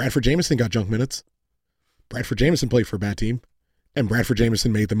 Bradford Jamieson got junk minutes. Bradford Jamieson played for a bad team, and Bradford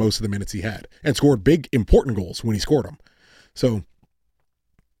Jamieson made the most of the minutes he had and scored big, important goals when he scored them. So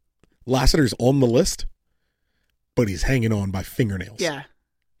Lassiter's on the list, but he's hanging on by fingernails. Yeah.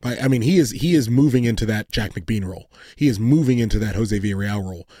 I mean, he is moving into that Jack McBean role. He is moving into that Jose Villarreal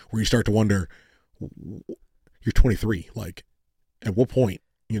role where you start to wonder, you're 23. Like, at what point,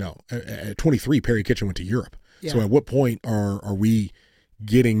 at 23, Perry Kitchen went to Europe. Yeah. So at what point are we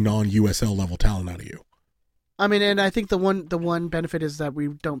getting non-USL level talent out of you? I mean, and I think the one benefit is that we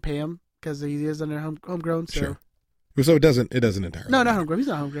don't pay him because he is under homegrown. So. Sure. So it doesn't entirely. No, not homegrown. He's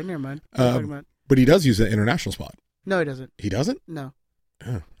not homegrown. Never mind. What are you talking about? But he does use an international spot. No, he doesn't. He doesn't? No.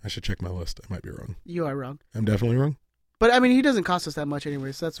 Oh, I should check my list. I might be wrong. You are wrong. I'm definitely wrong. But I mean, he doesn't cost us that much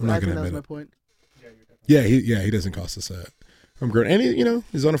anyway. So that's I'm what not I think gonna that was my admit point. Yeah, he doesn't cost us that. Homegrown, and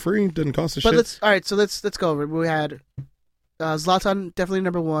he's on a free. Doesn't cost us But shit. let's go over it. We had Zlatan definitely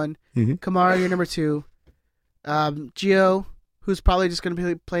number 1. Mm-hmm. Kamara, you're number 2. Gio, who's probably just going to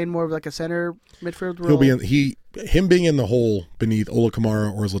be playing more of like a center midfield role. Him being in the hole beneath Ola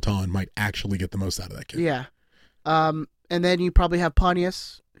Kamara or Zlatan might actually get the most out of that kid. Yeah. And then you probably have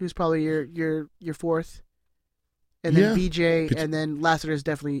Pontius, who's probably your 4th. And then BJ, and then Lassiter is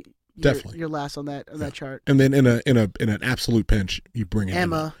definitely your last on that chart. And then in an absolute pinch, you bring in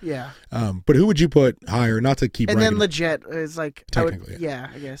Emma, yeah. But who would you put higher? Not to keep and ragging. then Leggett is like Technically,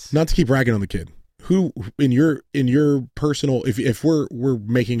 I guess. Not to keep ragging on the kid. Who in your personal, if we're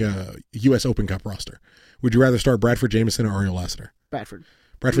making a U.S. Open Cup roster, would you rather start Bradford Jamieson or Ariel Lassiter? Bradford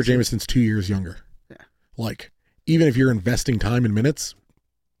Jamieson's 2 years younger. Yeah. Like, even if you're investing time and minutes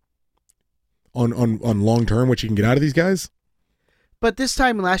on long term, what you can get out of these guys. But this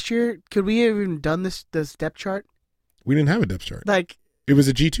time last year, could we have even done this depth chart? We didn't have a depth chart. Like, it was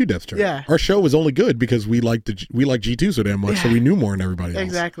a G2 depth chart. Yeah. Our show was only good because we liked G2 so damn much, so we knew more than everybody else.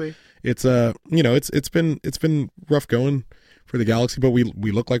 Exactly. It's it's been rough going for the Galaxy, but we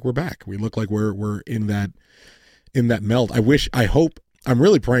look like we're back. We look like we're in that meld. I hope. I'm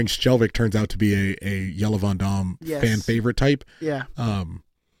really praying Shelvik turns out to be a Jelle Van Damme fan favorite type. Yeah.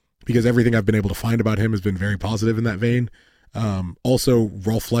 Because everything I've been able to find about him has been very positive in that vein. Also,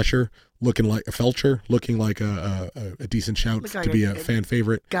 Rolf Flescher looking like a decent shout to be a fan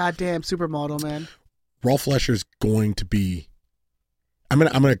favorite. Goddamn supermodel, man. Rolf Flescher's going to be. I'm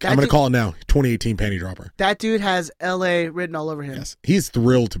gonna call it now. 2018 panty dropper. That dude has LA written all over him. Yes, he's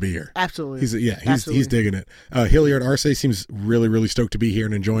thrilled to be here. Absolutely. He's digging it. Hilliard Arce seems really, really stoked to be here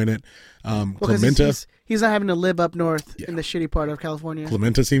and enjoying it. Clementa, he's not having to live up north in the shitty part of California.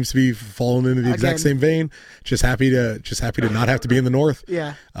 Clementa seems to be falling into the exact same vein. Just happy to not have to be in the north.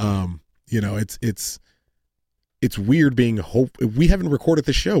 Yeah. It's weird being we haven't recorded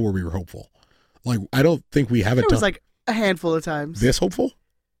the show where we were hopeful. Like, I don't think we have it. It was like a handful of times. This hopeful?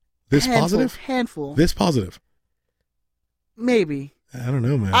 This positive? Handful. This positive? Maybe. I don't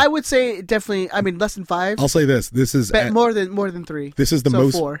know, man. I would say definitely. I mean, less than 5. I'll say this: this is more than 3. This is the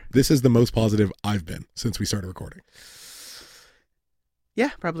most. 4. This is the most positive I've been since we started recording.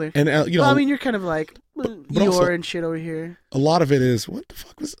 Yeah, probably. And I mean, you're kind of like Eeyore and shit over here. A lot of it is what the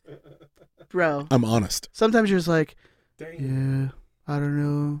fuck was. Bro, I'm honest. Sometimes you're just like, yeah, I don't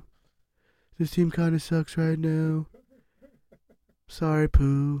know. This team kind of sucks right now. Sorry,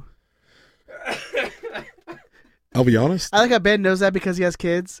 Pooh. I'll be honest. I like how Ben knows that because he has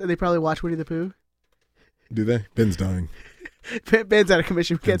kids and they probably watch Winnie the Pooh. Do they? Ben's dying. Ben's out of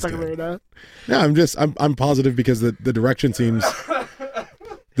commission. We can't talk about it right now. No, I'm positive because the direction seems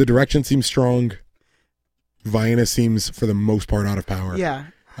strong. Vienna seems for the most part out of power. Yeah.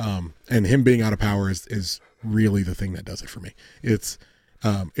 And him being out of power is really the thing that does it for me.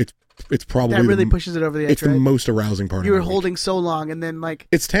 It's probably that really pushes it over the edge. It's the most arousing part. You were holding so long, and then like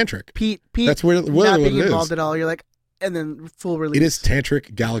it's tantric. Pete. That's where not being involved at all. You're like, and then full release. It is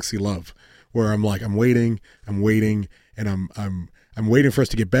tantric Galaxy love, where I'm like, I'm waiting, and I'm waiting for us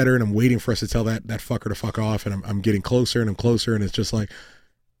to get better, and I'm waiting for us to tell that fucker to fuck off, and I'm getting closer, and I'm closer, and it's just like,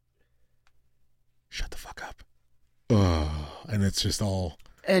 shut the fuck up. And it's just all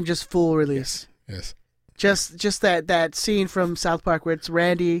and just full release. Yes. Just that scene from South Park where it's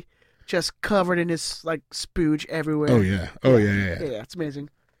Randy just covered in his like spooge everywhere. Oh yeah. Yeah, it's amazing.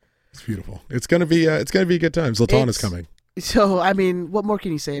 It's beautiful. It's gonna be a good time. Zlatan is coming. So I mean, what more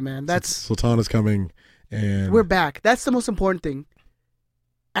can you say, man? That's Zlatan is coming, and we're back. That's the most important thing.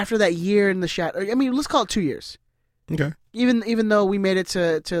 After that year in the shadow, I mean, let's call it 2 years. Okay. Even though we made it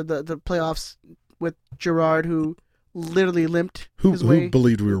to the playoffs with Gerard, who literally limped his way. Who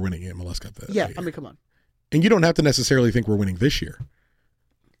believed we were winning the MLS Cup? Yeah, I mean, come on. And you don't have to necessarily think we're winning this year,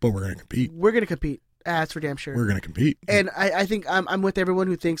 but we're going to compete. We're going to compete. That's for damn sure. We're going to compete. And I think I'm with everyone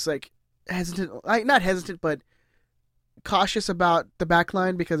who thinks like hesitant, like not hesitant, but cautious about the back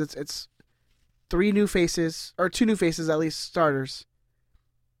line because it's 3 new faces or 2 new faces at least starters,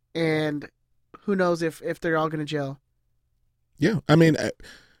 and who knows if they're all going to gel. Yeah, I mean,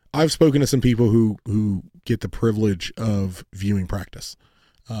 I've spoken to some people who get the privilege of viewing practice.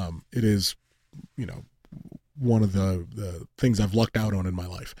 It is, one of the things I've lucked out on in my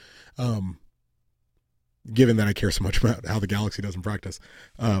life. Given that I care so much about how the Galaxy does in practice.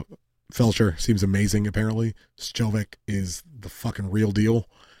 Felcher seems amazing, apparently. Stelvik is the fucking real deal.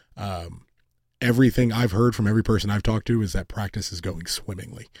 Everything I've heard from every person I've talked to is that practice is going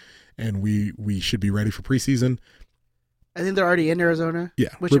swimmingly. And we should be ready for preseason. I think they're already in Arizona.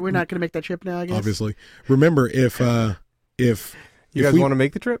 Yeah. Which we're not going to make that trip now, I guess. Obviously. Remember, if you guys want to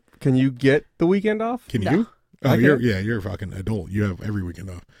make the trip, can you get the weekend off? Can No. you? Oh, I you're can. a fucking adult. You have every weekend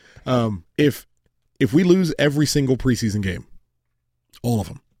off. If we lose every single preseason game, all of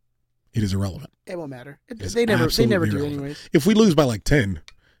them, it is irrelevant. It won't matter. It's They never absolutely do irrelevant. anyways. If we lose by like 10,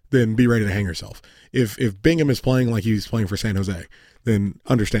 then be ready to hang yourself. If Bingham is playing like he's playing for San Jose, then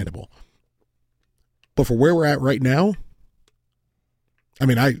understandable. But for where we're at right now, I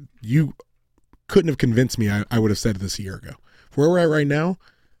mean, you couldn't have convinced me I would have said this a year ago. For where we're at right now,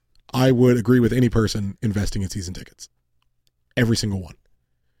 I would agree with any person investing in season tickets. Every single one.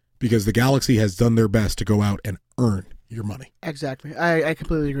 Because the Galaxy has done their best to go out and earn your money. Exactly. I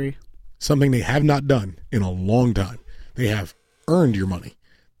completely agree. Something they have not done in a long time. They have earned your money.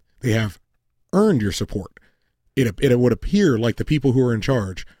 They have earned your support. It would appear like the people who are in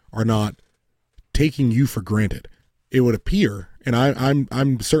charge are not taking you for granted. It would appear, and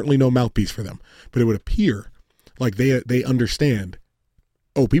I'm certainly no mouthpiece for them, but it would appear like they understand,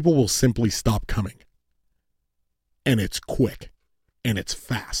 people will simply stop coming. And it's quick. And it's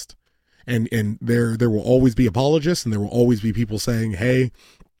fast. And there will always be apologists, and there will always be people saying, hey,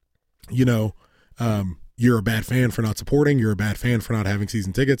 you're a bad fan for not supporting. You're a bad fan for not having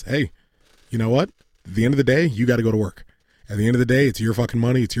season tickets. Hey, you know what? At the end of the day, you got to go to work. At the end of the day, it's your fucking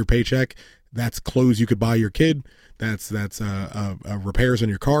money. It's your paycheck. That's clothes you could buy your kid. That's repairs on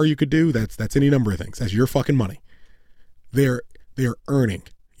your car you could do. That's any number of things. That's your fucking money. They're earning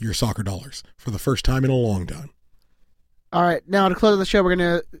your soccer dollars for the first time in a long time. All right, now to close the show, we're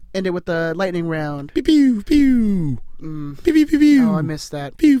going to end it with the lightning round. Pew, pew, pew. Pew, pew, pew, pew. Oh, I missed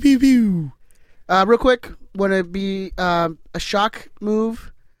that. Pew, pew, pew. Real quick, want to be a shock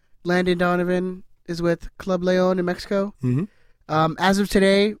move. Landon Donovan is with Club Leon in Mexico. Mm-hmm. As of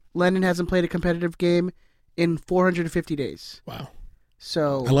today, Landon hasn't played a competitive game in 450 days. Wow.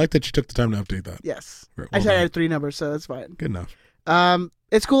 So I like that you took the time to update that. yes. Well I said I done. had 3 numbers, so that's fine. Good enough.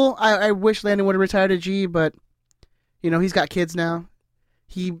 It's cool. I wish Landon would have retired at G, but he's got kids now.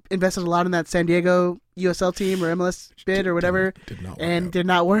 He invested a lot in that San Diego USL team or MLS bid or whatever, Did not work and out. did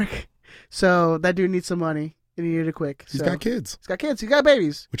not work. So that dude needs some money, and he needed it quick. He's So got kids, He's got kids. He's got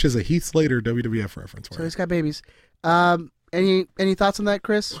babies. which is a Heath Slater WWF reference. So he's got babies. Any thoughts on that,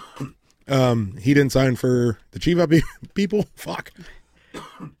 Chris? He didn't sign for the Chiva people. Fuck.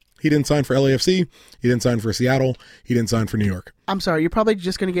 He didn't sign for LAFC. He didn't sign for Seattle. He didn't sign for New York. I'm sorry. You're probably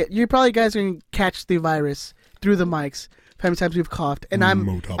guys are going to catch the virus through the mics. How many times we've coughed, and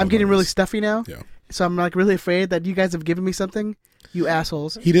I'm getting really stuffy now. Yeah. So I'm like really afraid that you guys have given me something. You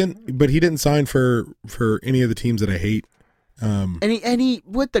assholes. He didn't sign for any of the teams that I hate. Any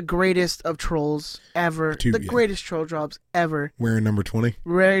with the greatest of trolls ever, greatest troll jobs ever. Wearing number 20.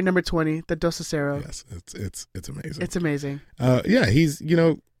 Wearing number 20, the Dos Acero. Yes, it's amazing. It's amazing. Yeah, he's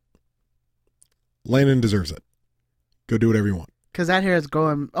Landon deserves it. Go do whatever you want. Because that hair is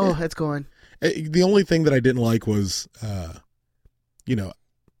going. Oh, it's going. The only thing that I didn't like was,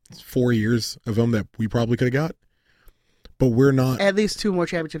 4 years of him that we probably could have got. But we're not. At least 2 more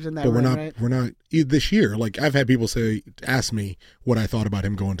championships in that. But Right? we're not this year. Like I've had people ask me what I thought about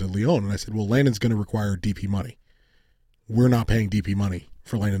him going to Lyon, and I said, well, Landon's going to require DP money. We're not paying DP money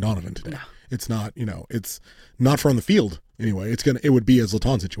for Landon Donovan today. No. It's not, it's not for on the field anyway. It would be a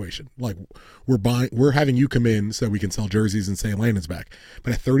Zlatan situation. Like we're having you come in so we can sell jerseys and say Landon's back.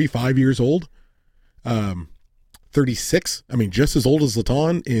 But at 35 years old, 36, I mean, just as old as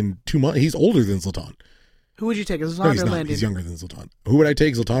Zlatan in 2 months. He's older than Zlatan. Who would you take? Zlatan No, he's or not. Landon? He's younger than Zlatan. Who would I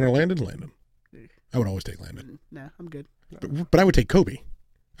take, Zlatan or Landon? Landon. I would always take Landon. Nah, I'm good. But I would take Kobe.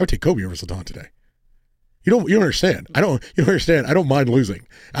 I would take Kobe over Zlatan today. You don't understand. You don't understand. I don't mind losing.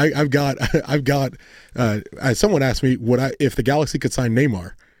 I've got someone asked me if the Galaxy could sign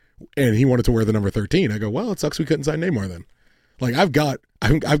Neymar and he wanted to wear the number 13. I go, well, it sucks we couldn't sign Neymar then. Like I've got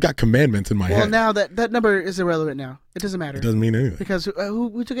commandments in my head. Well, now that number is irrelevant now. It doesn't matter. It doesn't mean anything. Because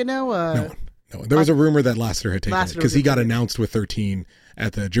who took it now? No one. No, there was a rumor that Lassiter had taken it Lassiter because he was got taking it. announced with 13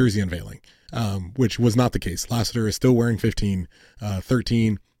 at the jersey unveiling, which was not the case. Lassiter is still wearing 15.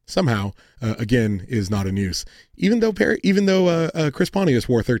 13 somehow, again, is not in use. Even though Chris Pontius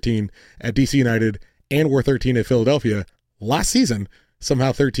wore 13 at DC United and wore 13 at Philadelphia last season,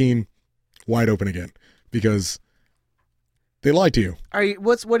 somehow 13 wide open again because they lied to you.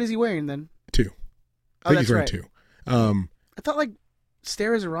 What is he wearing then? 2. I think he's wearing 2. I thought like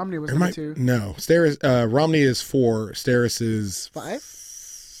Steris or Romney was number 2. No, Steris, Romney is 4. Steris is 5.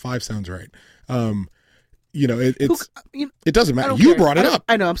 5 sounds right. It doesn't matter. I don't You care. brought it up.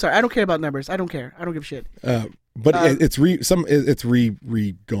 I know. I'm sorry. I don't care about numbers. I don't care. I don't give a shit. But it's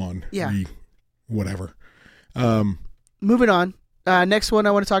gone. Yeah. Whatever. Moving on. Next one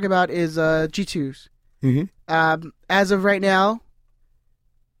I want to talk about is G2s. Mm-hmm. As of right now,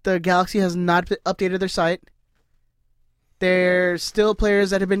 the Galaxy has not updated their site. There's still players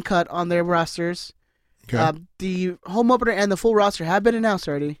that have been cut on their rosters. Okay. The home opener and the full roster have been announced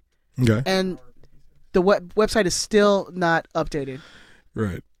already. Okay. And the website is still not updated.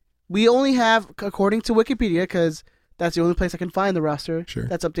 Right. We only have, according to Wikipedia, because that's the only place I can find the roster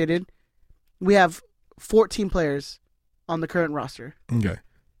that's updated, we have 14 players on the current roster. Okay.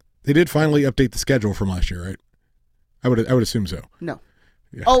 They did finally update the schedule from last year, right? I would assume so. No.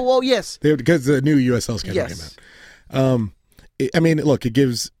 Yeah. Oh, well, yes. Because the new USL schedule came out. Look, it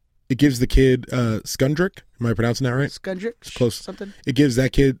gives the kid Skundrick. Am I pronouncing that right? Skundrick? It's close. Something. It gives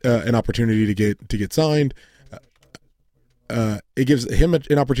that kid an opportunity to get signed. It gives him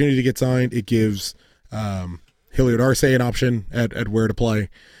an opportunity to get signed. It gives Hilliard Arce an option at where to play.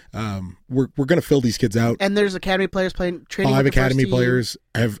 We're going to fill these kids out. And there's academy players training. 5 with the academy first team. players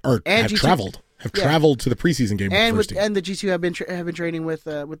have G2 traveled. Traveled to the preseason game and with the first team. and the G2 have been training with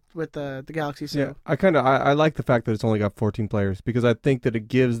the Galaxy. So. Yeah, I like the fact that it's only got 14 players because I think that it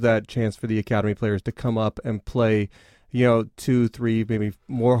gives that chance for the academy players to come up and play, 2, 3, maybe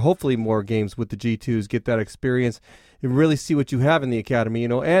more, hopefully more games with the G2s, get that experience and really see what you have in the academy,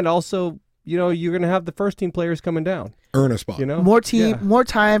 and also, you're going to have the first team players coming down. Earn a spot. More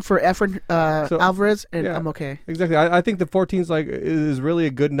time for Efren Alvarez, and I'm okay. Exactly. I think the 14 is really a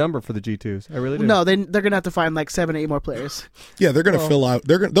good number for the G2s. I really do. No, they're going to have to find like 7 or 8 more players. Yeah, they're going to fill out.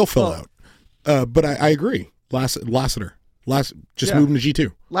 They'll fill out. But I agree. Lassiter. Moving to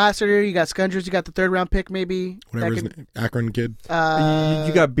G2. Lassiter, you got Skunders, you got the 3rd round pick maybe. Whatever his name, Akron kid.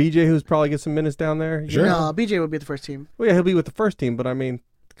 You got BJ who's probably get some minutes down there. Sure. No, BJ would be the first team. Well, yeah, he'll be with the first team, but I mean,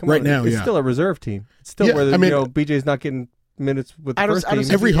 come right on. Now, it's still a reserve team. It's still where BJ's not getting minutes with the first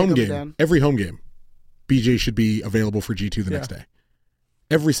team. Every home game, BJ should be available for G2 the next day.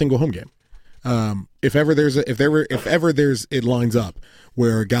 Every single home game. If ever it lines up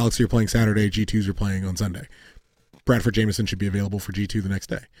where Galaxy are playing Saturday, G2s are playing on Sunday, Bradford Jameson should be available for G2 the next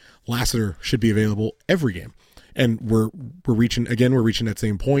day. Lassiter should be available every game. And we're reaching that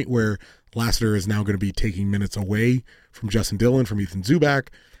same point where Lassiter is now going to be taking minutes away from Justin Dillon, from Ethan Zubak.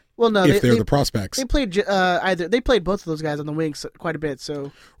 Well, no, they're the prospects. They played they played both of those guys on the wings quite a bit.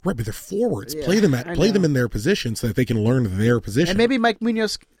 So right, but they're forwards. Yeah, play them in their position so that they can learn their position. And maybe Mike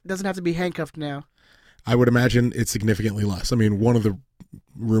Munoz doesn't have to be handcuffed now. I would imagine it's significantly less. I mean, one of the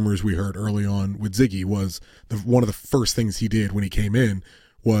rumors we heard early on with Ziggy was one of the first things he did when he came in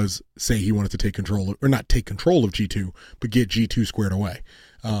was say he wanted to take control, or not take control of G2, but get G2 squared away.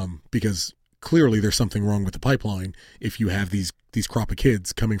 Because clearly there's something wrong with the pipeline if you have these crop of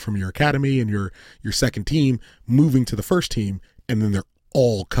kids coming from your academy and your second team moving to the first team, and then they're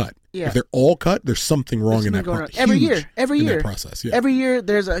all cut. Yeah. If they're all cut, there's something wrong in that process. Every year. That process. Yeah. Every year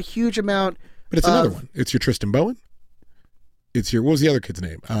there's a huge amount. But it's another one. It's your Tristan Bowen. It's your, what was the other kid's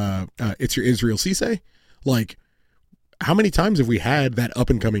name? It's your Israel Cisse. Like, how many times have we had that up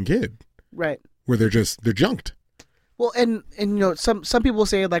and coming kid? Right. Where they're junked. Well, and some people will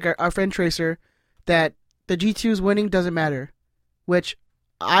say, like our friend Tracer, that the G2's winning doesn't matter, which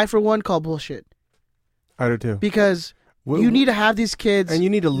I for one call bullshit. I do too. Because you need to have these kids, and you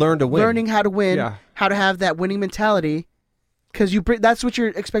need to learn to win, learning how to win, how to have that winning mentality. Because that's what you're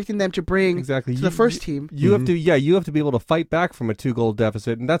expecting them to bring to the first team. You have to, you have to be able to fight back from a 2-goal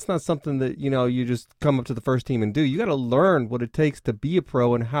deficit, and that's not something that you just come up to the first team and do. You got to learn what it takes to be a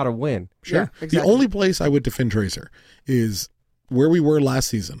pro and how to win. Sure. Yeah, exactly. The only place I would defend Tracer is where we were last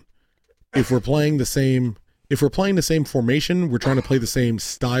season. If we're playing the same formation, we're trying to play the same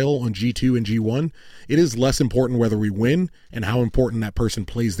style on G2 and G1. It is less important whether we win and how important that person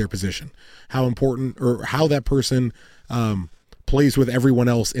plays their position, how important or how that person plays with everyone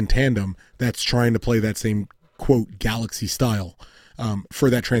else in tandem that's trying to play that same, quote, Galaxy style for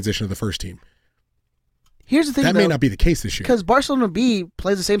that transition to the first team. Here's the thing, That may not be the case this year. because Barcelona B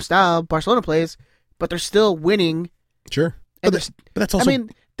plays the same style Barcelona plays, but they're still winning. Sure. And But that's also... I mean,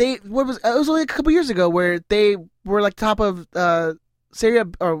 it was only a couple years ago where they were like top of Serie A,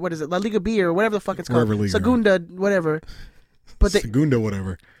 or what is it, La Liga B or whatever the fuck it's called, Wherever league Segunda, whatever. But they, Segunda,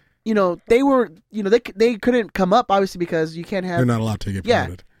 whatever. they were, they couldn't come up obviously because you can't have. They're not allowed to get Yeah.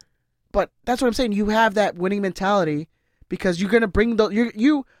 promoted. But that's what I'm saying. You have that winning mentality because you're gonna bring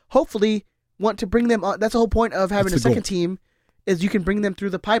you hopefully want to bring them on. That's the whole point of having That's a the second team, is you can bring them through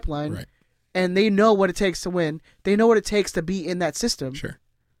the pipeline, Right. and they know what it takes to win. They know what it takes to be in that system. Sure.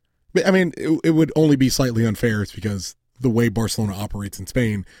 But, I mean, it would only be slightly unfair. It's because the way Barcelona operates in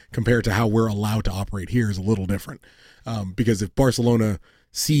Spain compared to how we're allowed to operate here is a little different. Because if Barcelona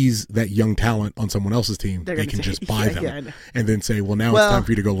sees that young talent on someone else's team, They're they gonna can say- just buy yeah, them yeah, I know. and then say, well, now Well, it's time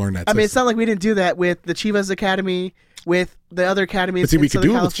for you to go learn that I mean, it's system. not like we didn't do that with the Chivas Academy, with the other academies But see, in we could Southern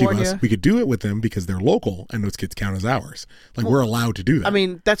do it with California. Chivas. We could do it with them because they're local and those kids count as ours. Like, we're allowed to do that. I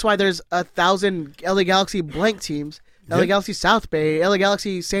mean, that's why there's 1,000 LA Galaxy blank teams. LA Yeah. Galaxy South Bay, LA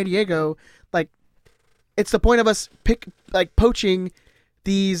Galaxy San Diego. Like, it's the point of us poaching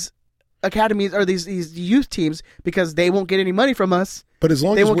these academies or these youth teams because they won't get any money from us. but as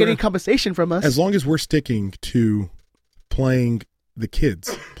long They as won't get we're, any compensation from us. as long as we're sticking to playing the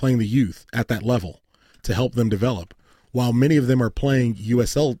kids, playing the youth at that level to help them develop, while many of them are playing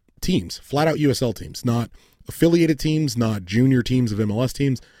USL teams, flat out USL teams, not affiliated teams, not junior teams of MLS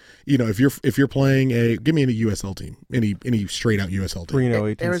teams. If you're playing give me a USL team, any straight out USL team. Reno,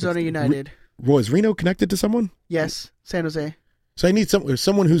 Arizona 1860. United. Was Reno connected to someone? Yes, San Jose. So I need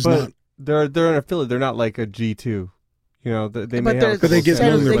someone who's But not. they're an affiliate. They're not like a G2. They may there's- have. But they get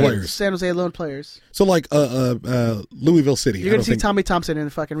San loan Jose, their they get players. San Jose loan players. So like Louisville City. You're I going don't to see think, Tommy Thompson in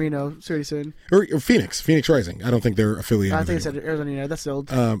fucking Reno pretty soon. or Phoenix Rising. I don't think they're affiliated. I think with it's at Arizona United. That's the old.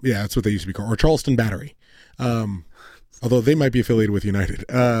 yeah, that's what they used to be called, or Charleston Battery. Although they might be affiliated with United.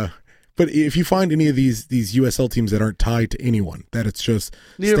 But if you find any of these USL teams that aren't tied to anyone, that it's just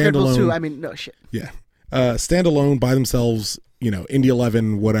New York Red Bulls standalone, too. I mean, no shit. yeah, standalone by themselves. Indy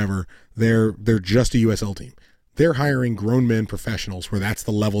 11, whatever. They're just a USL team. They're hiring grown men professionals where that's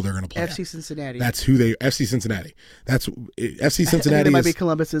the level they're going to play. FC at. Cincinnati. That's who they. FC Cincinnati. That's FC I think Cincinnati. they might is, be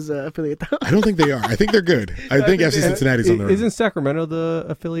Columbus's affiliate though. I don't think they are. I think they're good. I think FC Cincinnati's on the road. Isn't Sacramento the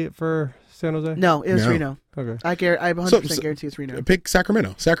affiliate for San Jose? No, it was No. Reno. Okay. I 100% guarantee it's Reno. Pick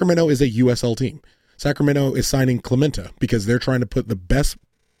Sacramento. Sacramento is a USL team. Sacramento is signing Clementa because they're trying to put the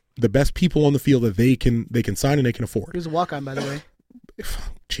best people on the field that they can sign and they can He afford. was a walk-on, by the way.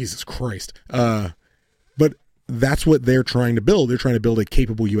 Jesus Christ. But that's what they're trying to build. They're trying to build a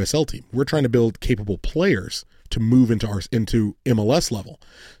capable USL team. We're trying to build capable players to move into MLS level.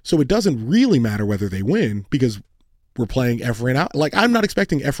 So it doesn't really matter whether they win because we're playing Efrain Alvarez. Like, I'm not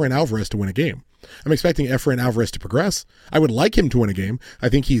expecting Efrain Alvarez to win a game. I'm expecting Efrain Alvarez to progress. I would like him to win a game. I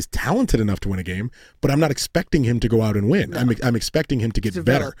think he's talented enough to win a game, but I'm not expecting him to go out and win. No. I'm expecting him to get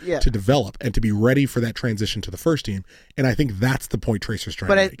develop, better, yeah. to develop, and to be ready for that transition to the first team. And I think that's the point Tracer's trying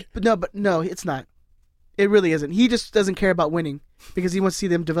to make. But no, it's not. It really isn't. He just doesn't care about winning because he wants to see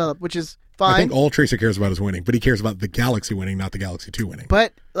them develop, which is fine. I think all Tracer cares about is winning, but he cares about the Galaxy winning, not the Galaxy 2 winning.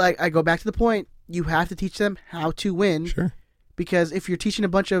 But I go back to the point. You have to teach them how to win. Sure. Because if you're teaching a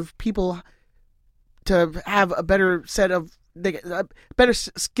bunch of people to have a better set of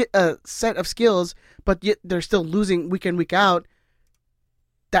set of skills, but yet they're still losing week in, week out,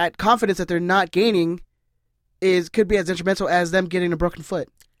 that confidence that they're not gaining could be as detrimental as them getting a broken foot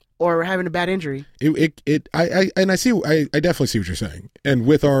or having a bad injury. I definitely see what you're saying. And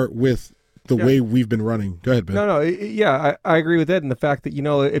with the way we've been running. Go ahead, Ben. I agree with that. And the fact that,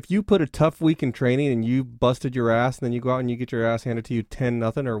 if you put a tough week in training and you busted your ass and then you go out and you get your ass handed to you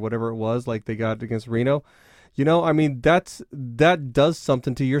 10-0 or whatever it was, like they got against Reno, that does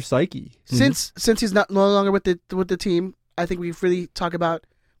something to your psyche. Since he's no longer with the team, I think we've really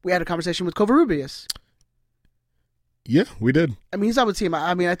we had a conversation with Covarrubias. Yeah, we did. I mean, he's not with the team.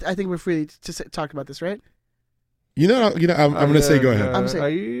 I think we're free to talk about this, right? I'm going to say go ahead. I'm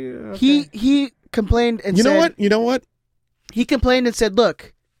saying okay. he complained and You said, know what? He complained and said,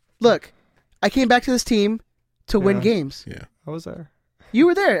 look, I came back to this team to win games. Yeah. I was there. You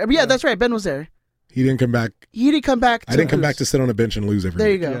were there. Yeah, that's right. Ben was there. He didn't come back. He didn't come back. I didn't come back to sit on a bench and lose every There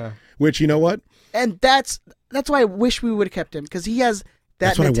you week. go. Yeah. Which, you know what? And that's why I wish we would have kept him because he has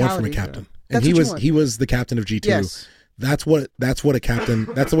that That's what mentality. I want from a captain. Yeah. And That's what you want. he was the captain of G2. Yes. That's what a captain.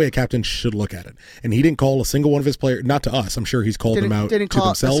 That's the way a captain should look at it. And he didn't call a single one of his players. Not to us. I'm sure he's called them out Didn't to call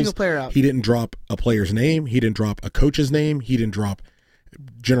themselves. a single player out. He didn't drop a player's name. He didn't drop a coach's name. He didn't drop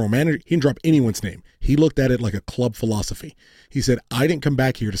general manager. He didn't drop anyone's name. He looked at it like a club philosophy. He said, "I didn't come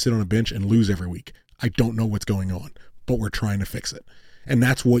back here to sit on a bench and lose every week. I don't know what's going on, but we're trying to fix it. And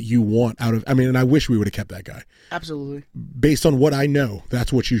that's what you want out of, I mean, and I wish we would have kept that guy. Absolutely. Based on what I know,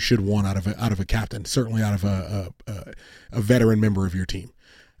 that's what you should want out of a captain, certainly out of a veteran member of your team.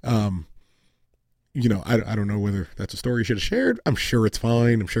 You know, I don't know whether that's a story you should have shared. I'm sure it's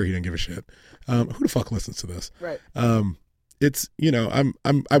fine. I'm sure he didn't give a shit. Who the fuck listens to this? Right. It's, you know,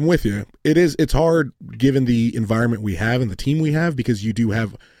 I'm with you. It's hard given the environment we have and the team we have, because you do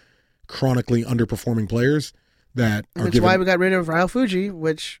have chronically underperforming players that are That's why we got rid of Ryo Fuji,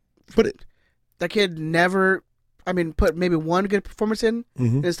 which that kid never, I mean, put maybe one good performance in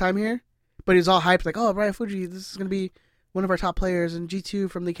his time here, but he's all hyped like, oh, Ryo Fuji, this is going to be one of our top players in G2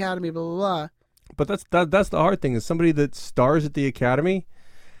 from the academy, blah, blah, blah. But that's the hard thing, is somebody that stars at the academy,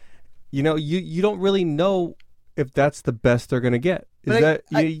 you know, you don't really know if that's the best they're going to get.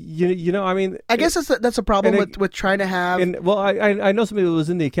 You know, I mean, I guess that's a problem with trying to have. And well, I know somebody that was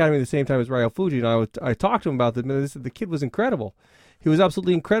in the academy at the same time as Ryo Fuji, and I talked to him about this. The kid was incredible. He was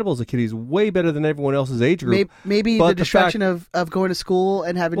absolutely incredible as a kid. He's way better than everyone else's age group. Maybe the distraction of going to school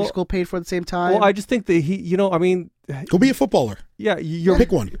and having your school paid for at the same time. Well, I just think that he, you know, I mean, go be a footballer. Yeah,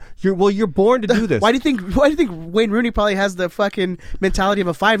 pick one. You're born to do this. Why do you think Wayne Rooney probably has the fucking mentality of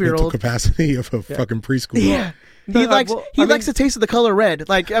a 5-year-old? Mental capacity of a fucking preschooler. Yeah. He likes the taste of the color red.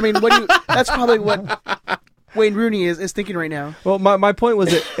 Like, I mean, that's probably what Wayne Rooney is thinking right now. Well, my point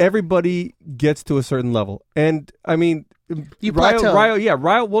was that everybody gets to a certain level, and I mean,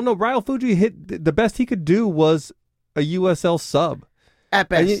 Ryo Fuji hit the best he could do was a USL sub at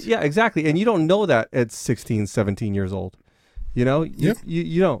best. Yeah, exactly. And you don't know that at 16, 17 years old. You know,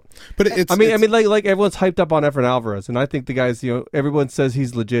 you don't. But I mean, like everyone's hyped up on Efren Alvarez, and I think the guy's, you know, everyone says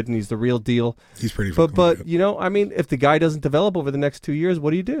he's legit and he's the real deal. He's pretty. But you know, I mean, if the guy doesn't develop over the next 2 years,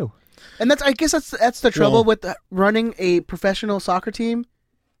 what do you do? And I guess that's the trouble with running a professional soccer team.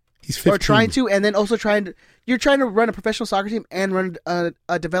 He's 15. Or trying to, and then also you're trying to run a professional soccer team and run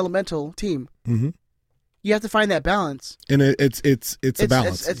a developmental team. Mm-hmm. You have to find that balance, and it's a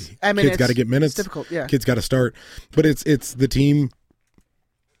balance. Kids got to get minutes. It's difficult, yeah. Kids got to start, but it's the team,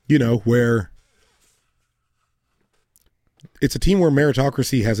 you know, where it's a team where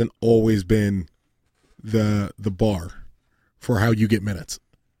meritocracy hasn't always been the bar for how you get minutes.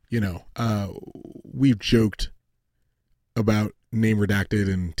 You know, we've joked about name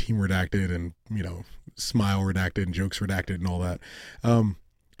redacted and team redacted and, you know, smile redacted and jokes redacted and all that.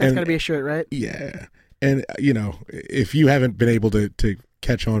 That's got to be a shirt, right? Yeah. And, you know, if you haven't been able to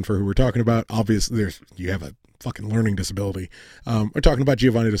catch on for who we're talking about, obviously you have a fucking learning disability. We're talking about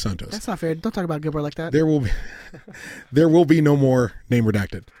Giovanni Dos Santos. That's not fair. Don't talk about Gilbert like that. There will be no more name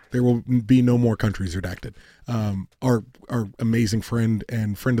redacted. There will be no more countries redacted. Our amazing friend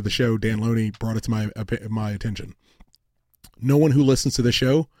and friend of the show, Dan Loney, brought it to my attention. No one who listens to the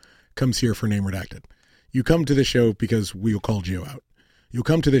show comes here for name redacted. You come to the show because we will call Gio out. You'll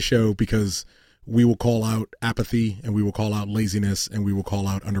come to the show because we will call out apathy, and we will call out laziness, and we will call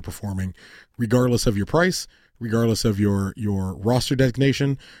out underperforming, regardless of your price, regardless of your roster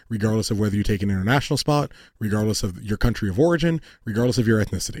designation, regardless of whether you take an international spot, regardless of your country of origin, regardless of your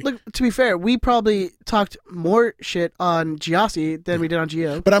ethnicity. Look, to be fair, we probably talked more shit on Giassi than we did on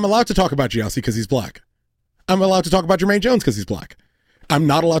Gio. But I'm allowed to talk about Giassi because he's black. I'm allowed to talk about Jermaine Jones because he's black. I'm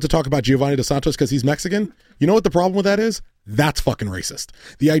not allowed to talk about Giovanni Dos Santos because he's Mexican. You know what the problem with that is? That's fucking racist.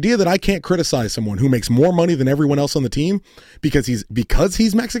 The idea that I can't criticize someone who makes more money than everyone else on the team because he's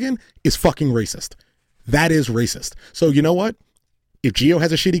Mexican is fucking racist. That is racist. So you know what? If Gio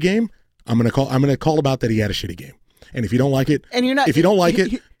has a shitty game, I'm gonna call about that he had a shitty game. And if you don't like it, if you don't like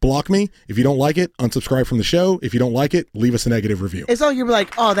it, block me. If you don't like it, unsubscribe from the show. If you don't like it, leave us a negative review. It's not like you're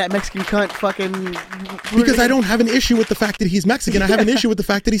like, oh, that Mexican cunt fucking... Because I don't have an issue with the fact that he's Mexican. I have an issue with the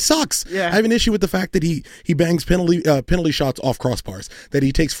fact that he sucks. Yeah. I have an issue with the fact that he bangs penalty shots off crossbars, that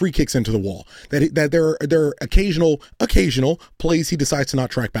he takes free kicks into the wall, that there are occasional plays he decides to not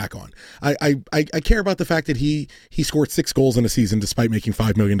track back on. I care about the fact that he scored 6 goals in a season despite making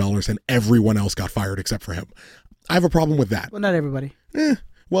 $5 million and everyone else got fired except for him. I have a problem with that. Well, not everybody.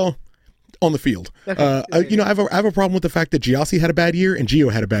 Well, on the field. Okay. I have a problem with the fact that Giassi had a bad year and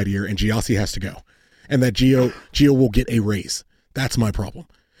Gio had a bad year and Giassi has to go. And that Gio will get a raise. That's my problem.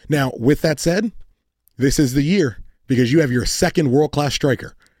 Now, with that said, this is the year because you have your second world-class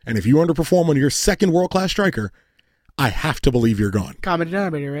striker. And if you underperform on your second world-class striker, I have to believe you're gone. Common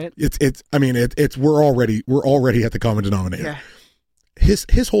denominator, right? We're already at the common denominator. Yeah.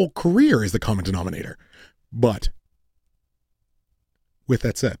 His whole career is the common denominator. But with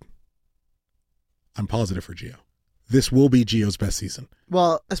that said, I'm positive for Gio. This will be Gio's best season.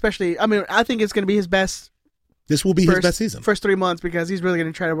 Well, especially, I mean, I think it's going to be his best This will be his best season. First 3 months, because he's really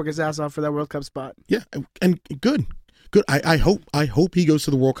going to try to work his ass off for that World Cup spot. Yeah, and good. I hope he goes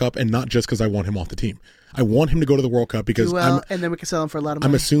to the World Cup, and not just because I want him off the team. I want him to go to the World Cup because and then we can sell him for a lot of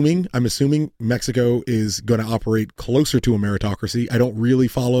money. I'm assuming Mexico is going to operate closer to a meritocracy. I don't really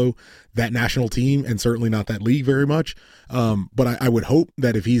follow that national team and certainly not that league very much. But I would hope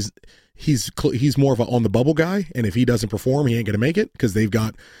that if he's more of a on the bubble guy, and if he doesn't perform, he ain't going to make it because they've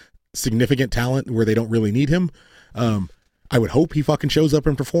got significant talent where they don't really need him. I would hope he fucking shows up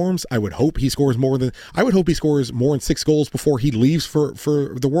and performs. I would hope he scores more than 6 goals before he leaves for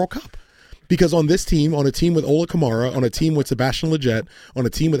the World Cup. Because on this team, on a team with Ola Kamara, on a team with Sebastian Lletget, on a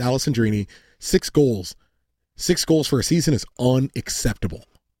team with Alessandrini, 6 goals for a season is unacceptable.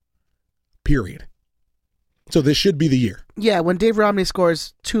 Period. So this should be the year. Yeah, when Dave Romney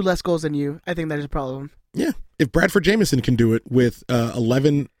scores 2 less goals than you, I think that is a problem. Yeah. If Bradford Jamieson can do it with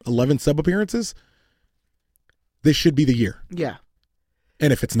 11 sub appearances, this should be the year. Yeah.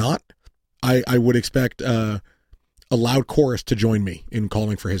 And if it's not, I would expect a loud chorus to join me in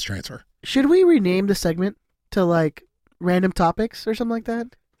calling for his transfer. Should we rename the segment to like random topics or something like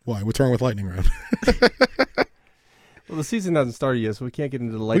that? Why? What's wrong with lightning round? Well, the season hasn't started yet, so we can't get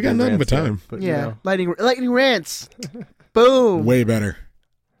into the lightning. We got nothing but yet, time. but, yeah, lightning rants. Boom. Way better.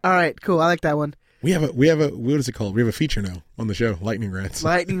 All right, cool. I like that one. We have a what is it called? We have a feature now on the show, Lightning Rants.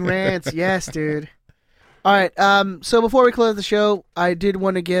 Lightning rants, yes, dude. All right. So before we close the show, I did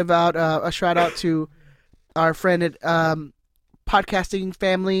want to give out a shout out to our friend at podcasting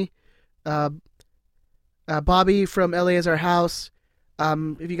family, Bobby from LA is Our House.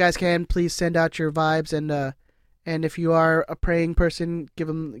 If you guys can, please send out your vibes, and if you are a praying person, give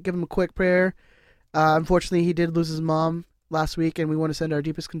him a quick prayer. Unfortunately, he did lose his mom last week, and we want to send our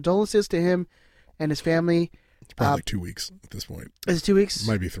deepest condolences to him and his family. It's probably like 2 weeks at this point. Is it 2 weeks?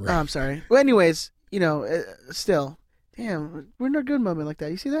 Might be 3. Oh, I'm sorry. Well, anyways, still, damn, we're in a good moment like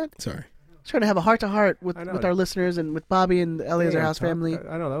that. You see that? Sorry. Trying to have a heart-to-heart with our listeners and with Bobby and the LA is Our House family.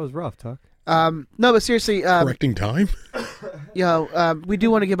 I know, that was rough, Tuck. No, but seriously, correcting time. We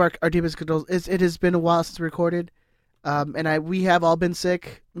do want to give our deepest condolences. It has been a while since we recorded, and we have all been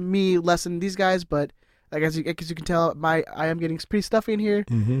sick. Me less than these guys, but like as you can tell, I am getting pretty stuffy in here.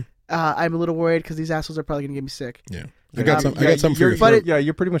 Mm-hmm. I'm a little worried because these assholes are probably gonna get me sick. Yeah, I got some for you. But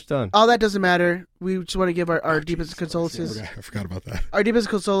you're pretty much done. All that doesn't matter. We just want to give our deepest condolences. I forgot about that. Our deepest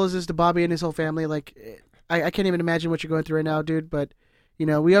condolences to Bobby and his whole family. Like, I can't even imagine what you're going through right now, dude. But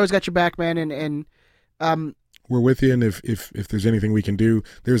we always got your back, man. And we're with you. And if there's anything we can do,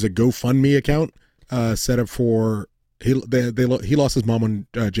 there's a GoFundMe account set up for. He lost his mom on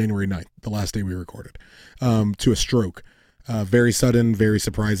January 9th, the last day we recorded, to a stroke. Very sudden, very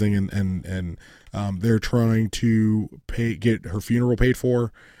surprising, and they're trying to get her funeral paid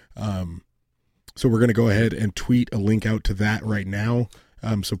for. So we're going to go ahead and tweet a link out to that right now.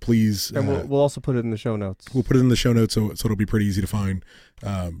 So please, and we'll also put it in the show notes. We'll put it in the show notes so it'll be pretty easy to find.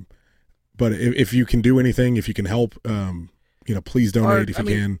 But if you can do anything, if you can help, please donate if you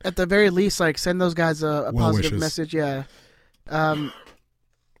can. At the very least, like send those guys a positive message. Yeah.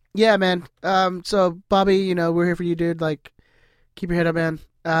 Yeah, man. So Bobby, we're here for you, dude. Like, keep your head up, man.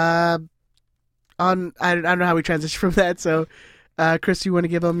 I don't know how we transition from that. So, Chris, you want to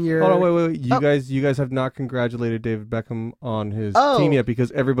give them your? Oh, wait. You guys have not congratulated David Beckham on his team yet because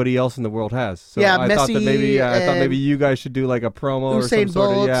everybody else in the world has. So yeah, I thought maybe you guys should do like a promo or some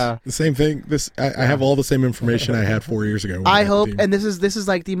sort of. Yeah, the same thing. I have all the same information I had 4 years ago. I hope, and this is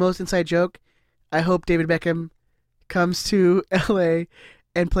like the most inside joke. I hope David Beckham comes to LA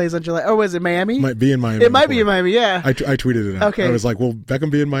and plays on July. Or was it Miami? Might be in Miami. It might be in Miami. Yeah. I tweeted it out. Okay. I was like, "Will Beckham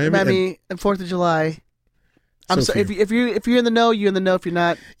be in Miami?" Miami and 4th of July. I'm sorry if you're in the know, you're in the know. If you're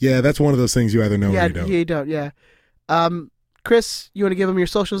not, yeah, that's one of those things you either know or you don't. Yeah, you don't. Yeah. Chris, you want to give them your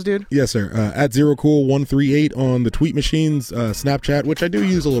socials, dude? Yes, sir. At ZeroCool138 on the tweet machines, Snapchat, which I do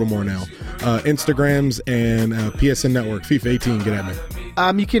use a little more now, Instagrams, and PSN Network. FIFA 18, get at me.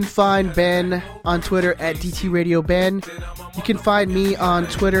 You can find Ben on Twitter at DTRadioBen. You can find me on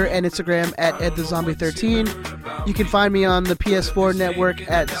Twitter and Instagram at EdTheZombie13. You can find me on the PS4 network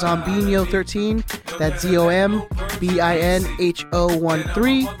at Zombinho13. That's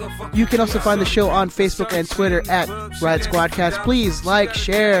ZOMBINHO13. You can also find the show on Facebook and Twitter at Riot Squadcast. Please like,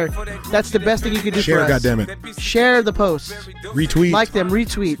 share. That's the best thing you can do for us. Share, goddammit. Share the posts. Retweet. Like them,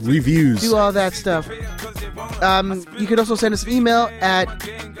 retweet. Reviews. Do all that stuff. You can also send us an email at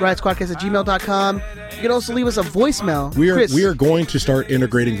riotSquadcast@gmail.com. You can also leave us a voicemail. Chris, We are going to start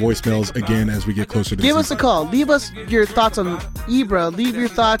integrating voicemails again as we get closer to give the us a season. call. Leave us your thoughts on Ibra. Leave your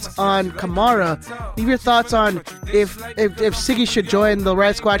thoughts on Kamara. Leave your thoughts on if Siggy should join the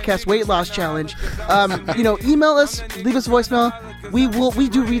Riot Squadcast weight loss challenge. Email us. Leave us a voicemail. We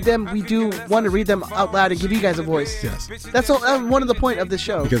do read them. We do want to read them out loud and give you guys a voice. Yes. That's one of the point of this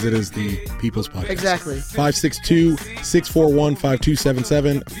show. Because it is the People's Podcast. Exactly.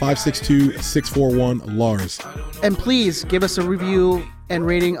 562-641-5277. 562-641-LARS. And please give us a review and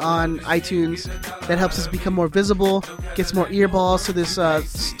rating on iTunes. That helps us become more visible, gets more earballs to this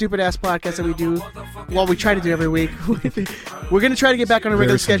stupid-ass podcast that we do. Well, we try to do every week. We're going to try to get back on a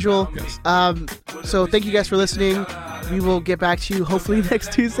regular schedule. Yes. So thank you guys for listening. We will get back to you hopefully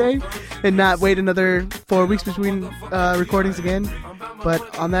next Tuesday and not wait another 4 weeks between recordings again.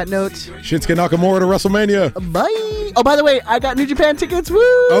 But on that note, Shinsuke Nakamura to WrestleMania. bye. Oh, by the way, I got New Japan tickets. Woo!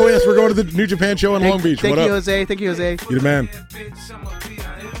 Oh, yes, we're going to the New Japan show in Long Beach. Thank What you, up? Jose. Thank you, Jose. You the man.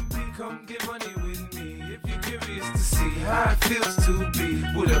 Come get money with me if you're curious to see how it feels to be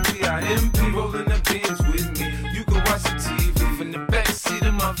with a PIMP rolling the bins with me. You can watch the TV from the back seat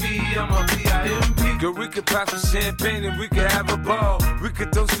of my V. I'm a PIMP. Girl, we could pop some champagne and we could have a ball. We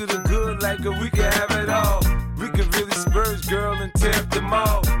could toast to the good like we could have it all. We could really spurge, girl, and tear up the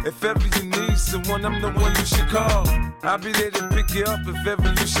mall. If ever you need someone, I'm the one you should call. I'll be there to pick you up if ever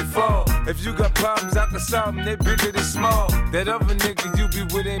you should fall. If you got problems, I can solve them, they bigger than small. That other nigga you be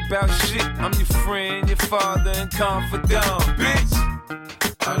with ain't bout shit. I'm your friend, your father, and confidant, bitch.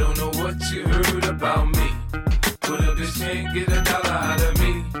 I don't know what you heard about me, but a bitch can't get $1 out of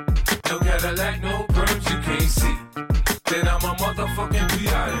me. No Cadillac, no perms you can't see. Then I'm a motherfucking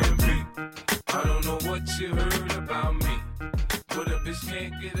PIMP. I don't know what you heard about me, but a bitch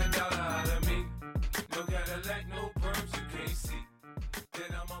can't get $1 out of me. No Cadillac, no perms you can't see.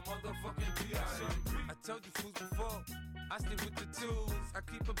 Then I'm a motherfucking PIMP. I told you fools before, I stick with the tools. I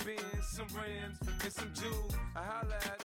keep a Benz, some rims, and some jewels. I holla at